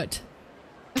 but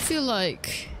I feel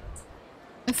like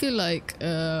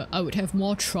I would have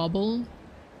more trouble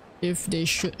if they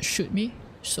shoot me,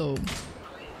 so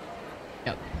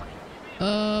yep.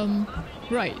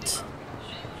 Right.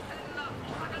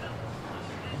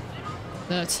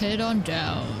 Let's head on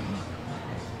down.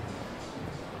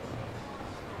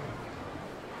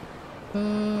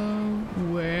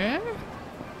 Where?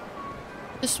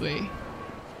 This way.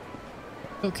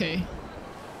 Okay.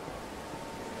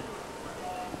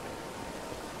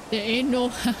 There ain't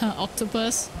no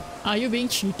octopus. Are you being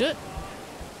cheated?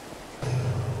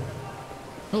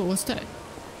 Oh, what's that?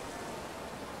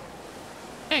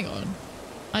 Hang on.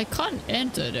 I can't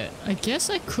enter that. I guess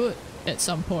I could at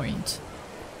some point.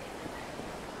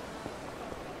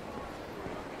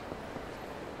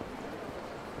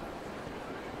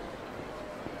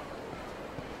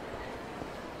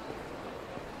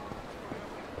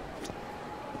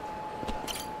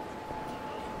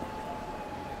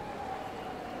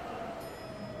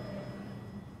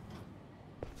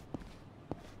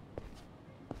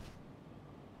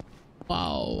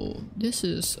 Wow, this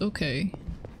is okay.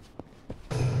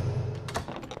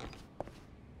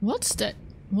 What's that?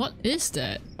 What is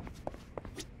that?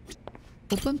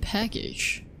 Open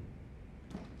package.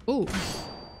 Oh.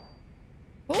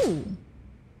 Oh.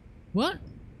 What?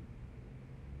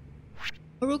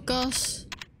 Haruka's.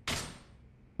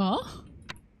 Huh?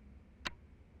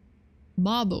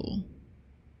 Marble.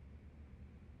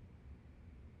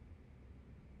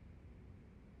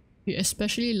 We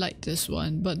especially like this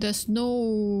one, but there's no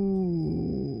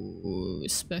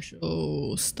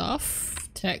special stuff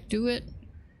tagged to it.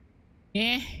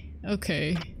 Yeah,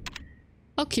 okay.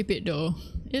 I'll keep it though.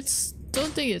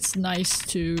 Don't think it's nice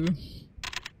to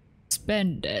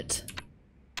spend that.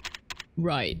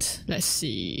 Right, let's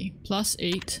see.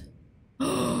 +8.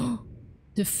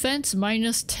 Defense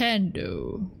 -10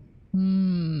 though.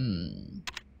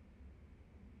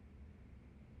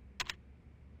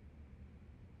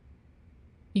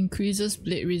 Increases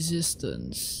blade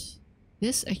resistance.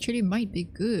 This actually might be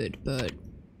good, but...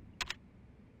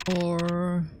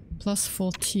 Or...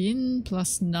 +14,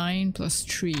 +9,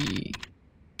 +3.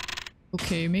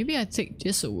 Okay, maybe I take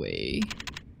this away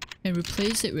and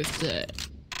replace it with that.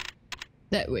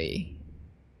 That way.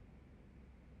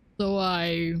 So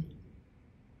I...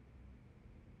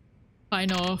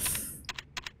 kind of...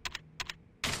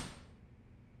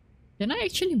 Can I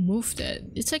actually move that?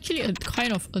 It's actually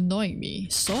kind of annoying me.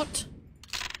 Sort?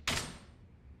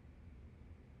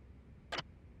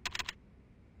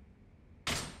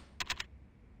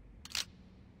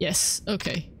 Yes,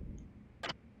 okay.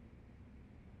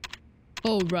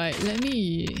 Oh right, let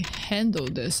me handle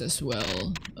this as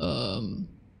well.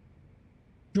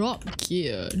 Drop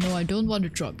gear. No, I don't want to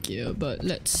drop gear, but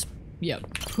let's,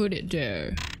 yep, put it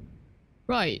there.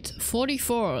 Right,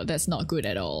 44, that's not good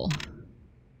at all.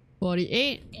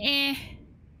 48, eh.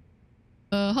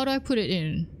 How do I put it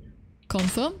in?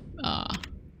 Confirm? Ah,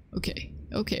 okay.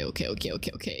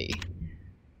 Okay.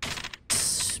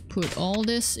 Let's put all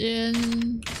this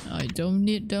in. I don't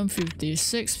need them.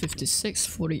 56, 56,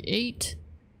 48.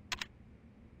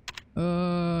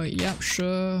 Yep,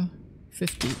 sure.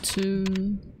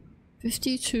 52.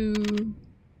 52.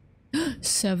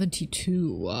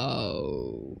 72,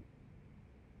 wow.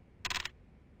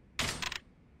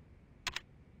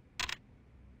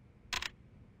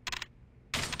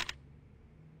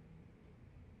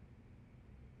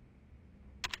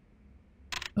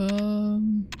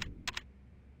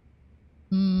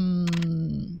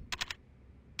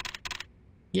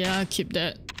 Yeah, keep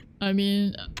that. I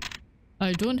mean,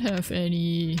 I don't have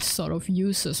any sort of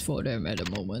uses for them at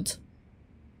the moment.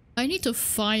 I need to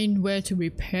find where to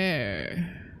repair.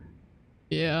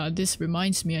 Yeah, this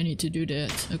reminds me I need to do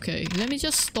that. Okay, let me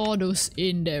just store those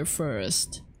in there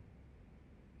first.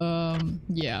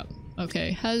 Yeah.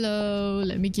 Okay, hello.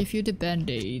 Let me give you the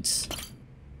band-aids.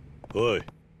 Oi.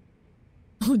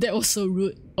 Oh, that was so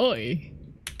rude. Oi.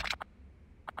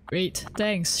 Great,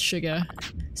 thanks, sugar.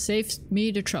 Saved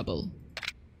me the trouble.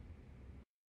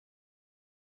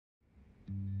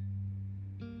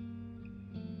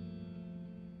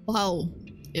 Wow,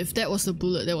 if that was the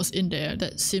bullet that was in there,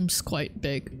 that seems quite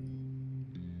big.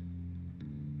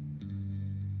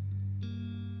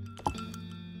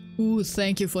 Ooh,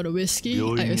 thank you for the whiskey.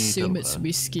 I assume it's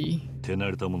whiskey. 手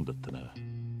慣れたもんだったな。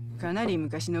かなり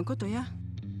昔のことや。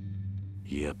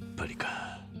やっぱり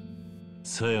か。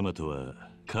狭山とは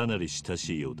かなり親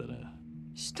しいようだな。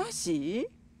親しい？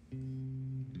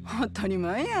当たり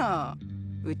前や。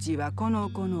うちはこの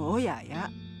子の親や。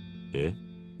え？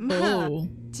まあ、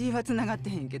血はつながって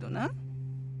へんけどな。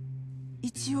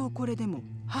一応これでも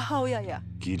母親や。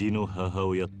義理の母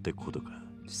親ってことか。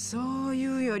そう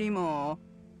いうよりも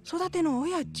育ての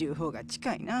親っちゅう方が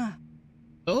近いな。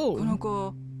この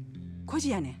子、孤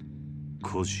児やねん。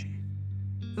孤児？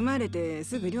生まれて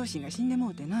すぐ両親が死んでも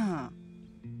うてな。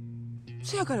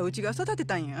そやからうちが育て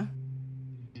たんや。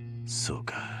そう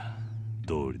か、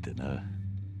通りでな。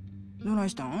どない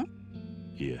したん？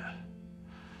いや、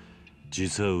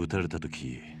実は撃たれた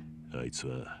時、あいつ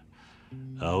は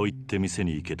青いって店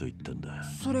に行けと言ったんだ。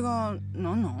それが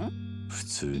何なん？普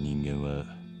通人間は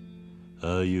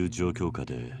ああいう状況下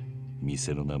で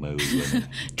店の名前を言わない。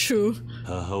True。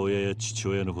母親や父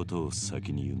親のことを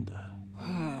先に言うんだ。へ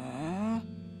え、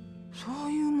そ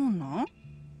ういうもんなん？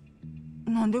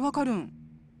なんでわかるん？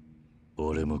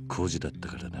俺も孤児だった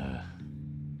からな。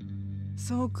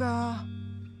そうか。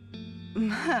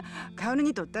まあ、カオル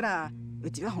にとったらう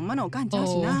ちはほんまのおかんちゃう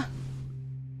しな。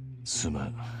すま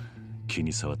ん、気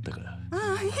に障ったか。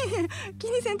ああ、いえいえ、気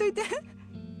にせんといて。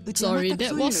うちは Sorry, 全く that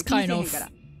そういうの was 気にせえ kind へん of から。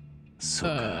そう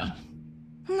か。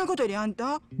そんなことよりあん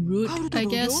た、rude, カオルと I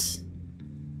同僚？ guess.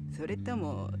 それと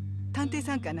も探偵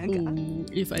さんかなんか。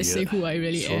If I say who I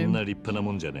really そん am. な立派な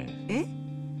もんじゃねえ？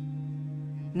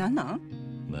なんなん？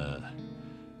まあ、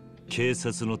警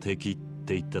察の敵っ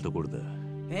て言ったところだ。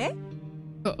え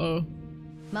？Uh-oh.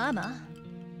 ママ、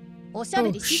おしゃ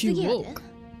べりしすぎやで。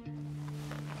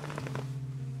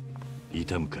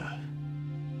痛むか？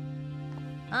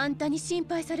あんたに心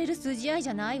配される筋合いじ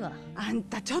ゃないわ。あん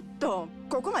たちょっと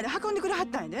ここまで運んでくれはっ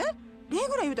たんやで。礼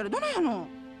ぐらい言うたらどないやの。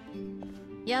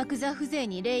ヤクザ風情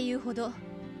に礼言うほど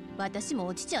私も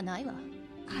落ちちゃないわ。あ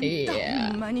んた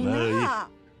ほんまにな。まあい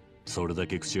い。それだ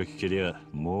け口が聞けりゃ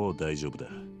もう大丈夫だ。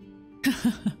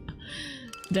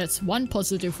That's one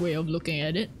positive way of looking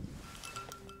at it.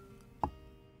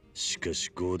 しかし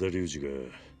ゴーダ龍二が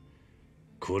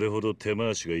これほど手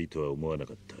回しがいいとは思わな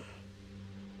かった。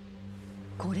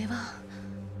これは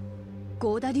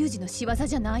ゴーダ龍二の仕業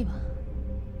じゃないわ。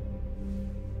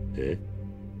え？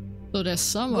 So there's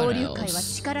someone 合流会は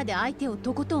else. 力で相手を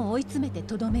とことん追い詰めて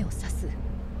とどめを刺す。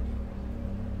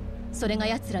それが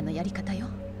奴らのやり方よ。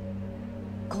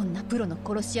こんなプロの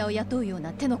殺し屋を雇うよう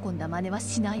な手の込んだ真似は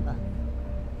しないわ。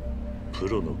プ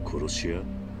ロの殺し屋？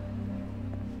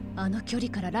あの距離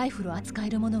からライフルを扱え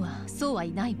る者はそうは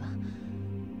いないわ。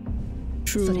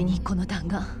 True. それにこの弾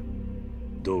丸、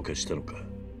どうかしたのか？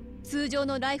通常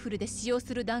のライフルで使用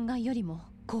する弾丸よりも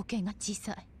口径が小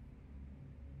さい。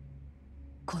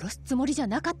殺すつもりじゃ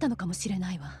なかったのかもしれ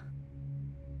ないわ。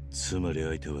つまり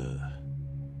相手は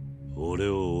俺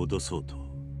を脅そうと。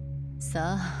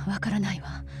さあ、わからない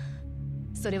わ。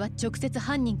それは直接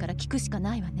犯人から聞くしか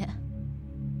ないわね。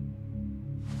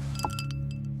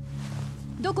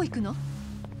どこ行くの？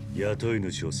雇い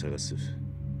主を探す。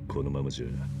このままじゃ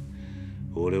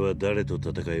俺は誰と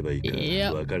戦えばいい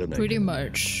かわからない。Pretty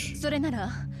much. それなら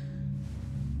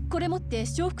これ持って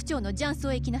小副長の雀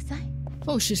荘へ行きなさい。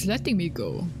Oh, she's letting me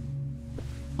go.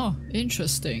 Huh,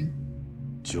 interesting.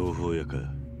 情報屋か。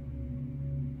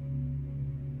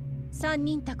三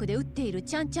人宅で撃っている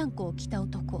ちゃんちゃんこを着た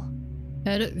男。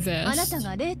 Headed vest. あなた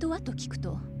がレートはと聞く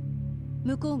と、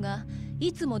向こうが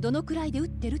いつもどのくらいで撃っ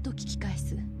てると聞き返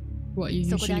す。 What you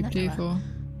そこであ usually なた pay は for?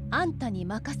 あんたに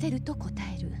任せると答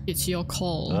える。 It's your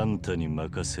call. あんたに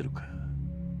任せるか。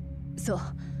そう。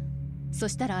そ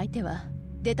したら相手は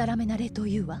デタラメなレートを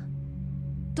言うわ。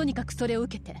とにかくそれを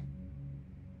受けて。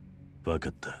わか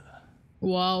った。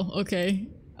Wow, okay.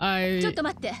 ちょっと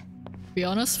待って。be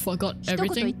honest, forgot 一言言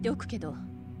っ everything. ておくけど、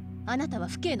あなたは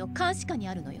府警の監視下に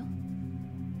あるのよ。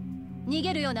逃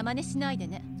げるような真似しないで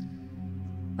ね。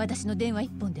私の電話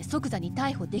一本で即座に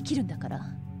逮捕できるんだから。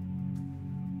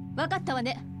分かったわ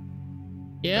ね。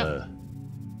Yeah.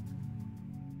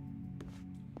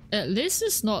 At least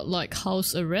it's not like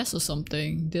house arrest or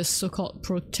something, this so-called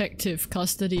protective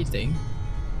custody thing.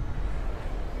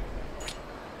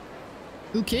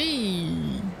 Okay.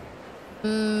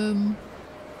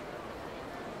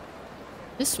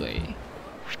 This way.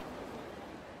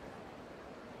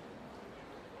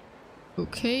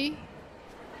 Okay.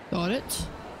 Got it.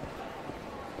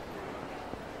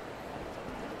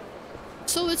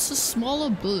 So it's a smaller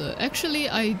bullet. Actually,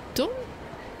 I don't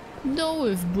know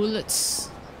if bullets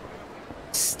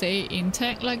stay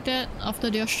intact like that after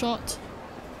they're shot.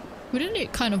 Wouldn't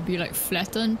it kind of be like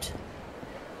flattened?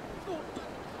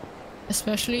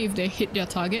 Especially if they hit their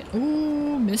target.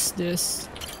 Ooh, missed this.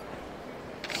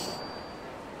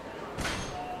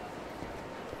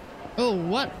 Oh,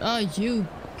 what are you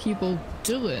people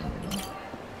doing?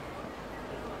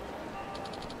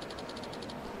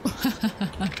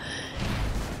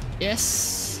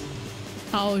 Yes.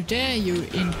 How dare you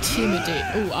intimidate?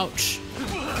 Oh, ouch.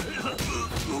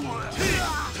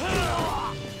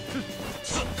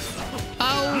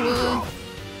 Ow.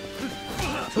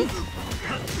 Oh.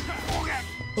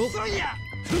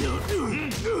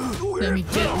 Let me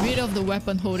get rid of the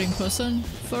weapon holding person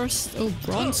first. Oh,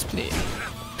 bronze plate.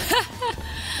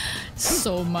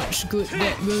 So much good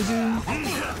that will do.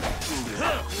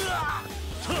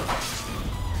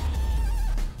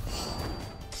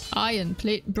 Iron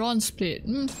plate, bronze plate.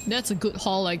 That's a good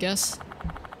haul, I guess.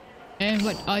 And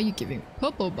what are you giving?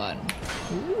 Purple bun.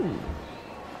 Ooh.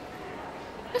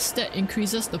 Guess that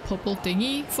increases the purple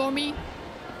thingy for me?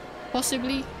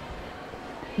 Possibly?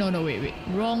 No, wait.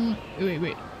 Wrong.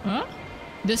 Wait. Huh?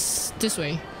 This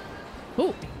way.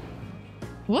 Oh!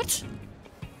 What?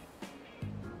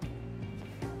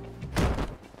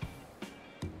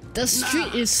 The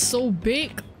street is so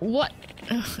big? What?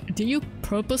 Did you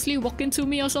purposely walk into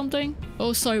me or something?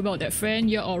 Oh, sorry about that, friend.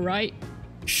 You're alright.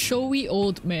 Showy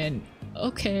old man.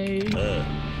 Okay.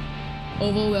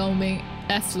 Overwhelming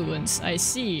affluence. I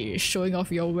see. Showing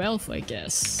off your wealth, I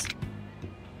guess.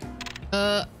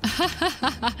 Am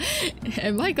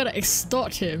I gonna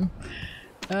extort him?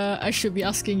 I should be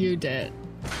asking you that.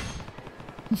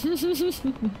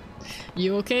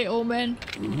 You okay, old man?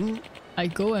 I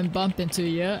go and bump into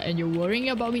you and you're worrying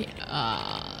about me?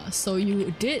 Ah, so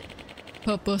you did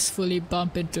purposefully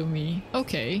bump into me.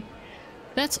 Okay.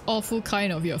 That's awful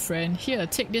kind of your friend. Here,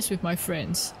 take this with my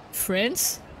friends.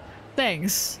 Friends?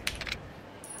 Thanks.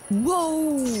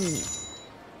 Whoa!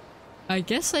 I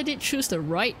guess I did choose the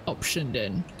right option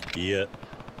then. Yeah.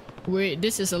 Wait,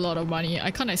 this is a lot of money.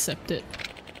 I can't accept it.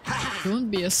 Don't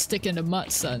be a stick in the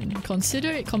mud, son.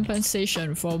 Consider it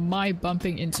compensation for my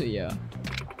bumping into you.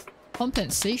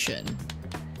 Compensation?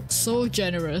 So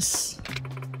generous.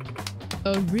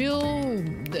 A real...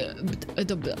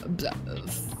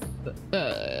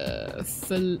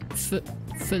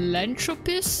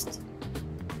 philanthropist?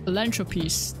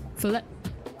 Philanthropist.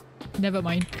 Never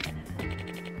mind.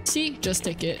 See, just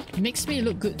take it. Makes me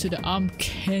look good to the arm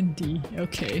candy.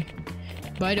 Okay.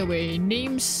 By the way,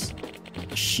 name's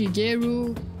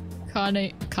Shigeru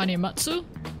Kanematsu?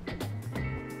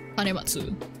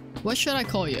 Kanematsu. What should I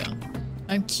call you?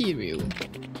 I'm Kiryu.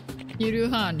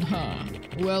 Kiryu-han, huh?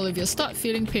 Well, if you start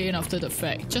feeling pain after the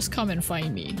fact, just come and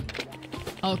find me.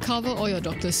 I'll cover all your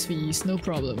doctor's fees, no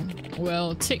problem.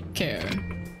 Well, take care.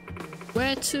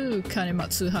 Where to,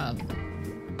 Kanematsu-han?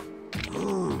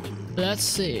 Let's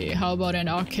see, how about an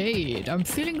arcade? I'm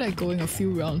feeling like going a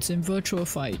few rounds in Virtual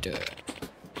Fighter.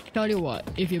 Tell you what,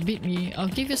 if you beat me, I'll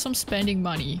give you some spending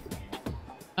money.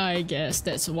 I guess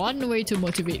that's one way to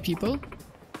motivate people.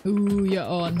 Ooh, you're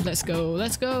on. Let's go,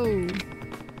 let's go!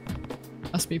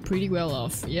 Must be pretty well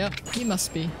off. Yep, he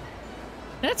must be.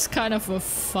 That's kind of a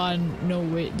fun... No,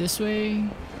 wait, this way?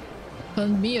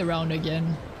 Turn me around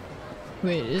again.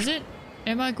 Wait, is it?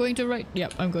 Am I going the right...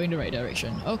 Yep, I'm going the right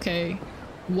direction. Okay.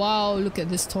 Wow, look at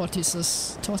this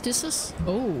tortoises. Tortoises?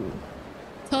 Oh.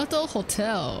 Turtle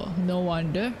Hotel. No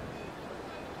wonder.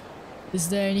 Is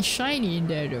there any shiny in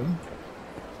there though?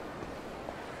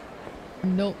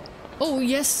 Nope. Oh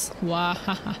yes! Wow.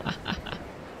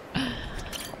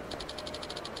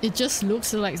 It just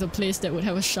looks like the place that would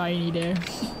have a shiny there.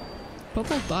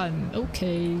 Purple bun.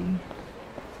 Okay.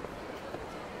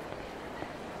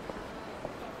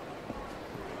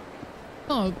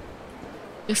 Oh.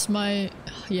 It's my...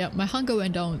 Yeah, my hunger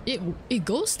went down. It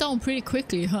goes down pretty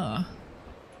quickly, huh?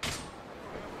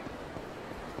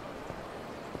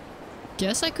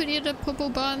 Guess I could eat the purple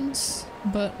buns,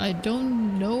 but I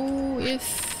don't know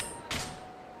if...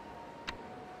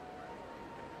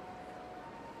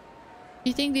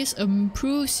 You think this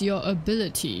improves your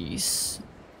abilities?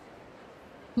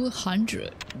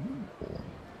 200. Ooh.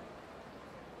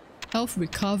 Health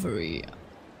recovery.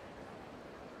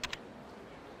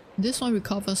 This one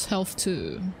recovers health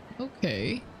too.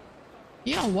 Okay.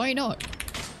 Yeah, why not?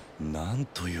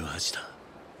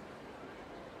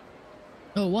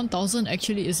 Oh, 1000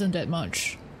 actually isn't that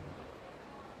much.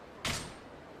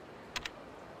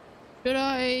 Should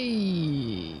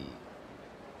I?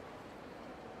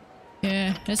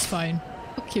 Yeah, that's fine.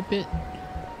 I'll keep it.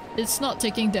 It's not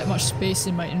taking that much space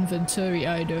in my inventory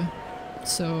either.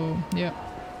 So, yeah.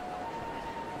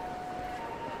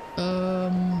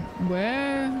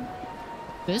 Where?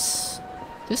 This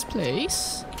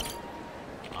place?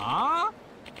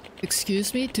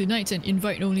 Excuse me, tonight's an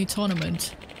invite-only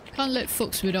tournament. Can't let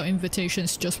folks without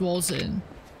invitations just waltz in.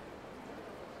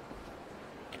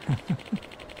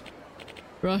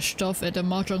 Rushed off at the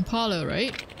mahjong parlor,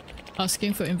 right?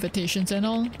 Asking for invitations and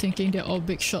all, thinking they're all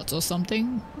big shots or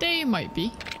something. They might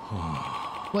be.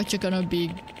 What you gonna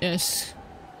be as...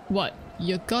 What?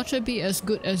 You gotta be as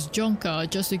good as Jonka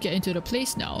just to get into the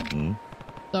place now.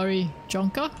 Sorry,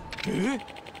 Jonka?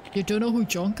 You don't know who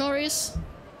Jonka is?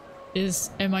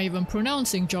 Am I even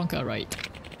pronouncing Jonka right?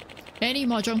 Any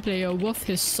mahjong player worth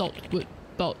his salt would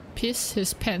about piss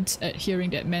his pants at hearing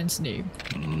that man's name.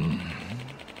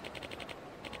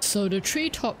 So the three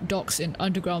top dogs in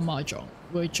underground mahjong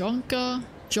were Jonka,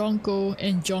 Jonko,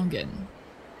 and Jongen.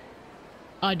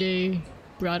 Are they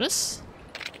brothers?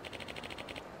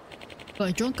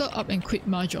 But Jonka up and quit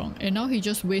mahjong, and now he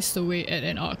just wastes away at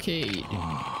an arcade.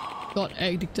 Got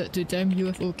addicted to damn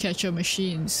UFO catcher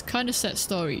machines. Kinda sad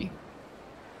story.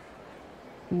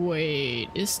 Wait,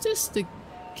 is this the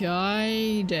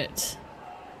guy that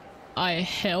I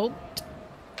helped?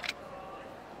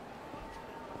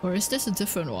 Or is this a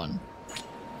different one?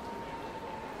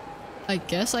 I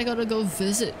guess I gotta go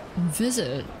visit,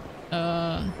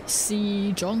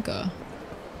 see Jonka.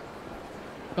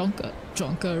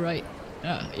 Jonka, right?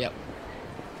 Yep.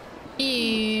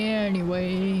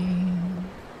 Anyway.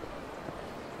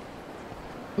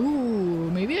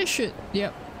 Ooh, maybe I should,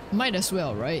 yep. Might as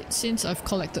well, right? Since I've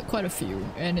collected quite a few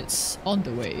and it's on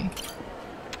the way.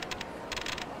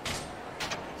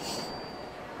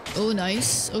 Oh,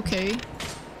 nice. Okay.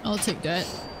 I'll take that.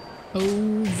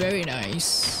 Oh, very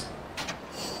nice.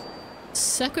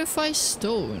 Sacrifice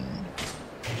stone.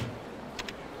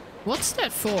 What's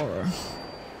that for?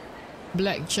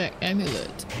 Blackjack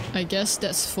amulet. I guess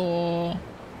that's for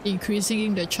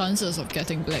increasing the chances of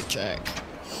getting blackjack.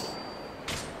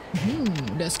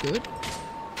 That's good.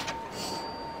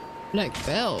 Black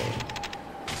belt.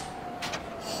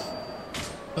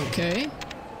 Okay.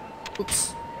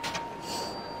 Oops.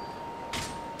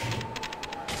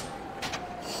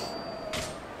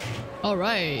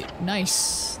 Alright,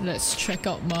 nice. Let's check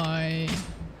out my...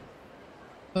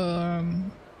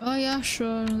 Oh yeah,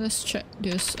 sure. Let's check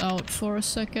this out for a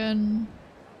second.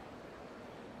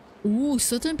 Ooh,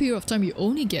 certain period of time you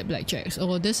only get blackjacks.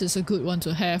 Oh, this is a good one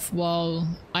to have while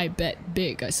I bet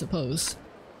big, I suppose.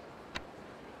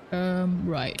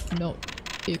 Right, no.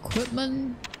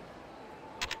 Equipment.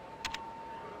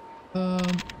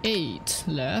 8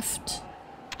 left.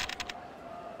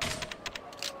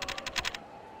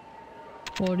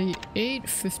 48,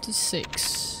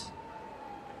 56.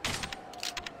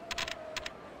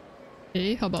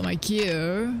 Okay, how about my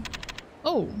gear?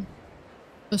 Oh!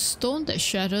 A stone that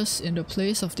shatters in the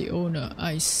place of the owner.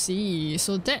 I see.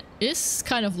 So that is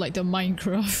kind of like the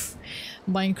Minecraft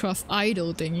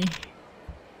idol thingy.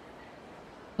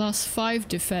 Plus 5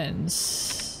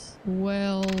 defense.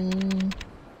 Well...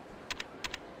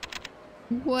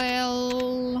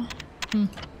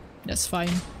 that's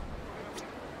fine.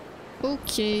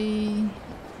 Okay.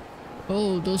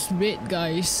 Oh, those red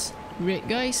guys. Red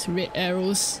guys? Red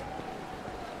arrows.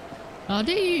 Are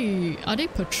they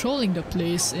patrolling the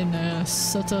place in a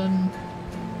certain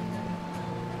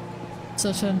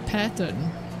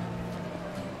pattern?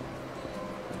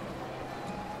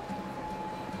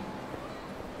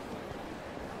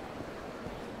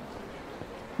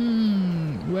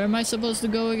 Where am I supposed to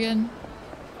go again?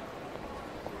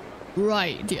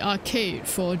 Right, the arcade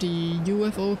for the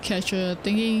UFO catcher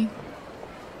thingy.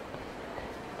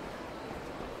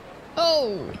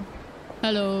 Oh!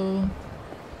 Hello.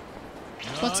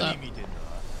 What's up?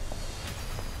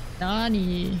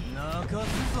 Nani?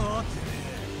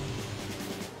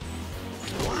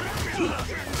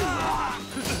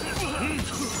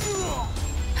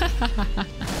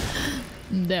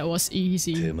 That was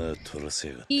easy.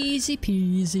 Easy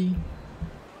peasy.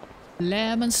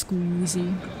 Lemon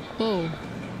squeezy. Oh,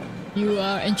 you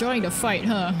are enjoying the fight,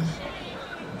 huh?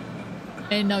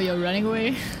 And now you're running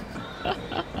away?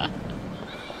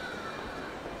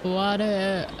 What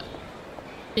a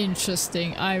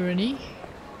interesting irony.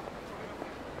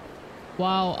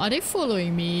 Wow, are they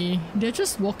following me? They're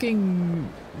just walking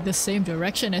the same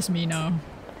direction as me now.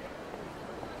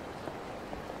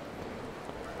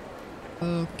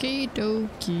 Okie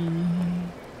dokie.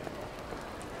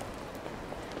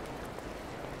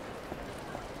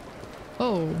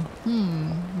 Oh,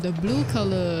 the blue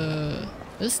color.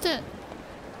 Is that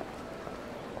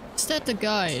the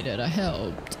guy that I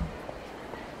helped?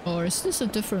 Or is this a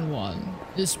different one?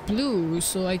 It's blue,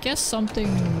 so I guess something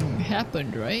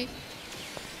happened, right?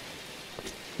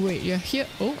 Wait, you're here?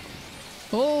 Oh!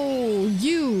 Oh,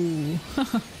 you!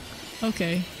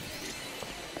 Okay.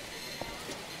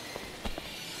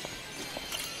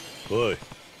 Oi.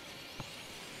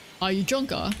 Are you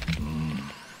drunk,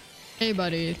 Hey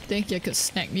buddy, think you could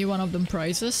snag me one of them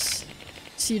prizes?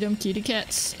 See them kitty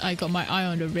cats? I got my eye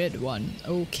on the red one.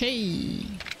 Okay.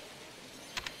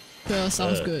 Well,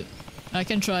 sounds good. I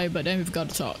can try, but then we've got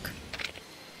to talk.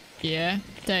 Yeah?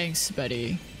 Thanks,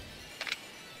 buddy.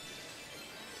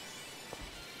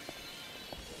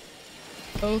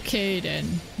 Okay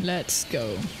then, let's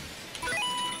go.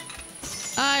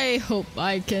 I hope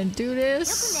I can do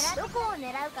this.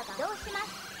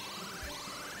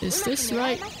 Is this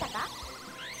right?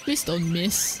 Please don't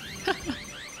miss.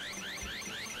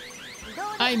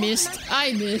 I missed.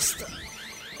 I missed.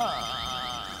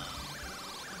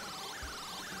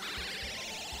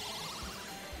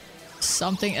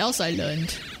 Something else I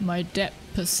learned. My depth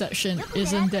perception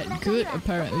isn't that good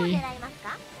apparently.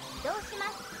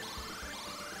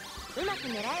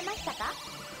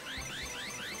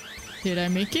 Did I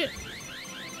make it?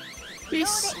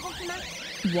 Please.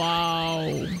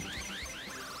 Wow.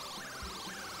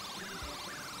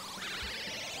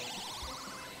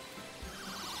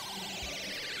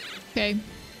 Okay.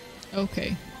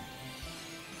 Okay.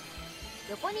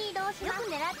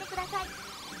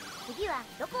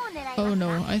 Oh no,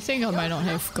 I think I might not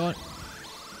have got.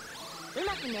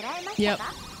 Yep.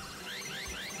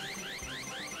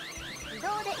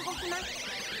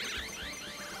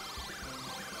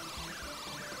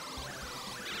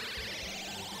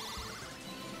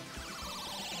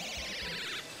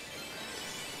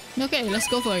 Okay, let's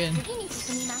go for again.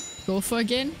 Go for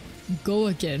again? Go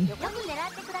again.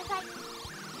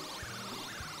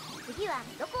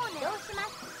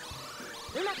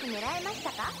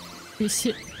 Please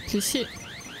hit. Please hit.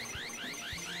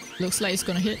 Looks like it's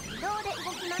gonna hit.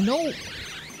 No!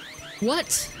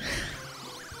 What?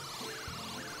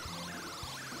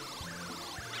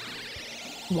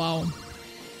 Wow.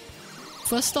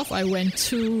 First off, I went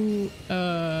too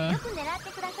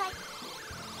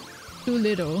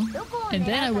little, and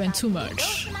then I went too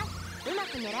much.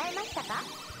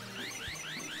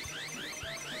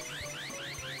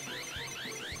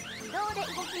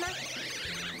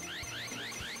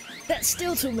 That's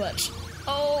still too much.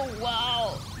 Oh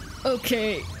wow.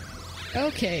 Okay.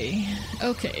 Okay.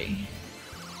 Okay.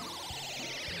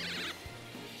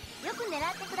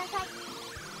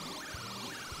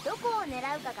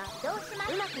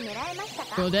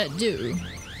 Will that do?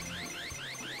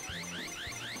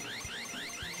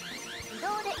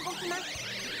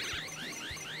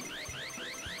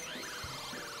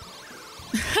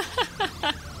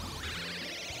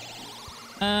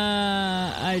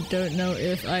 I don't know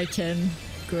if I can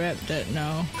grab that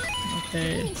now.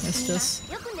 Okay, let's just...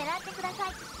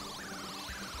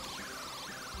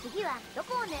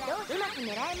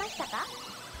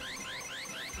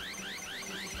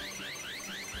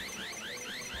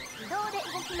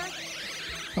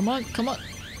 Come on, come on.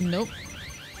 Nope.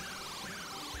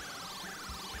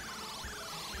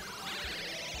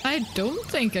 I don't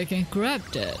think I can grab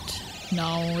that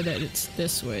now that it's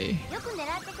this way.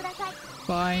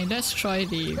 Fine, let's try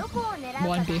the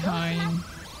one behind.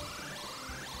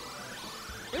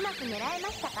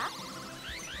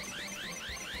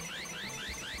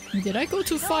 Did I go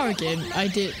too far again? I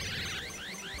did.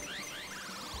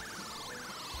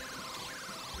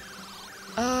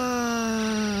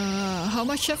 How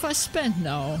much have I spent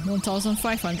now?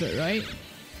 1,500, right?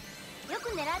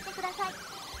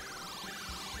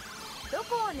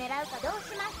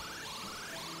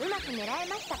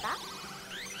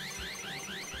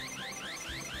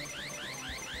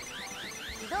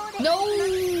 No!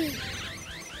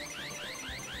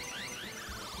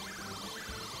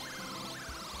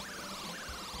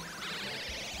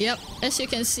 Yep, as you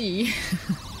can see,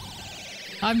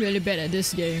 I'm really bad at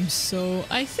this game, so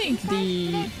I think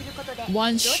the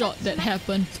one shot that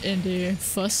happened in the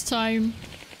first time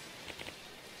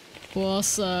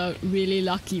was a really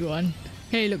lucky one.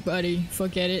 Hey look buddy,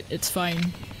 forget it, it's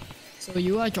fine. So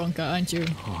you are Jonka, aren't you?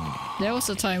 There was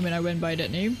a time when I went by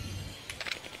that name.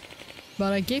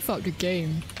 But I gave up the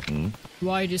game.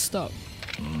 Why did you stop?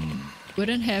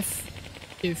 Wouldn't have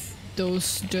if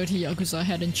those dirty Yakuza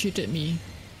hadn't cheated me.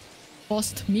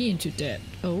 Forced me into debt.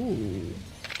 Oh.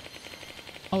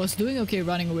 I was doing okay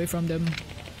running away from them.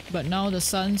 But now the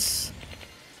sons...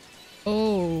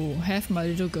 Oh, have my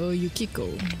little girl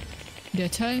Yukiko. They're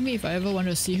telling me if I ever want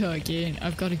to see her again,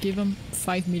 I've got to give them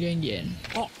 5 million yen.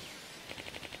 Oh.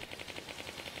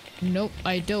 Nope,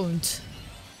 I don't.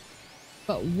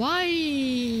 But why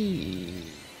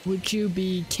would you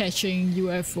be catching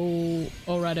UFO,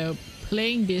 or rather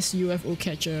playing these UFO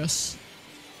catchers,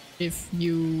 if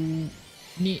you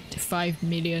need 5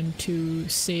 million to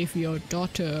save your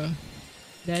daughter?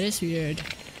 That is weird.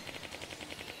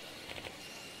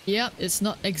 Yeah, it's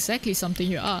not exactly something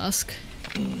you ask.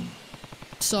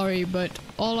 Sorry, but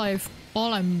all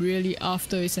I'm really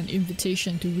after is an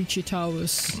invitation to Richie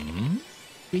Towers.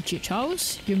 Richie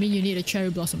Towers? You mean you need a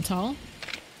cherry blossom towel?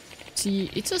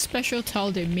 See, it's a special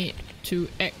towel they made to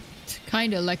act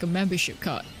kinda like a membership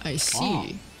card. I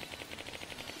see.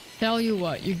 Tell you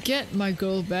what, you get my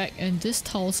girl back and this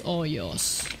towel's all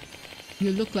yours.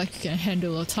 You look like you can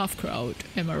handle a tough crowd,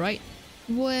 am I right?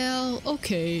 Well,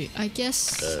 okay, I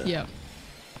guess, yeah.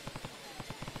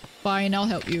 Fine, I'll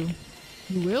help you.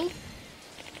 You will?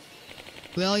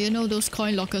 Well, you know those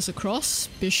coin lockers across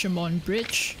Bishamon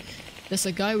Bridge? There's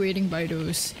a guy waiting by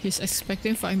those. He's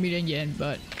expecting 5 million yen,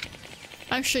 but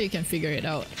I'm sure you can figure it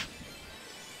out.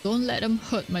 Don't let him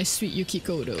hurt my sweet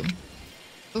Yukiko though.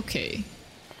 Okay.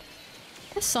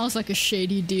 That sounds like a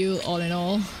shady deal all in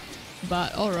all.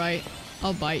 But alright,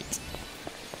 I'll bite.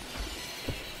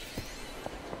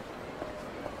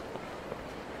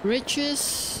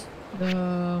 Riches...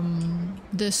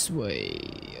 this way.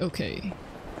 Okay.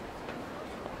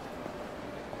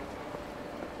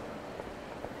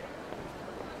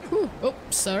 Ooh, oh,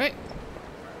 sorry.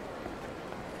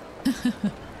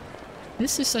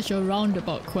 This is such a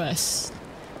roundabout quest.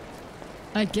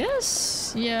 I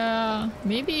guess, yeah,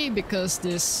 maybe because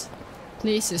this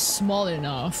place is small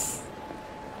enough.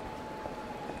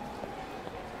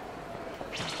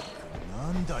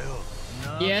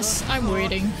 Yes, I'm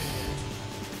waiting.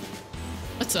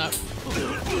 What's up?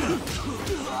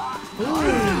 Ooh,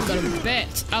 got a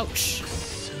bat. Ouch.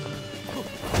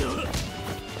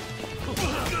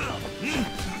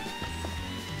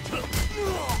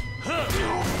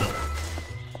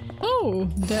 Oh,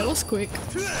 that was quick.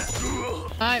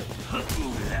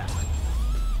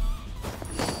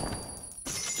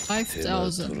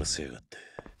 5,000.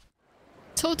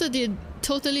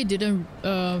 Totally didn't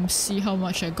see how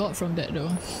much I got from that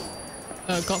though.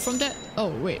 Got from that? Oh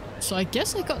wait, so I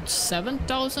guess I got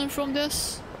 7,000 from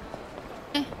this?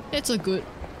 It's a good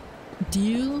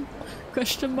deal?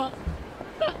 Question mark?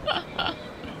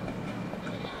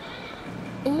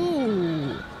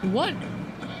 Oh, what?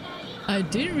 I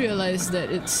didn't realize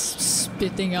that it's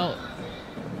spitting out.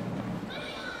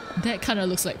 That kind of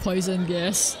looks like poison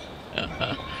gas.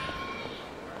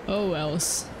 Oh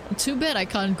wells. Too bad I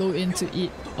can't go in to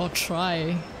eat or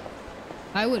try.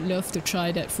 I would love to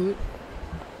try that food.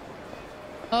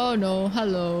 Oh no,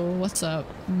 hello, what's up?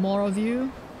 More of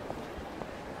you?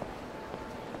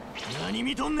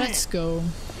 Let's go.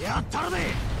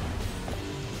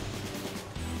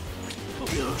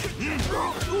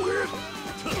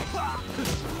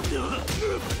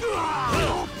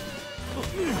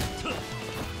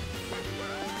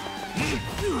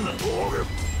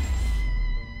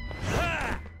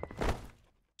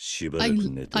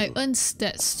 I earned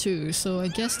stats too, so I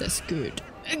guess that's good.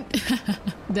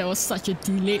 That was such a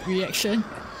delayed reaction.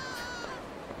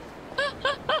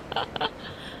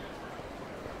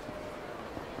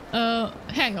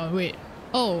 Hang on, wait.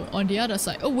 Oh, on the other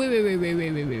side. Oh, wait.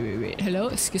 Hello,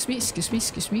 excuse me.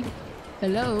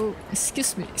 Hello,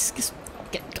 excuse me.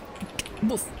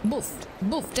 Move.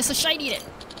 There's a shiny there.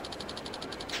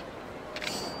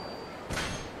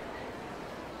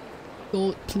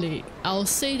 Gold plate. I'll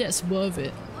say that's worth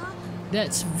it.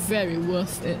 That's very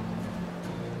worth it.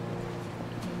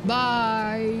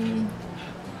 Bye.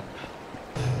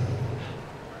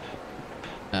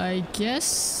 I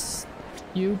guess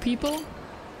you people?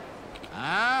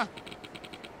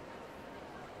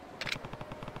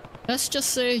 Let's just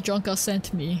say Jonka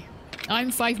sent me.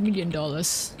 I'm $5 million.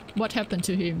 What happened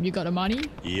to him? You got the money?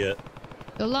 Yeah.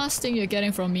 The last thing you're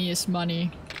getting from me is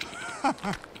money.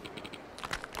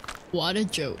 What a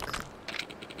joke.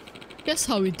 That's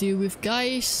how we deal with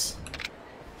guys.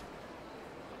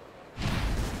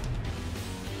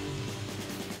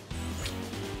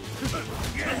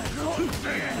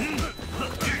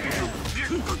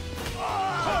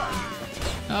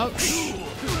 Ouch!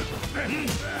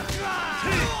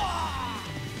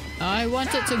 I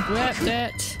wanted to grab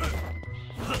that.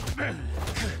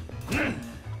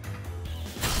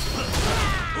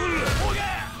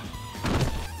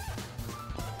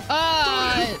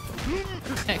 Ah!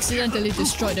 Accidentally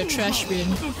destroyed the trash bin.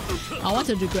 I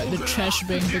wanted to grab the trash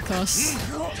bin because,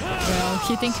 well,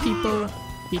 hitting people.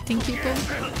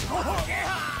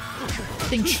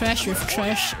 Hitting trash with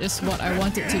trash is what I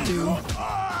wanted to do.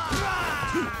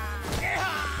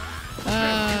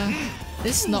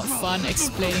 It's not fun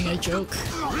explaining a joke.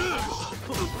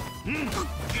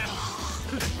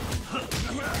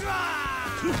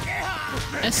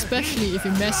 Especially if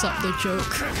you mess up the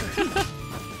joke.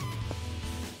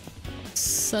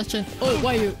 Such an— oh,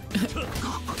 why you—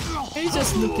 are you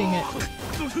just looking at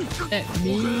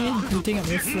me? Looking at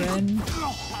my friend?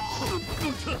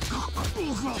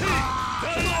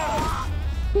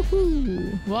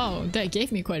 Woohoo! Wow, that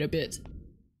gave me quite a bit.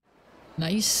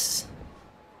 Nice.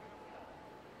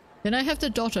 Can I have the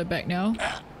daughter back now?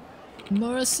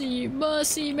 Mercy,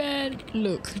 mercy, man!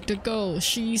 Look, the girl,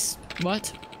 she's—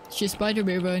 what? She's by the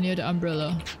river near the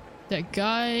umbrella. That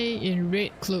guy in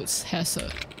red clothes has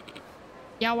her.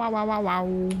 Yeah, wow, wow, wow,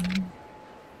 wow.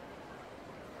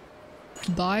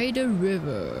 By the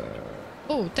river.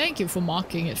 Oh, thank you for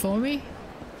marking it for me.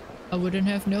 I wouldn't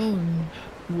have known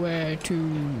where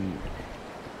to—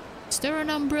 is there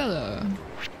an umbrella?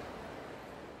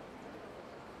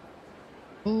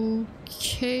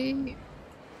 Okay.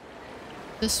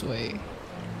 This way.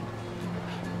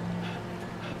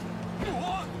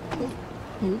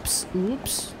 Oops,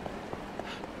 oops.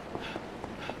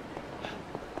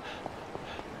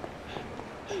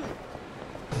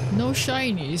 No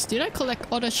shinies. Did I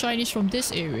collect all the shinies from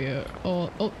this area? Or—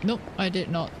 oh, nope, I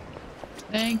did not.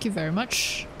 Thank you very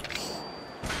much.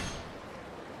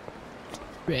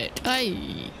 Red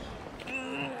eye.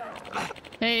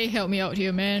 Hey, help me out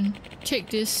here, man.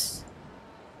 Take this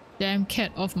damn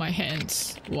cat off my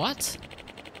hands. What?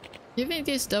 Giving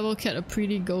this devil cat a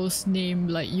pretty ghost name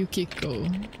like Yukiko.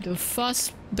 The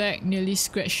fast bag nearly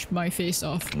scratched my face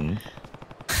off.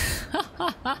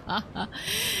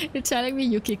 You're telling me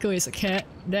Yukiko is a cat?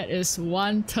 That is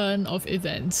one turn of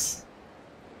events.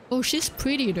 Oh, she's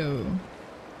pretty though.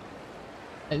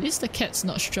 At least the cat's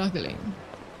not struggling.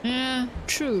 Yeah,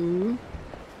 true.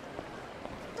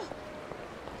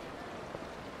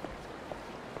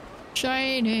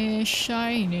 Shiny,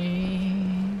 shiny.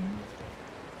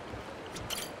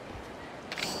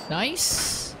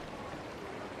 Nice.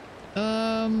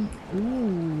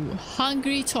 Ooh,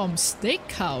 Hungry Tom's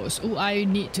Steakhouse. Ooh, I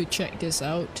need to check this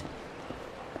out.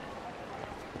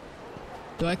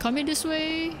 Do I come in this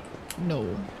way? No.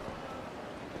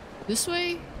 This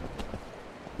way?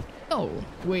 No.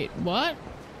 Wait, what?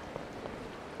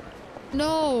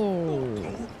 No.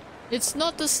 It's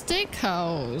not the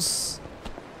steakhouse.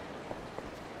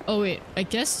 Oh wait, I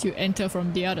guess you enter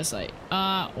from the other side.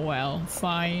 Ah, well,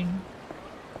 fine.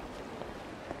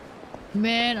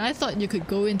 Man, I thought you could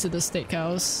go into the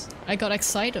steakhouse. I got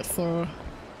excited for,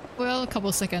 well, a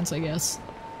couple seconds, I guess.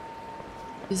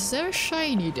 Is there a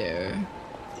shiny there?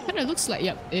 Kinda looks like—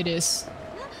 yep, it is.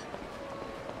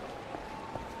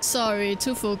 Sorry,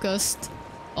 too focused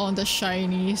on the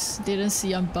shinies. Didn't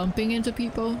see I'm bumping into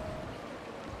people.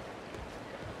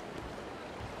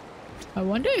 I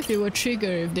wonder if it will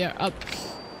trigger if they're up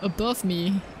above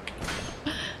me.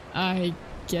 I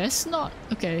guess not.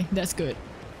 Okay, that's good.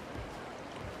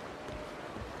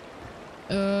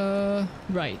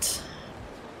 Right.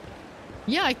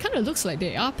 Yeah, it kinda looks like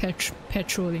they are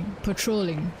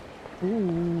patrolling.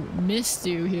 Ooh, missed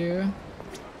you here.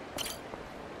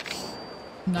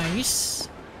 Nice.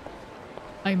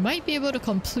 I might be able to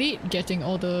complete getting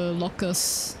all the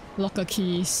locker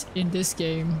keys in this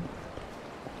game.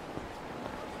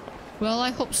 Well,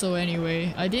 I hope so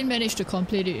anyway. I didn't manage to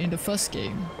complete it in the first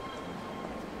game.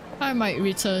 I might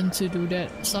return to do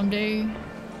that someday.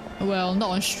 Well, not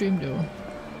on stream though.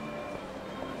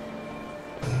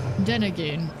 Then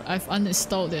again, I've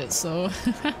uninstalled it, so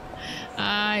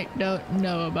I don't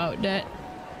know about that.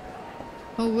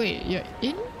 Oh wait, you're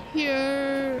in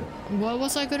here? What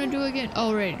was I gonna do again?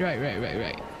 Oh right.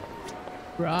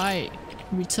 Right.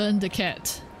 Return the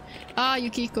cat. Ah,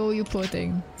 Yukiko, you poor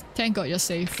thing. Thank God you're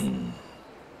safe.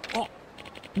 Oh.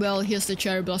 Well, here's the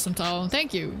cherry blossom towel.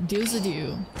 Thank you. Deal's a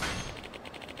deal.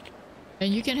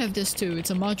 And you can have this too.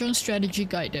 It's a mahjong strategy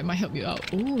guide that might help you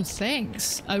out. Ooh,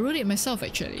 thanks. I wrote it myself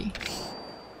actually.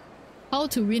 How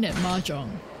to win at mahjong.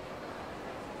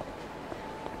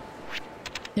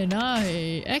 Can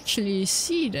I actually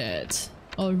see that?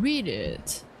 Or read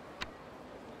it?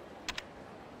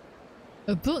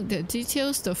 A book that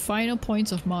details the final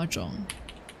points of Mahjong.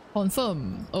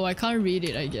 Confirm. Oh, I can't read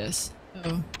it, I guess.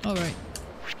 Oh, alright.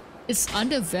 It's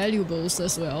under valuables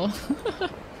as well.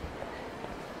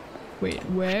 Wait,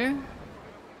 where?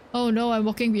 Oh no, I'm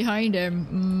walking behind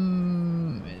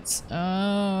them. It's...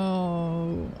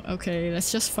 Oh... Okay,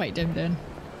 let's just fight them then.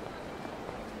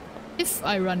 If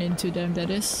I run into them, that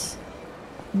is.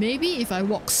 Maybe if I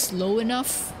walk slow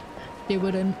enough, they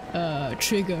wouldn't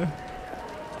trigger.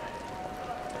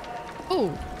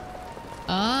 Oh!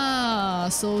 Ah,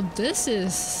 so this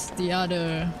is the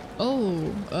other...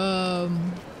 Oh,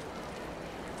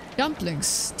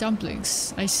 dumplings,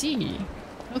 dumplings. I see.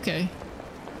 Okay.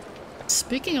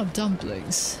 Speaking of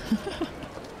dumplings...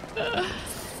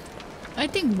 I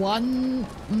think one...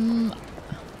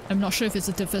 I'm not sure if it's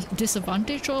a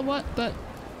disadvantage or what, but...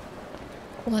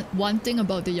 One thing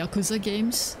about the Yakuza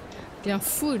games, their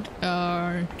food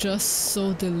are just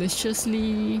so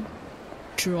deliciously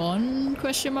drawn,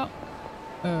 question mark?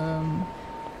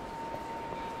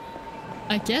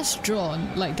 I guess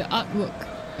drawn, like the artwork,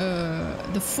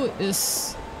 the food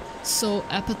is so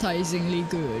appetizingly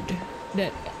good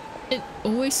that it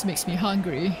always makes me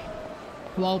hungry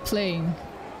while playing.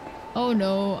 Oh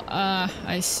no,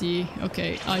 I see.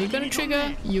 Okay, are you gonna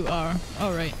trigger? You are.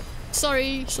 Alright.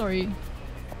 Sorry, sorry.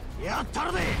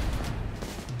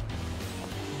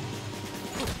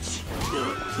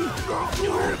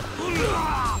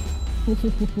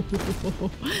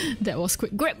 That was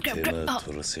quick. Grab, grab, grab.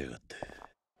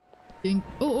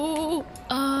 Oh,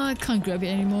 I can't grab it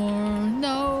anymore.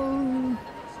 No.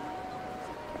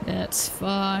 That's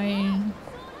fine.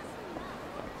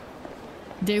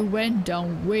 They went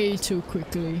down way too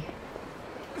quickly.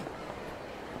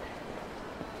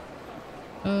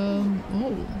 Oh.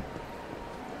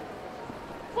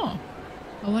 Huh.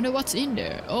 I wonder what's in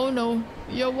there. Oh no,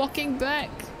 you're walking back.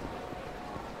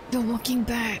 You're walking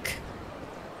back.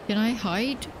 Can I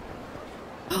hide?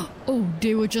 Oh,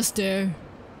 they were just there.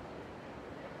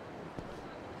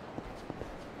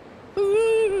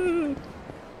 Ooh.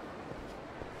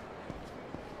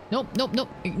 Nope, nope, nope.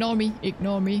 Ignore me,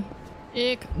 ignore me.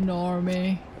 Ignore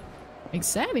me.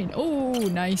 Examine. Oh,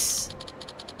 nice.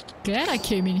 Glad I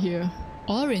came in here.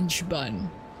 Orange bun.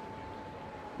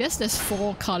 Guess there's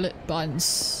 4 colored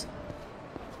buns.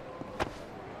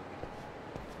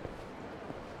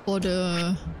 For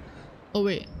the... Oh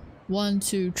wait. 1,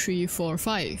 2, 3, 4,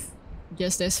 5.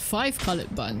 Guess there's 5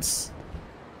 colored buns.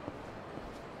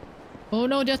 Oh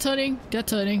no, they're turning. They're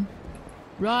turning.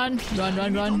 Run, run,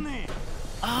 run, run.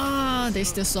 Ah, they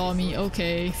still saw me.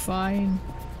 Okay, fine.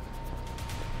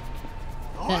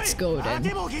 Let's go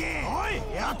then.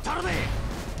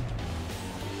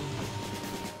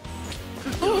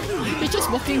 Oh, they're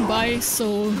just walking by,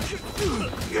 so...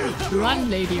 Run,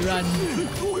 lady, run.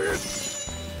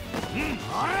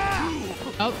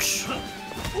 Ouch.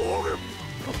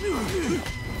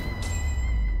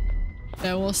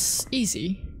 That was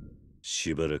easy.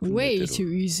 Way too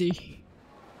easy.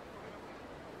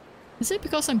 Is it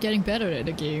because I'm getting better at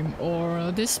the game,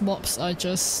 or these mobs are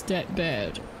just that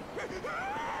bad?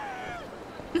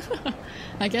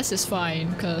 I guess it's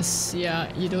fine, cause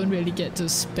yeah, you don't really get to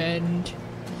spend,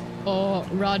 or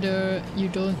rather, you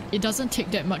don't. It doesn't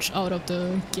take that much out of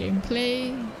the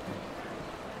gameplay.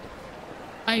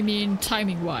 I mean,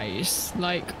 timing-wise,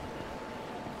 like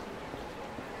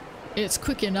it's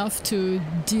quick enough to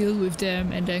deal with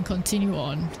them and then continue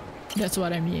on. That's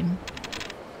what I mean.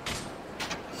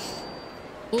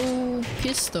 Oh,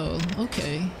 pistol.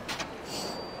 Okay.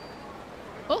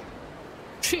 Oh,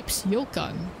 Trips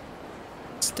Yokan.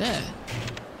 What's that?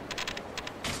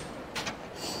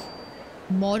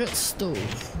 Modded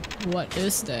stove. What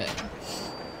is that?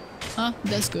 Huh,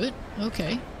 that's good.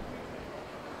 Okay.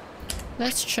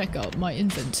 Let's check out my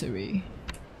inventory.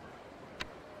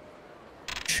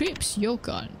 Trips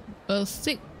Yokan. A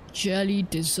thick jelly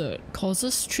dessert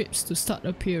causes trips to start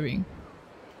appearing.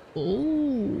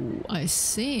 Oh, I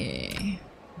see.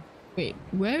 Wait,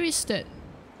 where is that?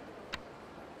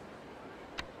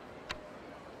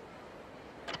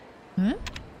 Huh?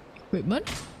 Equipment?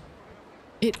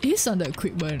 It is under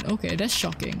equipment. Okay, that's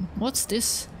shocking. What's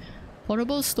this?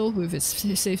 Portable stove with its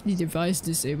safety device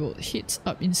disabled. Heats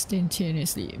up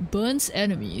instantaneously. Burns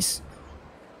enemies.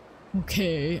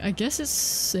 Okay, I guess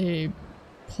it's a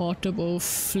portable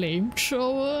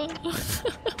flamethrower?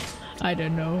 I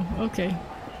don't know. Okay.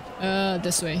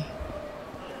 This way.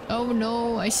 Oh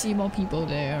no, I see more people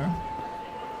there.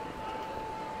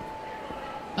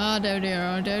 Ah, there they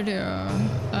are, there they are.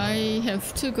 I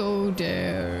have to go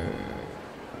there.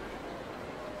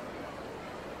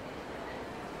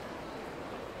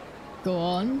 Go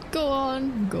on, go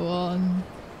on, go on.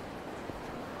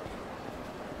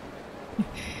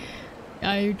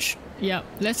 Yeah,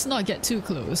 let's not get too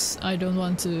close. I don't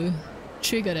want to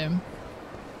trigger them.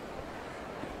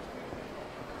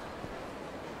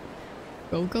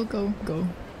 Go, go, go, go.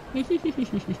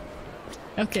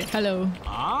 Okay, hello.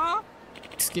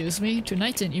 Excuse me,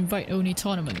 tonight's an invite-only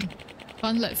tournament.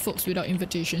 Can't let folks without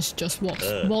invitations just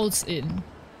waltz in.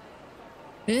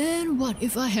 And what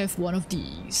if I have one of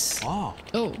these? Oh,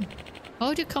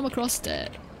 how'd you come across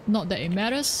that? Not that it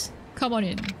matters. Come on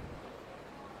in.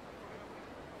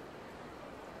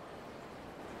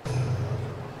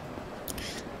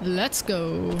 Let's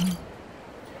go.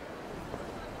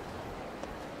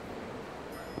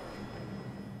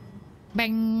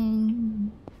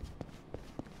 Bang.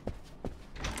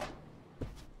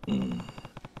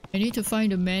 I need to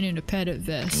find a man in a padded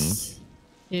vest.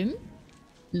 Him?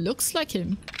 Looks like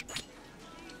him.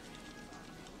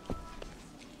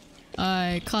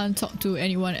 I can't talk to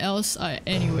anyone else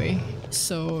anyway,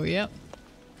 so yep.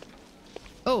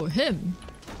 Oh, him!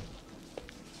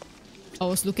 I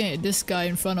was looking at this guy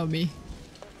in front of me.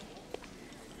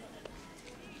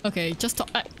 Okay, just talk.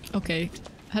 Okay.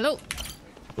 Hello?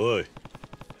 Oi.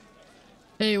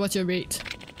 Hey, what's your rate?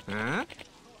 Huh?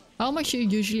 How much do you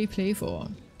usually play for?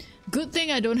 Good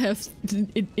thing I don't have...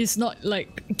 It's not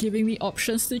like giving me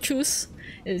options to choose.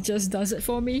 It just does it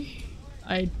for me.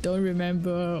 I don't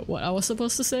remember what I was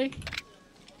supposed to say.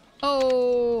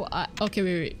 Oh, okay,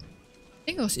 wait. I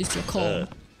think it's your call.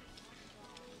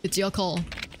 It's your call.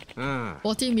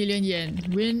 40 million yen.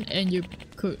 Win and you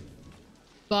could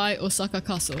buy Osaka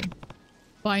Castle.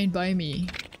 Fine by me.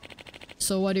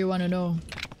 So what do you want to know?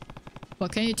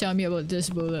 What can you tell me about this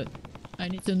bullet? I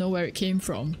need to know where it came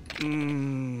from.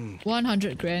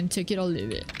 100 grand, take it or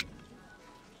leave it.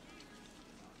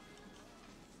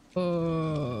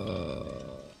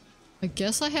 I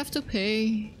guess I have to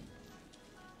pay.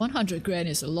 100 grand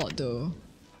is a lot though.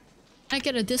 I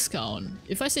get a discount.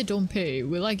 If I say don't pay,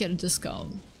 will I get a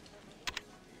discount?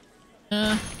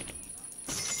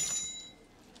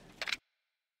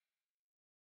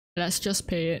 Let's just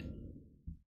pay it.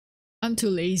 I'm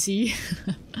too lazy.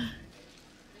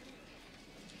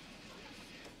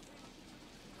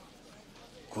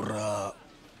 こら、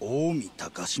近江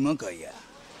高島会や。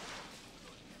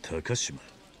高島。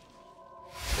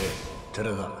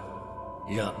寺田。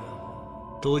いや、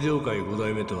東上会5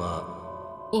代目とは。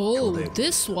Oh,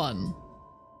 this one.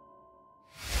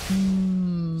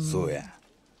 そうや。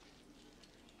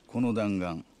この弾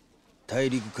丸、大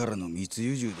陸からの密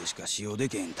輸銃でしか使用で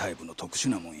きへんタイプの特殊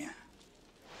なもんや。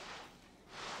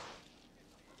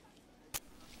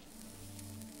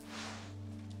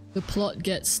The plot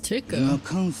gets thicker. 今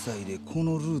関西でこ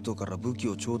のルートから武器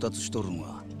を調達しとるん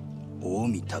は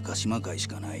近江高島会し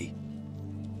かない。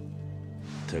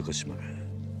高島が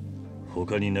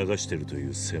他に流してるとい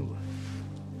う線は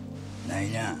な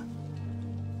いな。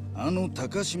あの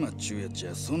高島っちゅうやつ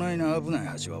やそないな危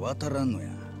ない橋は渡らんのや。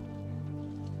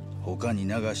他に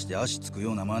流して足つく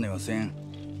ような真似はせん。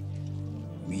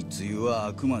密輸は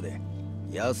あくまで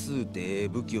安うてええ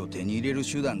武器を手に入れる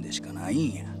手段でしかない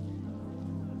んや。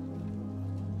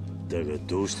だが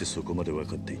どうしてそこまで分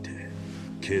かっていて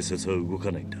警察は動か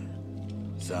ないんだ。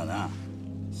さあな、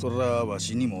それはわ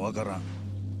しにも分からん。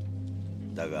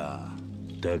だが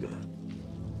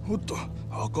おっと、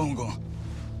あかんあかん。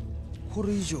こ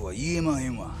れ以上は言えまへ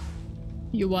んわ。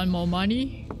 You want more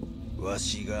money? わ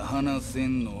しが話せ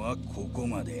んのはここ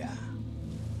までや。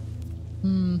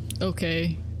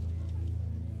Okay.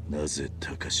 なぜ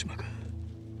高島が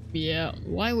Yeah,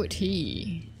 why would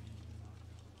he?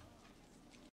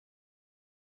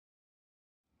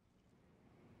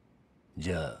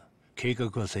 じゃあ計画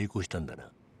は成功したんだ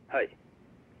な。はい。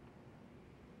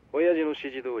親父の指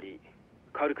示通り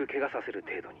軽く怪我させる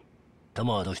程度に。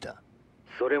弾はどうした？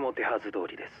それも手はず通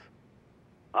りです。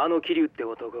あの桐生って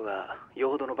男がよ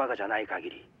ほどのバカじゃない限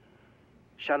り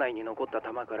車内に残った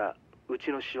弾からう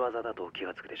ちの仕業だと気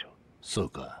がつくでしょう。そう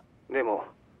か。でも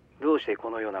どうして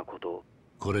このようなことを。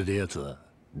これで奴は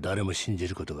誰も信じ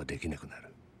ることができなくな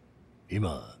る。今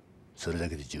はそれだ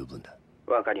けで十分だ。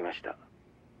わかりました。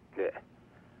で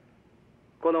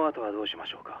この後はどうしま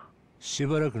しょうか。し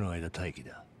ばらくの間待機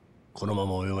だ。このま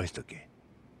ま泳がしとけ。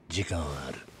時間は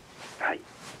ある。はい。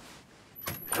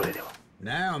それでは。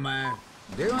なあお前、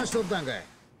電話しとったんかい。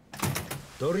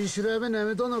取り調べな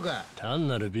めとんのか。単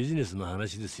なるビジネスの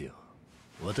話ですよ。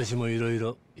私もいろい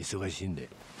ろ忙しいんで。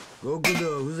極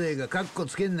道風情がカッコ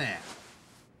つけんなや。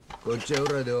こっちは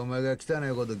裏でお前が汚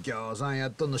いことぎょうさんや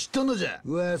っとんの知っとんのじゃ。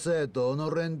噂やと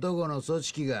己んとこの組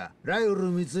織がライフル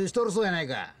密輸しとるそうやない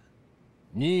か。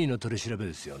任意の取り調べ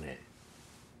ですよね。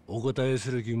お答えす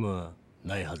る義務は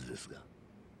ないはずですが、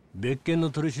別件の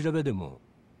取り調べでも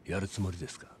やるつもりで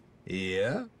すか？い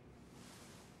や、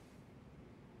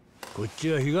こっ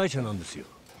ちは被害者なんですよ。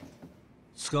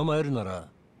捕まえるなら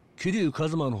桐生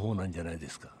一馬の方なんじゃないで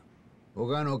すか。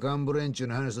他の幹部連中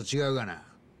の話と違うがな。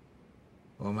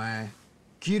お前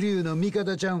桐生の味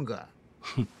方ちゃうんか？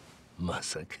ま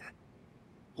さか。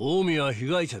近江は被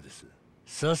害者です。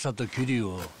さっさと桐生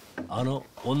をあの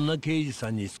女刑事さ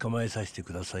んに捕まえさせて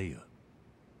くださいよ。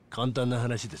簡単な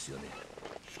話ですよね。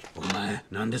お前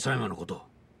なんでサイマのこと？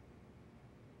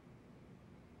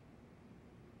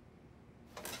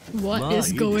 What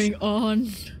is going on?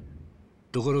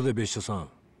 ところで別所さん、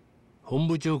本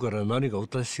部長から何かお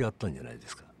達しがあったんじゃないで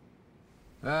すか？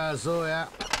ああ、そうや。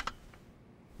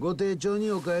ご丁重に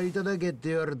お帰りいただけって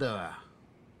言われたわ。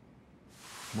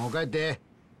もう帰って。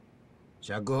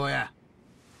釈放や。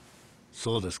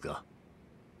そうですか。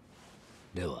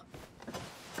では。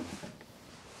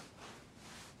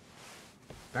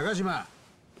高島、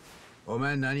お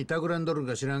前何企んどる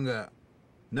か知らんが、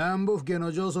南部府警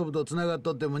の上層部と繋がっ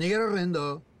とっても逃げられへん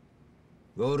ど。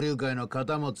合流会の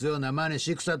肩持つような真似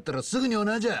しくさったらすぐに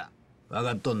同じや。分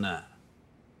かっとんな。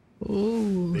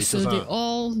Oh, so they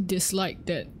all dislike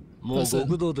that もう person.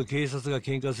 極道と警察が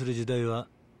喧嘩する時代は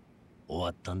終わ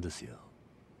ったんですよ。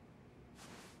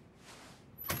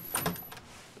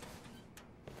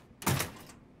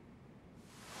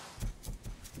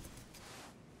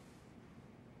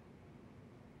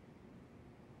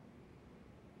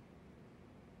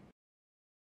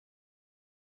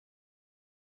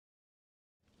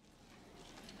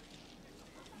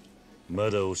ま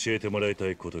だ教えてもらいた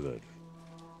いことがある。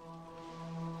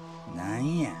な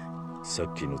んや。さ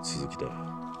っきの続きだ。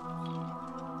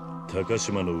高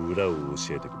島の裏を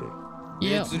教えてくれ。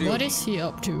Yeah, what is he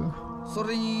up to? そ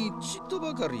れにちっと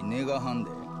ばかり値がはん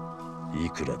で。い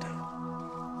くらだ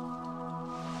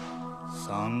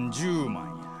？30万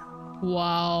や。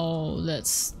Wow,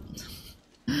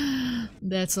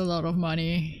 that's a lot of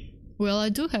money. Well,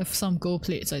 I do have some gold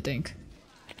plates, I think.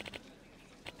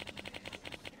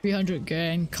 300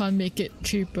 gang, can't make it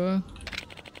cheaper.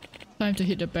 Time to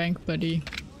hit the bank, buddy.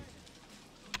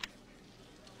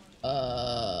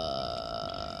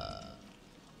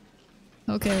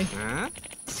 Okay.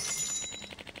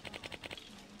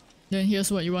 Then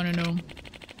here's what you want to know.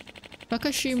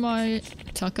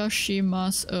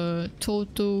 Takashima's a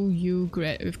total U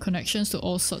grad with connections to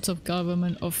all sorts of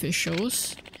government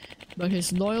officials, but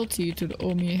his loyalty to the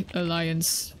Omi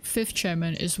Alliance 5th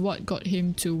chairman is what got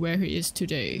him to where he is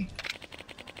today.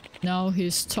 Now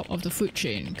he's top of the food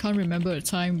chain. Can't remember a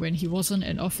time when he wasn't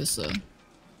an officer.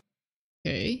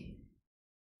 Okay.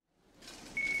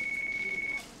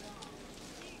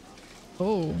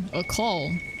 Oh, a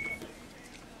call.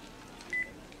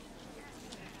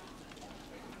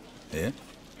 え？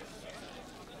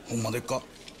ほんまでっか？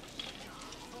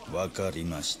わかり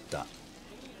ました。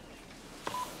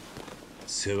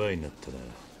世話になったな。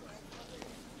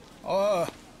あ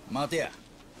あ、待てや。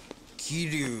桐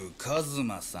生一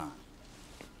馬さん。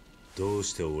どう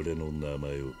して俺の名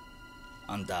前を？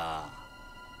あんた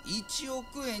1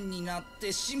億円になっ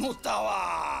てしもた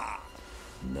わ。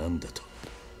なんだと？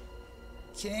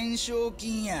懸賞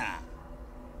金や。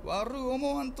悪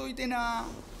思わんといてな。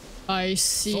I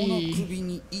その see. 首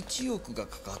に1億が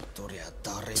かかっとりゃ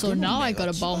誰で So も now I 目 got が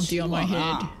a 血走 bounty る on わ my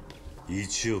な。 head.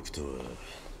 1億とは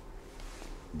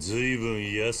随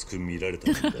分安く見られ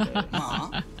たもんだな。ま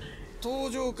あ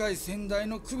登場界先代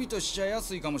の首としちゃ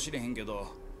安いかもしれへんけど、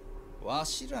わ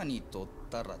しらにとっ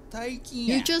たら大金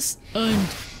や。 You just earned.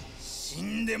 死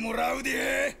んでもらう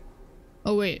で。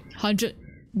 Oh wait, 100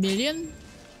 million?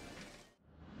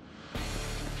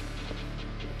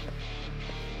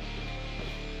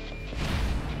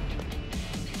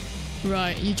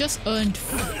 Right, you just earned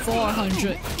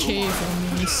 400k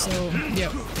from me, so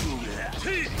yep.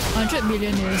 100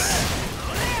 million is,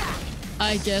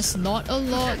 I guess, not a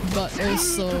lot, but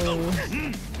also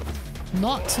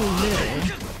not too little.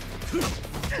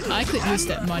 I could use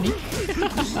that money.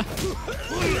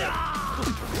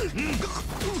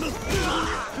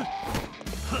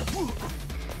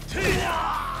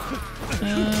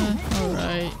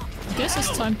 Alright. Guess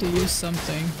it's time to use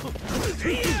something.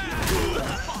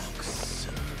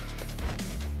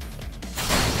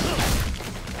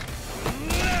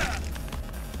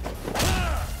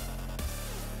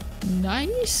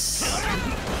 Nice.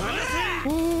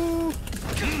 Ooh.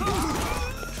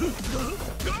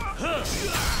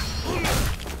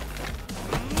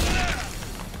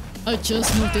 I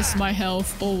just noticed my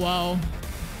health. Oh wow.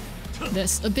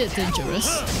 That's a bit dangerous.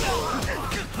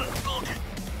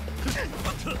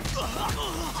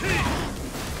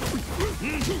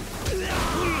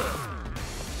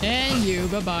 And you,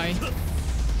 bye-bye.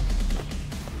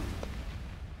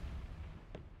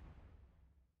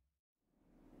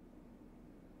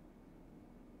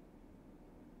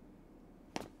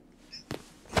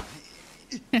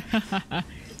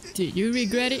 Did you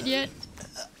regret it yet?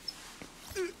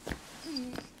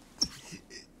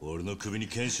 俺の首に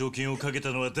懸賞金をかけた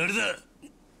のは誰だ？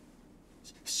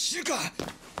知るか。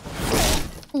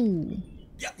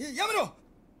やめろ。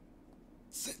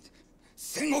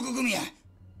戦国組や。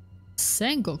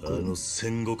戦国。あの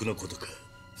戦国のことか。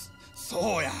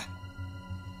そうや。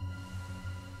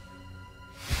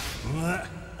まあ、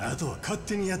あとは勝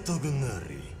手にやっとくんな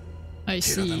り。I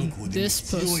see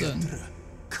this person.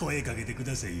 声かけてく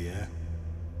ださいや。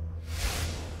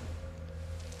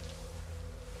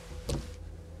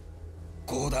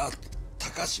郷田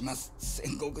高島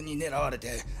戦国に狙われ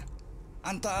て、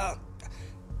あんた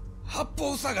八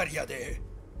方下がりやで。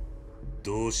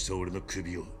どうして俺の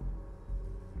首を？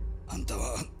あんた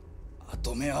は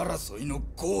跡目争いの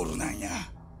ゴールなんや。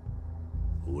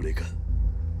俺が。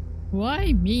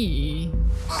Why me?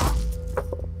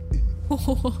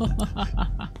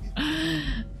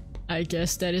 I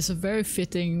guess that is a very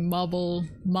fitting mahjong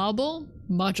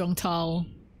tile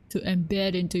to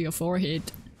embed into your forehead.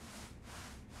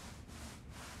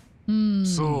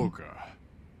 そうか。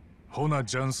ほな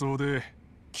雀荘で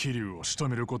桐生を仕留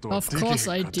めることはできへんかったっ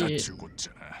ちゅうこっち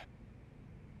ゃ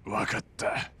な。わかっ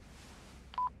た。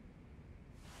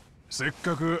せっ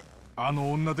かくあ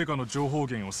の女デカの情報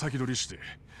源を先取りして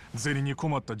銭に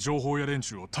困った情報屋連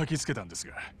中を焚きつけたんです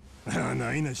が。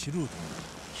ないな素人。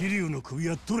桐生の首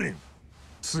は取れん。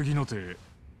次の手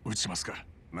打ちますか。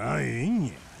まあええん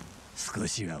や。少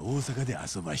しは大阪で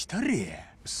遊ばしたれや。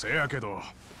せやけど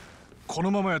こ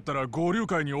のままやったら合流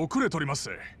会に遅れ取ります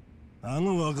ぜ。あ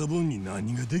の若者に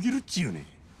何ができるっちゅうねん。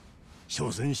所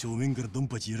詮正面からドン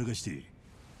パチやらかして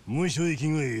無所益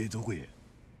がええとこや。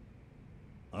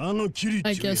あのキリ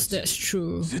ッチューやつ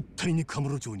絶対にカム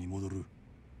ロ町に戻る。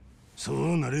そ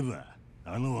うなれば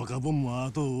あの若者も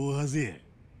後を追うはずや。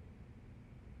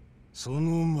そ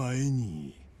の前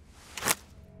に。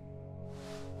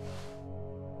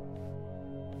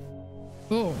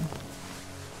Oh.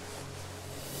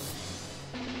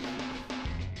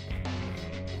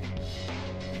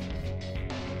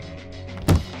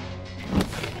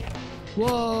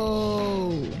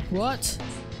 Whoa! What?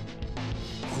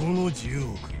 この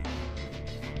10億、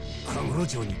カムロ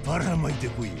町にばらまいて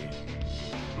こい。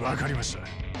わかりました。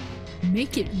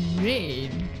Make it rain.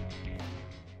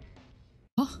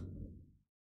 Huh?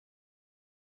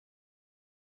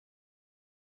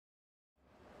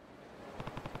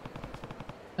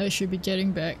 I should be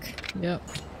getting back. Yep.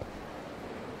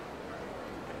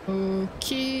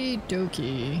 Okie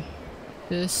dokie.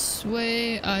 This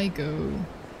way I go.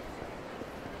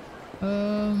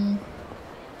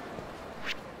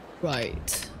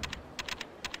 Right.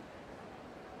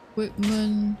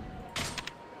 Equipment.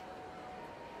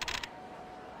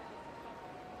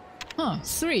 Huh,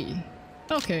 3.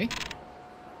 Okay.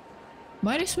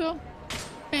 Might as well.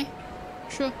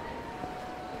 Sure.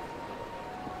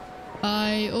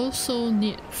 I also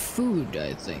need food,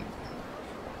 I think.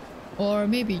 Or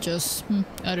maybe just,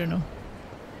 I don't know.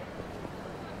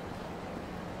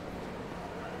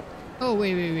 Oh,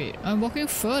 wait. I'm walking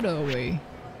further away.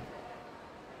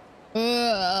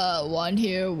 One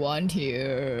here.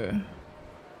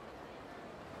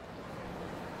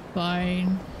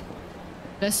 Fine.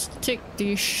 Let's take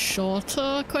the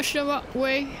shorter question mark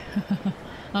way.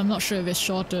 I'm not sure if it's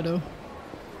shorter though.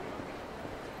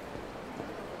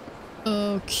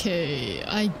 Okay,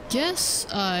 I guess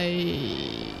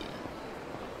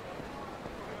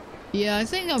yeah, I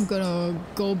think I'm gonna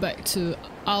go back to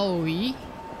Aoi.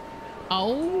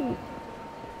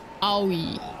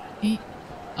 Aoi.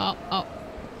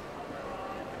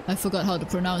 I forgot how to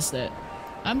pronounce that.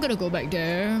 I'm gonna go back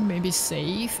there, maybe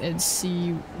save and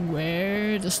see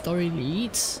where the story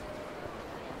leads.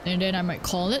 And then I might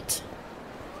call it.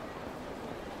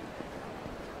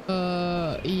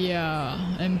 Yeah,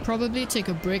 and probably take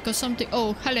a break or something.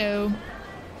 Oh, hello.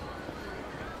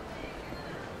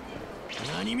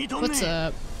 What's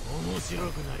up?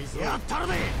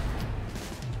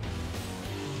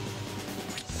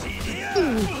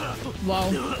 Ooh. Wow.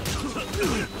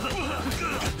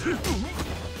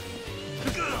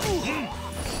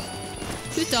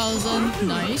 2,000,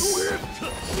 nice.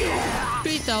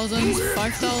 3,000,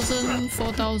 5,000,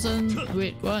 4,000.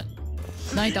 Wait, what?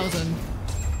 9,000.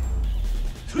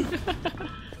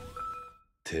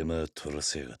 手間取ら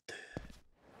せやがって。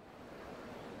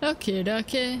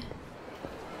 Okay.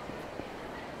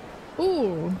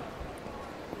 Ooh.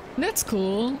 That's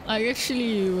cool. I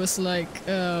actually was like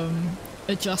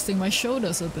adjusting my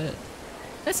shoulders a bit.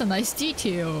 That's a nice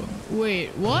detail.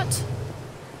 Wait, what?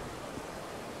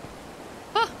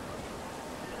 Huh.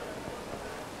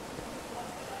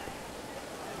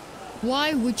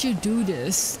 Why would you do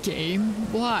this, game?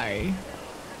 Why?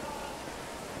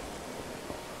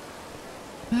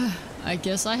 I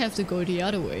guess I have to go the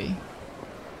other way.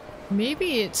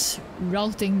 Maybe it's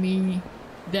routing me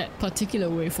that particular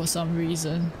way for some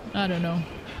reason. I don't know.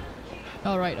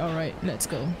 Alright, let's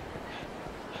go.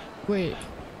 Wait.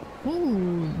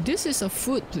 Ooh, this is a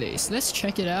food place. Let's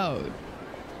check it out.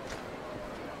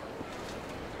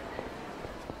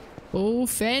 Oh,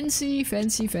 fancy.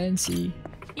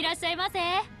 いらっしゃいませ。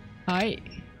Hi.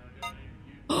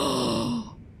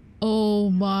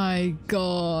 Oh my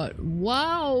god.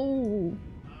 Wow.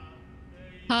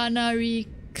 Hanari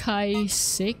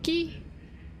Kaiseki?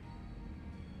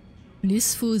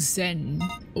 Blissful Zen.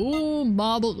 Oh,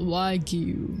 marbled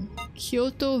wagyu.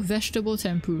 Kyoto vegetable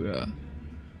tempura.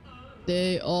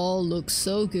 They all look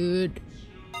so good.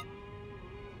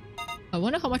 I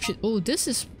wonder how much it— oh, this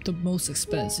is the most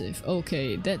expensive.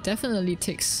 Okay, that definitely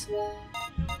takes...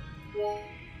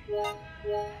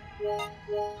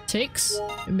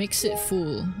 It makes it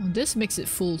full. This makes it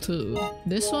full too.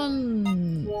 This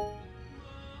one...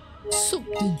 Soup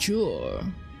de jour.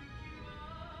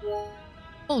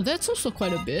 Oh, that's also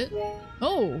quite a bit.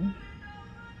 Oh.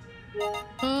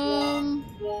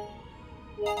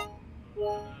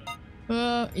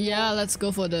 Yeah, let's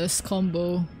go for this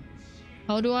combo.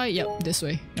 How do I? Yep, this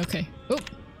way. Okay. Oh.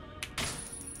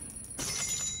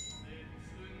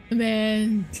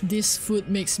 Man, this food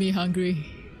makes me hungry.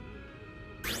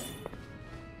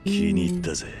 気に入っ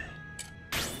たぜ。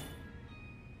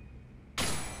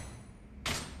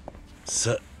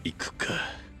さあ、行くか。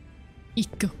行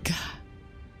こうか。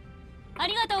あ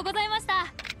りがとうございまし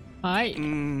た。Hi.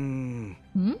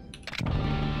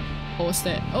 What's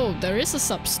that? Oh, there is a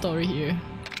sub story here.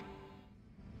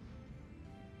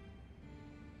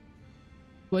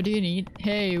 What do you need?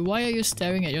 Hey, why are you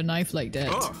staring at your knife like that?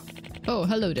 Oh,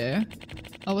 hello there.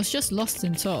 I was just lost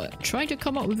in thought, trying to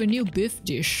come up with a new beef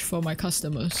dish for my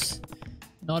customers.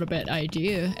 Not a bad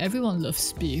idea. Everyone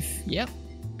loves beef. Yep.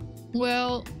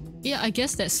 Well, yeah, I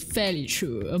guess that's fairly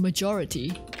true. A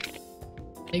majority.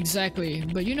 Exactly.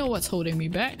 But you know what's holding me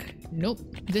back? Nope.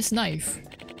 This knife.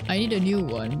 I need a new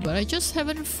one, but I just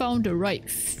haven't found the right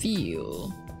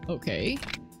feel. Okay.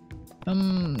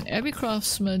 Every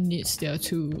craftsman needs their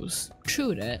tools.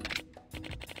 True that.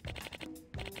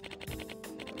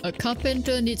 A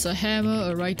carpenter needs a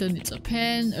hammer, a writer needs a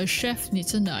pen, a chef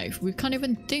needs a knife. We can't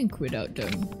even think without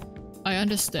them. I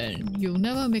understand. You'll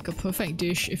never make a perfect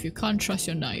dish if you can't trust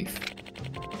your knife.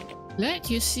 Let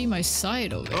you see my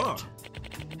side of it.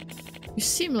 You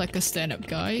seem like a stand-up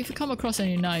guy. If you come across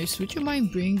any knives, would you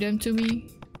mind bringing them to me?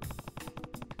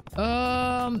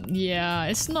 Yeah,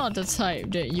 it's not the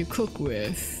type that you cook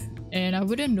with. And I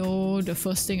wouldn't know the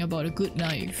first thing about a good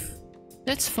knife.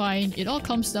 That's fine, it all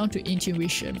comes down to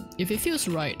intuition. If it feels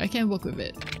right, I can work with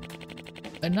it.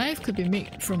 A knife could be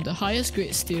made from the highest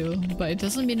grade steel, but it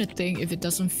doesn't mean a thing if it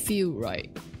doesn't feel right.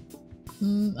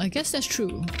 I guess that's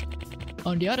true.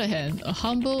 On the other hand, a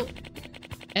humble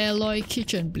alloy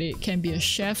kitchen blade can be a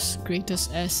chef's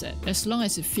greatest asset, as long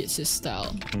as it fits his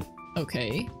style.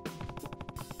 Okay.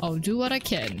 I'll do what I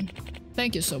can.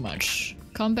 Thank you so much.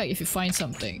 Come back if you find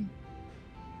something.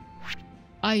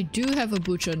 I do have a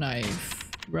butcher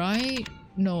knife, right?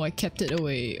 No, I kept it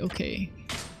away. Okay.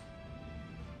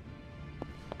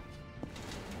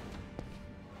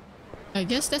 I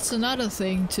guess that's another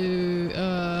thing to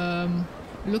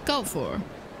look out for.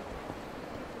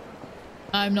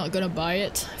 I'm not gonna buy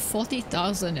it.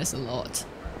 40,000 is a lot.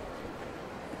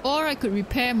 Or I could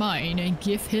repair mine and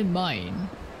give him mine.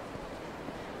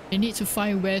 I need to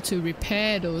find where to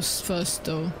repair those first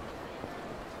though.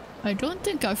 I don't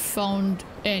think I've found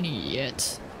any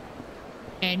yet.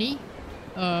 Any?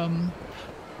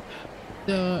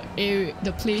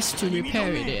 The place to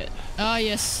repair it yet. Ah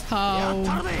yes,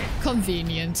 how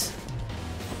convenient.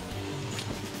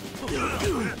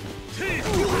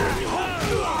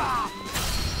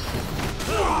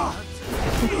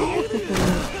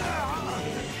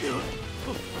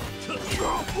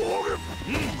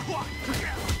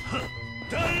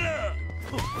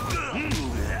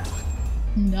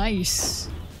 Nice.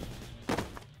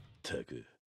 たく、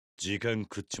時間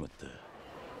食っちまった。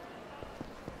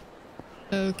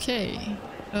Okay.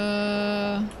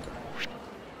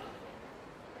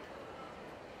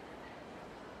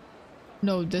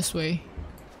 No, this way.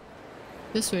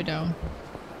 This way down.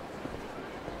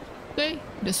 Okay,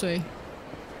 this way.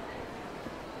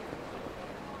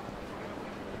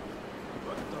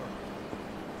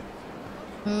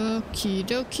 Okie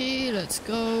dokie, let's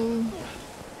go.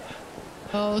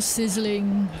 Oh,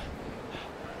 sizzling.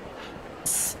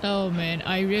 Oh man,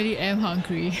 I really am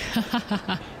hungry.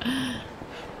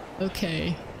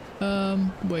 Okay.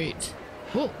 Wait.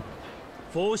 Oh.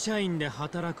 フォー社員で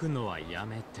働くのはや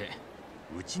めて、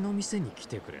うちの店に来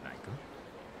てくれないか？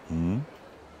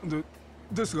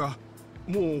ですが、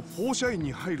もうフォー社員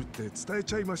に入るって伝え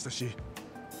ちゃいましたし、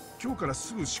今日から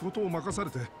すぐ仕事を任され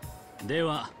て。で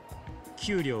は、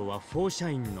給料はフォー社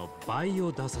員の倍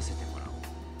を出させてもらおう。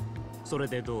それ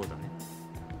でどうだね。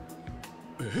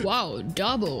Wow,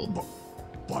 double.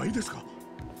 倍ですか？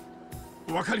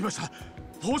わかりました。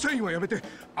フォー社員はやめて、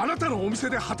あなたのお店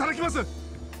で働きます。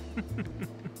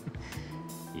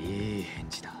いい返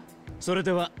事だ。それ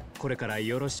ではこれから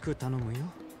よろしく頼むよ、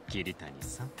桐谷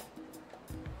さん。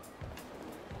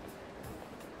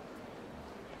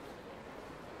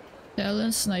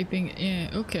Talent sniping in.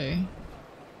 Okay.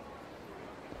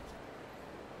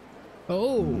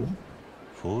 Oh.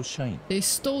 They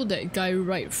stole that guy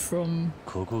right from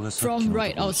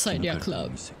right outside their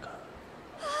club.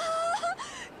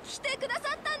 来てくださ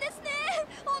ったんですね。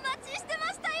お待ちして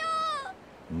ましたよ。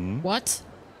What?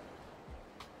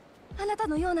 あなた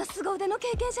のような凄腕の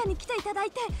経験者に来ていただ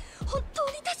いて本当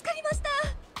に助かりました。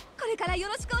これからよ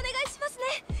ろしくお願いします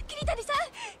ね、桐谷さん。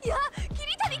いや、桐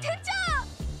谷店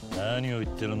長。何を言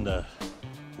ってるんだ。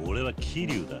俺は桐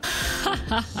生だ。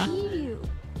桐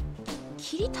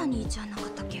生、桐谷じゃなかっ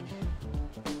たっけ。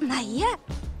まあいいや。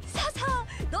さあさあ、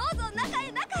どうぞ中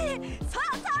へ中へ。さ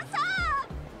あさあさ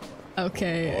あ。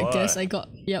Okay, I guess I got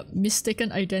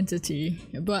mistaken identity.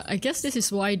 But I guess this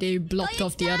is why they blocked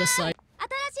off the other side. 新し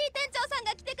い店長さん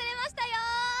が来てくれましたよ。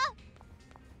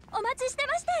お待ちして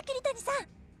ました、桐谷さん。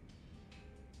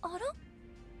あら、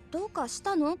どうかし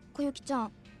たの、小雪ちゃ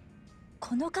ん。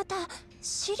この方、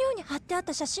資料に貼ってあっ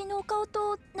た写真のお顔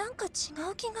となんか違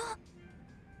う気が。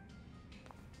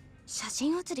写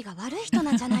真写りが悪い人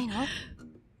なんじゃないの？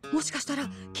もしかしたら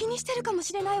気にしてるかも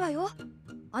しれないわよ。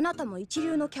あなたも一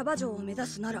流のキャバ嬢を目指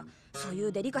すなら、そうい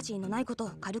うデリカシーのないこと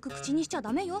を軽く口にしちゃ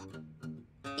ダメよ。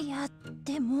いや、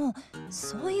でも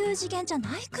そういう次元じゃ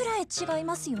ないくらい違い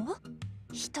ますよ。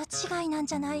人違いなん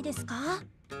じゃないですか？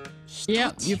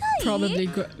 Yep, you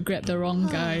probably grabbed the wrong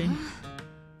guy.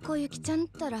 小雪ちゃんっ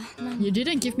たら何？ You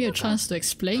didn't give me a chance to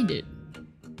explain it.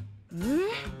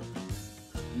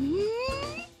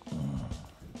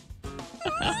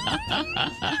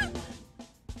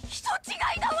 人違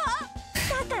いだわ。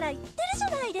だから言ってるじゃ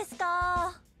ないです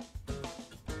か。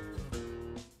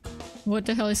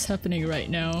What the hell is happening right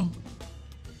now?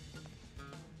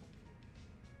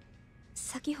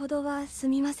 先ほどはす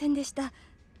みませんでした、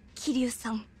桐生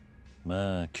さん。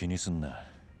まあ気にすんな。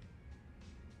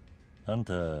あん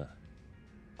た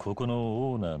ここ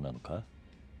のオーナーなのか？は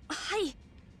い、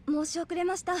申し遅れ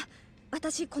ました。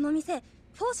私この店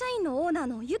フォー社員のオーナー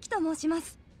のゆきと申しま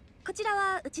す。こちら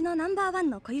はうちのナンバーワ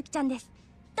ンの小雪ちゃんです。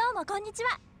どうもこんにち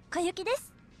は、小雪で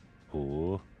す。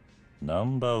ほう、ナ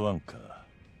ンバーワンか。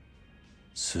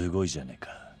すごいじゃねえ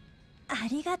か。あ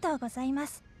りがとうございま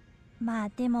す。まあ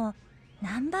でも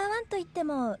ナンバーワンといって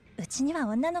もうちには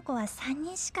女の子は3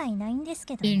人しかいないんです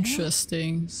けどね。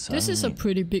Interesting. This is a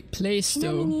pretty big place ち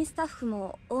なみ though. にスタッフ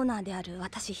もオーナーである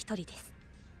私一人です。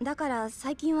だから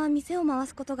最近は店を回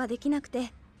すことができなく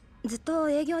て、ずっと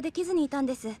営業できずにいたん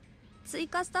です。追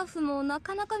加スタッフもな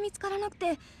かなか見つからなくて、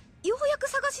ようやく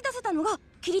探し出せたのが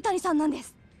桐谷さんなんで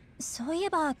す。そういえ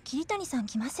ば桐谷さん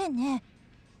来ませんね。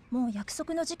もう約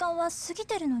束の時間は過ぎ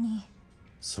てるのに。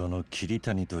その桐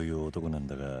谷という男なん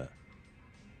だが、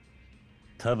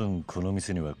多分この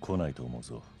店には来ないと思う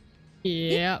ぞ。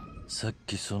さっ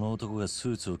きその男がス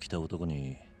ーツを着た男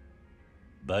に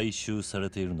買収され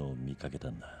ているのを見かけた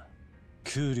んだ。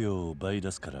給料を倍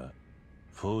出すから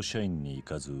フォー社員に行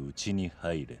かずうちに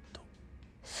入れと。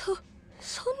そんな。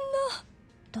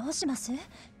どうします？今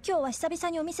日は久々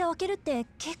にお店を開けるって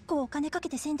結構お金かけ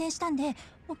て宣伝したんで、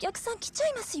お客さん来ちゃ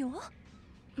いますよ。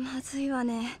まずいわ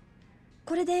ね。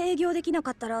これで営業できな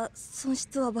かったら損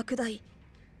失は莫大。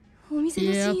お店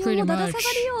の信用もだだ下がり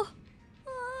よ。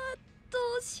ど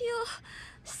うしよう。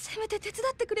せめて手伝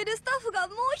ってくれるスタッフが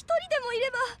もう一人でもいれ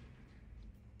ば。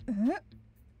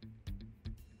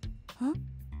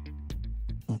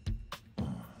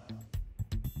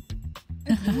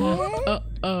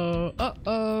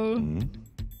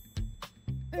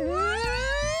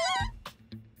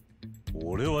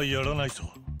俺はやらないぞ。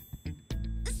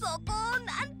そこを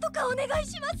なんとかお願い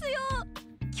しますよ。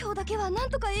今日だけはなん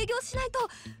とか営業しないとう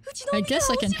ちのお店はお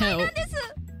しまいなんです。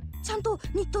ちゃんと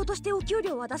日当としてお給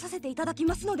料は出させていただき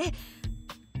ますので、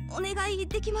お願い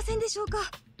できませんでしょうか。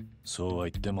そうは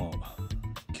言っても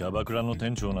キャバクラの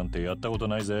店長なんてやったこと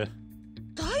ないぜ。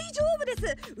大丈夫で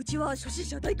す。うちは初心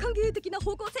者大歓迎的な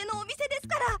方向性のお店です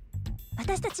から。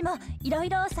私たちもいろい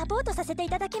ろサポートさせてい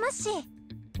ただきますし。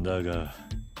だが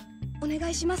お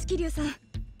願いします、桐生さん。今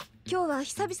日は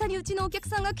久々にうちのお客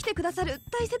さんが来てくださる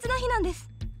大切な日なんです。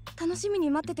楽しみ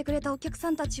に待っててくれたお客さ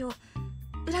んたちを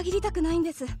裏切りたくないん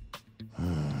です。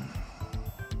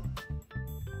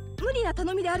無理な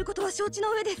頼みであることは承知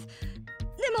の上です。で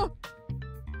もお願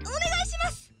いしま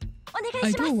す。お願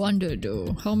いします。 I do wonder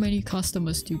though, how many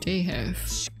customers do they have?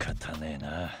 仕方ねえ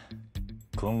な。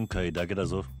今回だけだ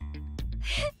ぞ。いい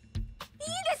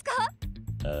ですか？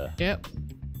ああ。Yep.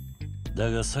 だ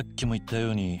がさっきも言ったよ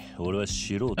うに俺は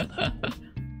素人だ。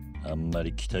あんま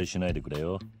り期待しないでくれ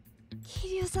よ。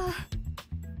桐生さん、あ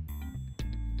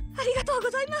りがとうご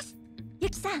ざいます。ユ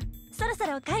キさん、そろそ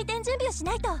ろ開店準備をし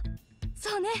ないと。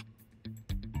そうね。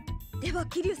では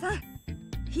桐生さん、い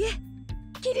え、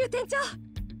桐生店長、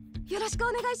よろしくお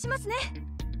願いしますね。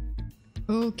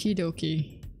Okie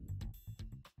dokie.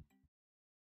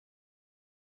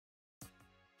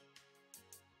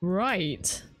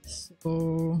 Right.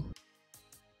 So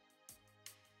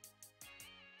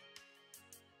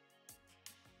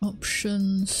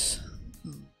options.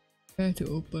 Where to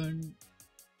open?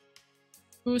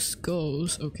 Boost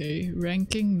goals. Okay.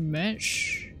 Ranking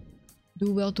match.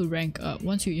 Do well to rank up.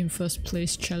 Once you're in first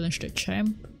place, challenge the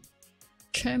champ.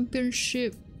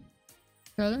 Championship.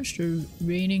 Challenge the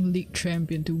reigning league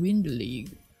champion to win the league.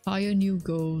 Hire new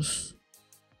goals.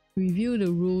 Review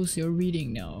the rules you're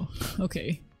reading now.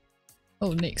 Okay.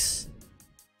 Oh, next.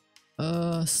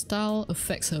 Style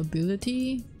affects her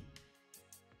ability.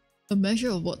 A measure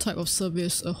of what type of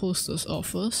service a hostess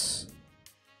offers.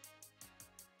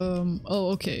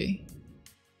 Oh, okay.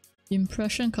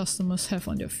 Impression customers have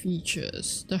on their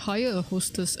features. The higher a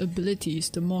hostess'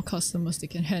 abilities, the more customers they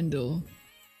can handle.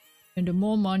 And the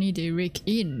more money they rake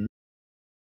in.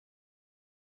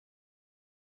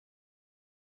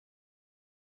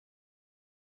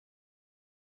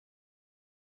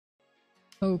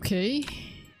 Okay.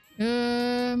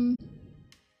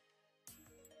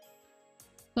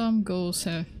 Some goals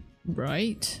have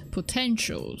bright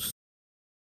potentials.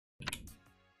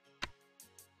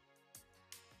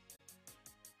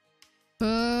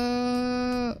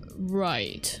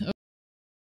 Right.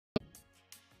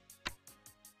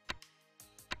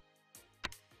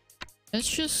 Let's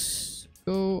just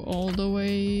go all the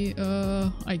way.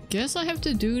 I guess I have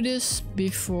to do this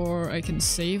before I can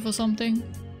save or something.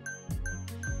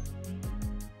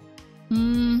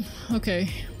 Okay.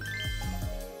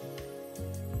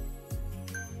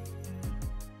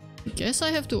 I guess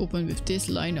I have to open with this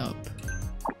lineup.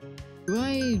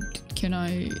 Can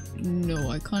I? No,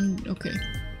 I can't. Okay.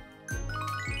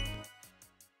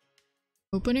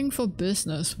 Opening for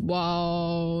business.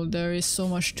 Wow, there is so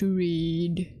much to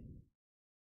read.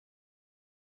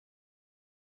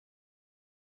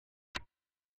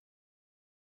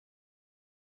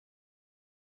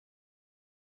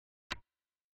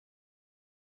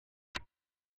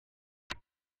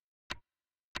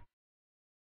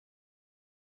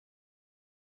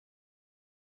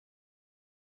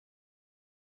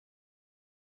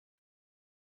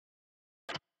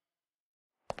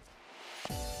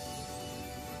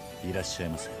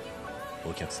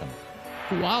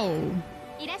 Wow.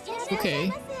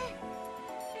 Okay.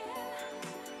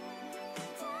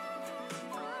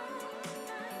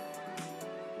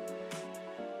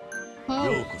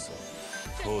 Oh.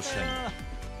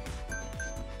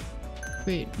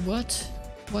 Wait, what?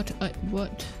 What?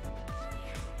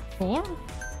 4?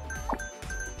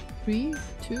 3,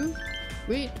 2?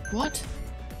 Wait, what?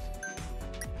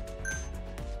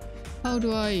 How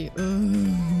do I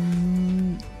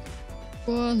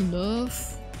for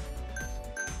love?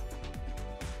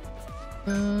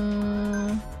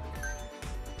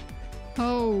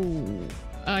 Oh,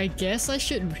 I guess I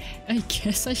should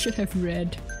have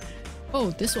read. Oh,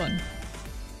 this one.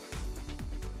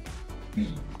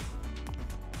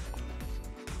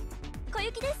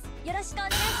 Koyuki desu. Yoroshiku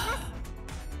onegai shimasu.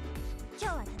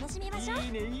 Kyou wa tanoshimimashou.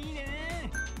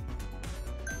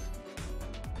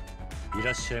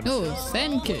 Oh,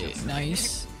 10k,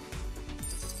 nice.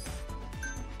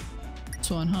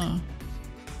 This one, huh?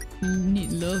 You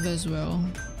need love as well.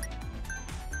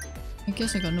 I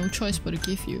guess I got no choice but to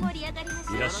give you.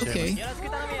 Okay.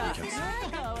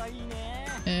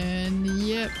 And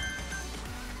yep.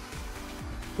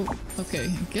 Oh, okay,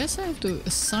 I guess I have to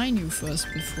assign you first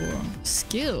before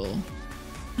skill.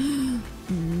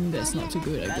 That's not too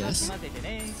good, I guess.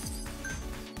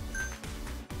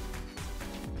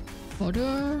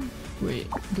 Order? Wait,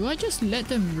 do I just let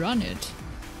them run it?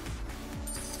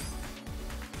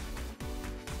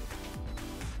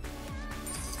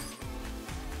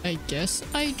 I guess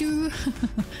I do.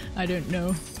 I don't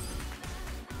know.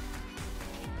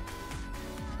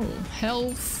 Oh,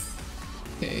 health.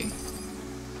 Okay.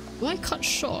 Do I cut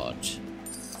short?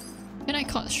 Can I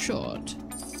cut short?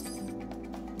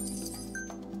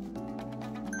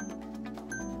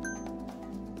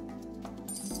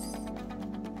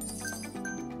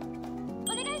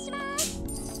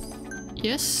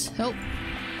 Yes, help.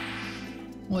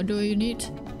 What do you need?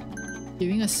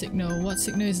 Giving a signal. What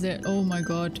signal is that? Oh my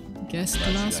god. Gas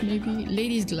glass maybe?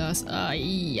 Ladies glass.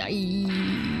 Yeah,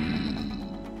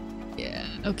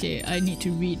 okay, I need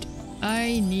to read.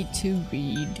 I need to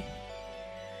read.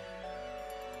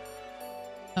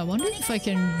 I wonder if I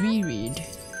can reread.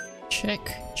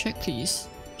 Check. Check please.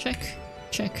 Check.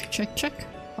 Check. Check. Check.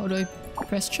 How do I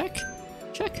press check?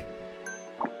 Check.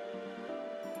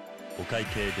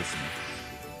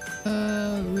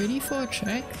 Ready for a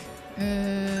check?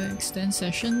 Extend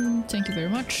session. Thank you very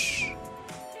much.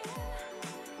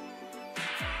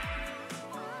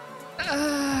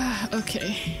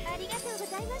 Okay.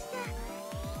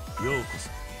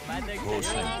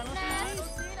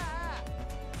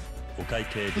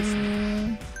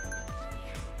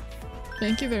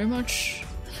 Thank you very much.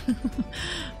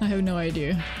 I have no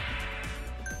idea.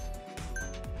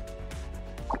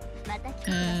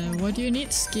 What do you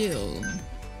need? Skill.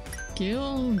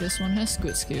 Skill? This one has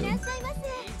good skill.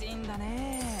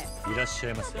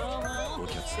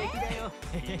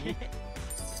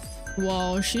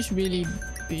 Wow, she's really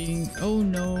being... Oh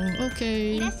no,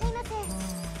 okay.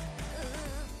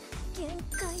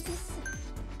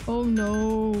 Oh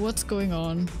no, what's going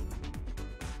on?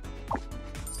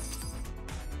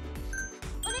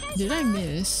 Did I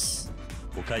miss?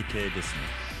 Okay.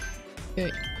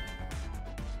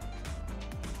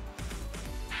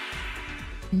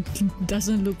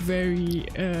 Doesn't look very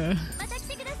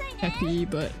happy,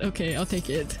 but okay, I'll take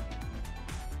it.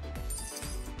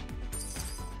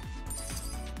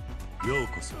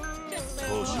 Yokoso.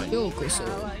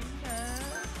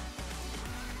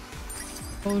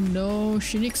 Oh no,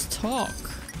 she needs talk.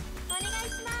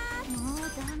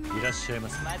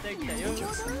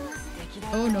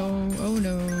 Oh no, oh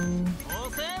no.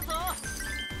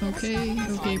 Okay,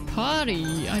 okay,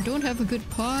 party. I don't have a good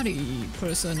party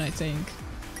person, I think.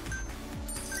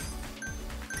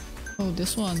 Oh,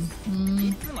 this one.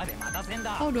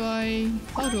 How do I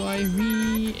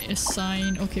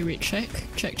reassign? Okay, wait, check.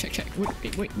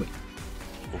 Wait.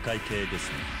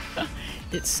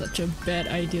 It's such a bad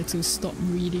idea to stop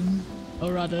reading,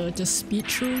 or rather just speed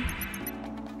through.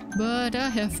 But I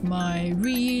have my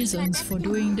reasons for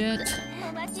doing that.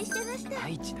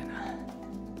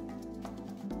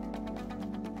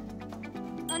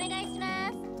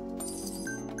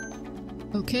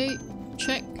 Okay,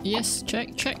 check. Yes, check.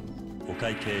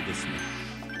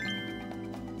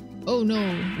 Oh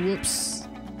no, whoops.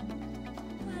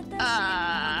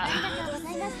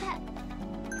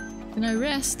 Can I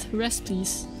rest? Rest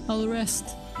please. I'll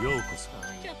rest.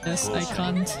 Yes, I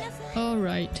can't.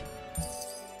 Alright.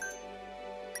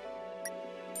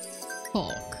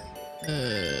 Talk.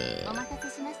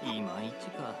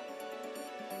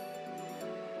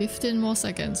 15 more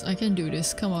seconds. I can do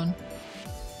this. Come on.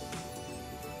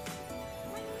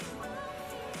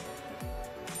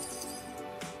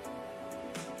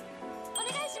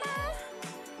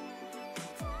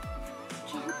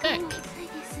 Check.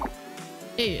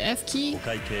 Hey, F key.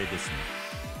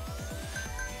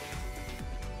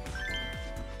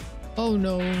 Oh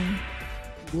no.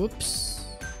 Whoops.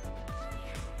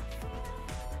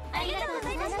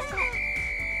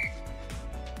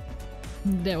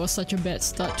 That was such a bad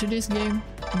start to this game.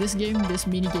 This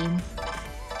mini game.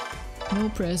 No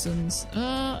presents.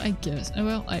 I guess.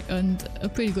 Well, I earned a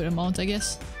pretty good amount, I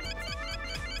guess.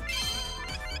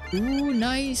 Ooh,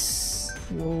 nice.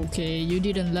 Okay, you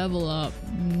didn't level up.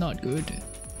 Not good.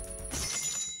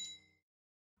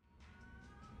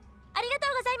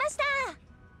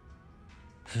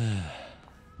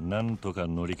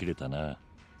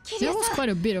 There was quite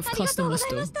a bit of customers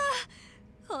though.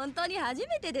 本当に初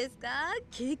めてですか？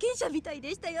経験者みたい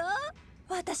でしたよ。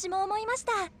私も思いまし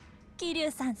た。桐生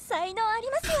さん才能あ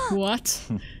りますよ。What?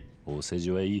 お世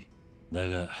辞はいい。だ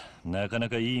がなかな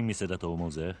かいい店だと思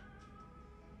うぜ。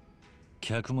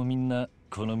客もみんな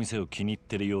この店を気に入っ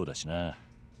てるようだしな。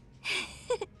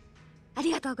あ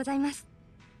りがとうございます。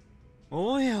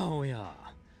おやおや、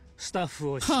スタッ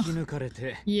フを引き抜かれ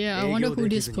てYeah, I wonder who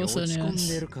this person is. 営業できずに落ち込ん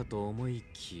でるかと思い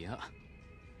きや。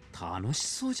楽し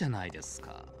そうじゃないです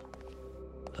か。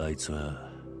あいつ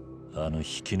はあの引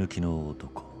き抜きの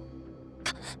男。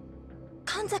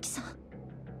神崎さん。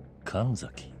神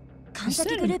崎。神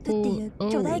崎グループっていう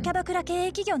巨大キャバクラ経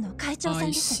営企業の会長さん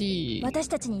です。私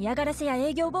たちに嫌がらせや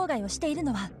営業妨害をしている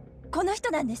のはこの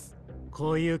人なんです。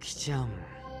小雪ちゃん、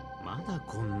まだ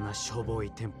こんなしょぼ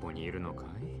い店舗にいるのかい？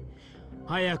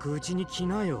早くうちに来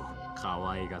なよ。可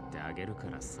愛がってあげるか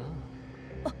らさ。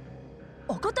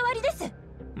お断りです。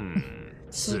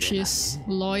So she's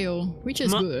loyal, which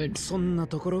is good. そんな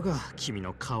ところが君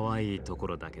の可愛いとこ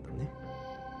ろだけどね。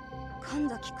神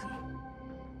崎君、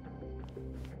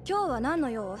今日は何の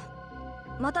用？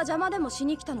また邪魔でもし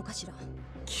に来たのかしら。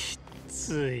き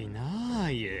ついな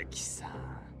あ、ゆきさん。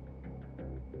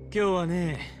今日は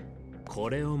ね、こ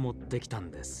れを持ってきたん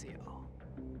ですよ。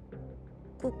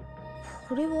こ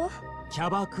れは？キャ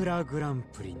バクラグラン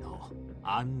プリの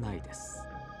案内です。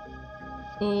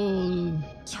Oh,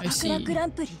 キャバクラグラ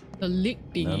ンプ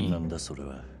リ。何なんだそれ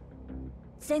は。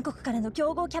全国からの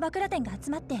競合キャバクラ店が集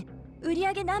まって売り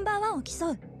上げナンバーワンを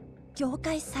競う業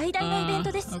界最大のイベン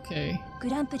トです。グ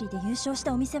ランプリで優勝し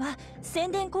たお店は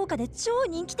宣伝効果で超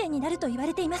人気店になると言わ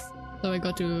れています。So I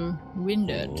got to win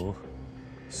that.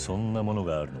 そんなもの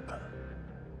があるのか。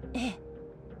ええ。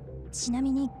ちな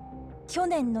みに去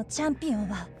年のチャンピオン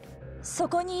はそ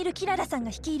こにいるキララさんが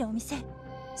率いるお店、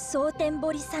蒼天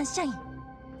堀サンシャイン、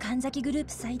神崎グルー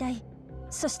プ最大、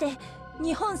そして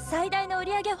日本最大の売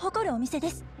り上げを誇るお店で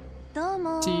す。どう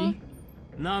も。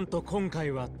なんと今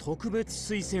回は特別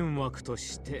推薦枠と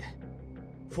して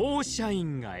フォーシャイ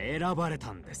ンが選ばれ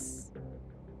たんです。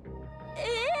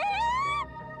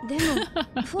でも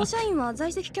フォーシャインは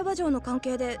在籍キャバ嬢の関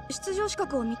係で出場資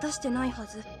格を満たしてないは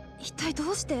ず。一体ど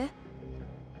うして？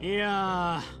い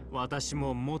やー、私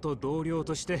も元同僚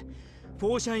としてフ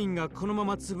ォーシャインがこのま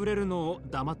ま潰れるのを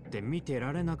黙って見て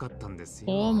られなかったんですよ。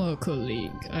Former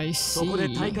colleague, I see. そこで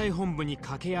大会本部に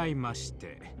掛け合いまし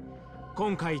て、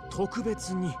今回特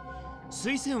別に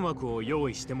推薦枠を用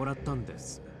意してもらったんで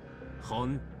す。ほ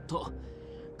んと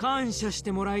感謝し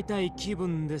てもらいたい気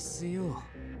分ですよ。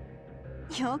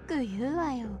よく言う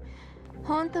わよ。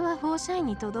本当はフォーシャイン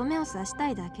にとどめを刺した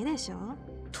いだけでしょ。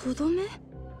とどめ？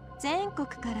全国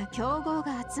から強豪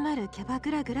が集まるキャバク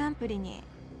ラグランプリに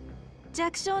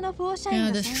弱小のフォーシャイ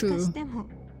ンが参加しても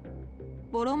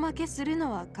ボロ負けする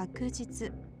のは確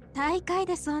実。大会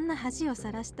でそんな恥を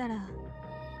さらしたら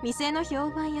店の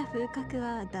評判や風格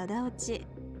はダダ落ち。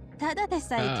ただで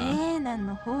さえ経営難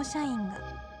のフォーシャインが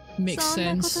そ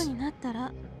んなことになった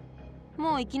ら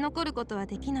もう生き残ることは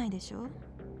できないでしょ。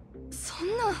そん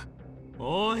な。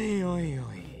おいおいお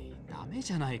い、ダメ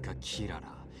じゃないかキララ。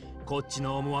こっち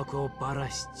の思惑をバラ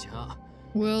しちゃ。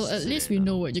Well, at least we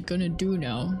know what you're gonna do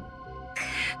now.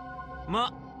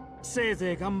 ま、せい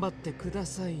ぜい頑張ってくだ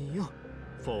さいよ、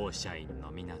フォーシャインの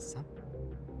皆さん。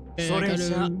それ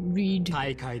じゃ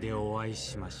大会でお会い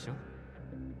しましょう。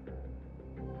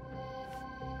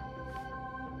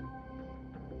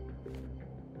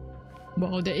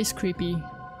Wow, that is creepy.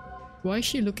 Why is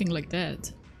she looking like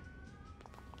that?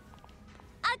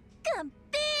 あかん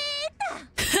ぺ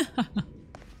ーた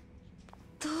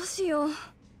どうしよう。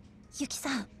ゆき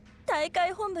さん、大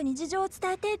会本部に事情を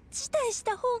伝えて辞退し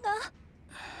た方が。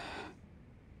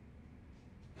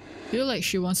Feel like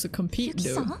she wants to compete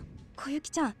though. 小雪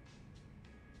ちゃん、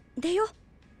出よ。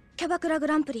キャバクラグ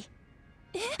ランプリ。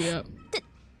Yeah. で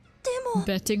も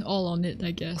betting all on it,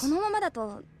 I guess. このままだ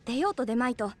と出ようと出ま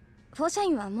いとフォーシャイ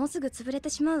ンはもうすぐ潰れて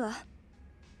しまうわ。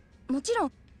もちろ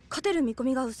ん勝てる見込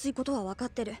みが薄いことは分かっ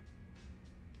てる。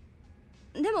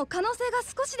でも可能性が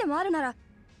少しでもあるなら、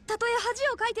たとえ恥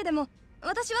をかいてでも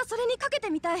私はそれにかけて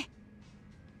みたい。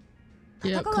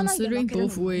 Yeah, considering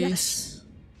both ways.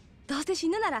 どうせ死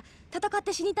ぬなら戦っ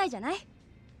て死にたいじゃない。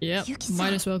 Yep,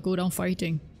 might as well go down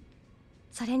fighting.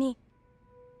 それに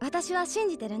私は信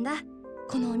じてるんだ、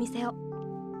このお店を。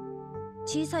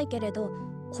小さいけれど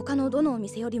他のどのお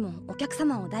店よりもお客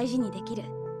様を大事にできる、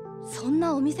そん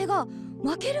なお店が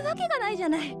負けるわけがないじゃ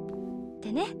ないっ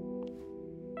てね。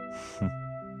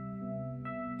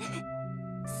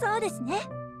そうですね。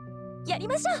やり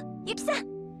ましょう、ゆきさん。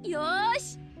よー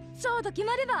し、そうと決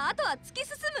まればあとは突き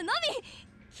進むのみ。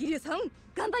ヒルさん、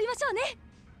頑張りましょうね。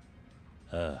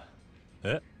あ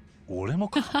あ、俺も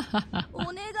か。お願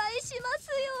いします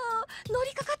よ。乗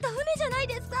りかかった船じゃない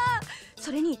ですか。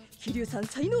それに飛龍さん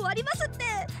才能ありますって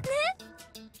ね。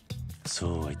そ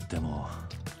うは言っても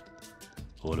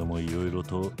俺もいろいろ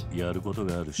とやること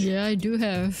があるし。Yeah, I do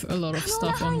have a lot of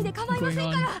stuff on going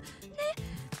on. ね、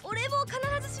俺も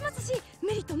必ずしますし、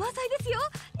メリット満載ですよ。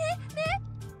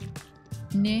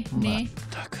ね。まっ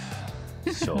たく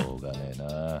しょうがねえ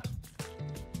な。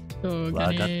分かっ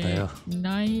たよ。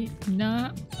ない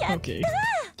な。Okay.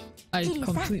 I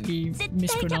completely 絶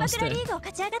対キャバ mispronounced クラリ it. ーグを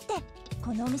勝ち上がって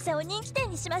このお店を人気店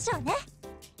にしましょうね。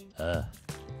あ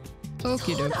あ。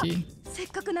Okie dokie. せっ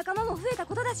かく仲間も増えた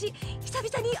ことだし、久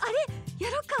々にあれ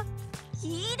やろうか。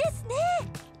いいですね。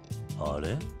あ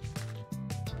れ？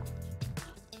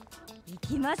い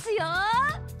きますよ。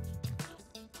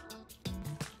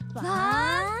1、2、3。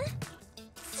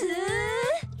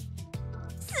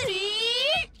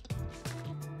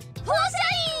フォーシャ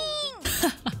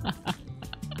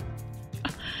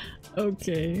イン。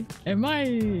Okay. Am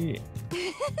I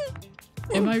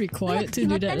required to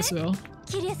do that as well?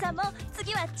 キリエさんも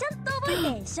次はちゃんと覚え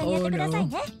て一緒にやってください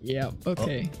ね。Yeah,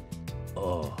 okay. あ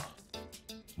あ、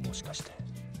もしかして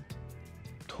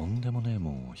とんでもねえ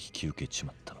もんを引き受けち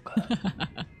まったのか。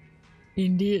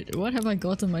Indeed, what have I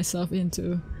gotten myself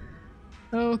into?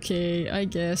 Okay, I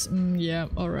guess. Yeah,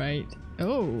 alright.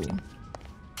 Oh,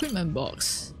 equipment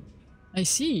box. I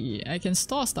see. I can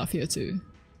store stuff here too.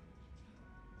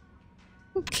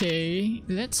 Okay,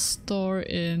 let's store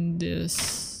in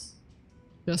this.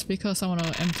 Just because I want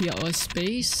to empty out my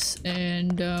space.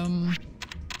 And can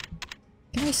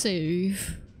I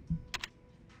save?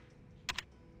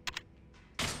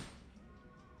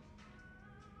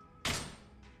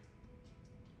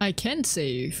 I can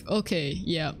save. Okay,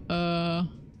 yeah.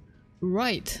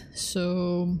 Right.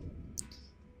 So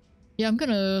yeah, I'm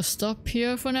gonna stop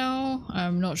here for now.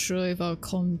 I'm not sure if I'll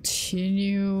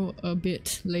continue a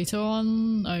bit later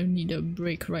on. I need a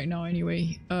break right now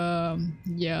anyway.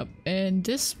 Yeah, and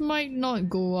this might not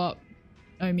go up.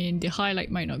 I mean, the highlight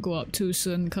might not go up too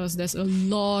soon because there's a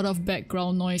lot of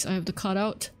background noise I have to cut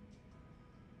out.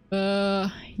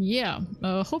 Yeah,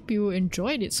 hope you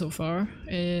enjoyed it so far,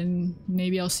 and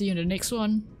maybe I'll see you in the next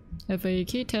one. Have a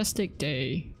fantastic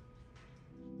day.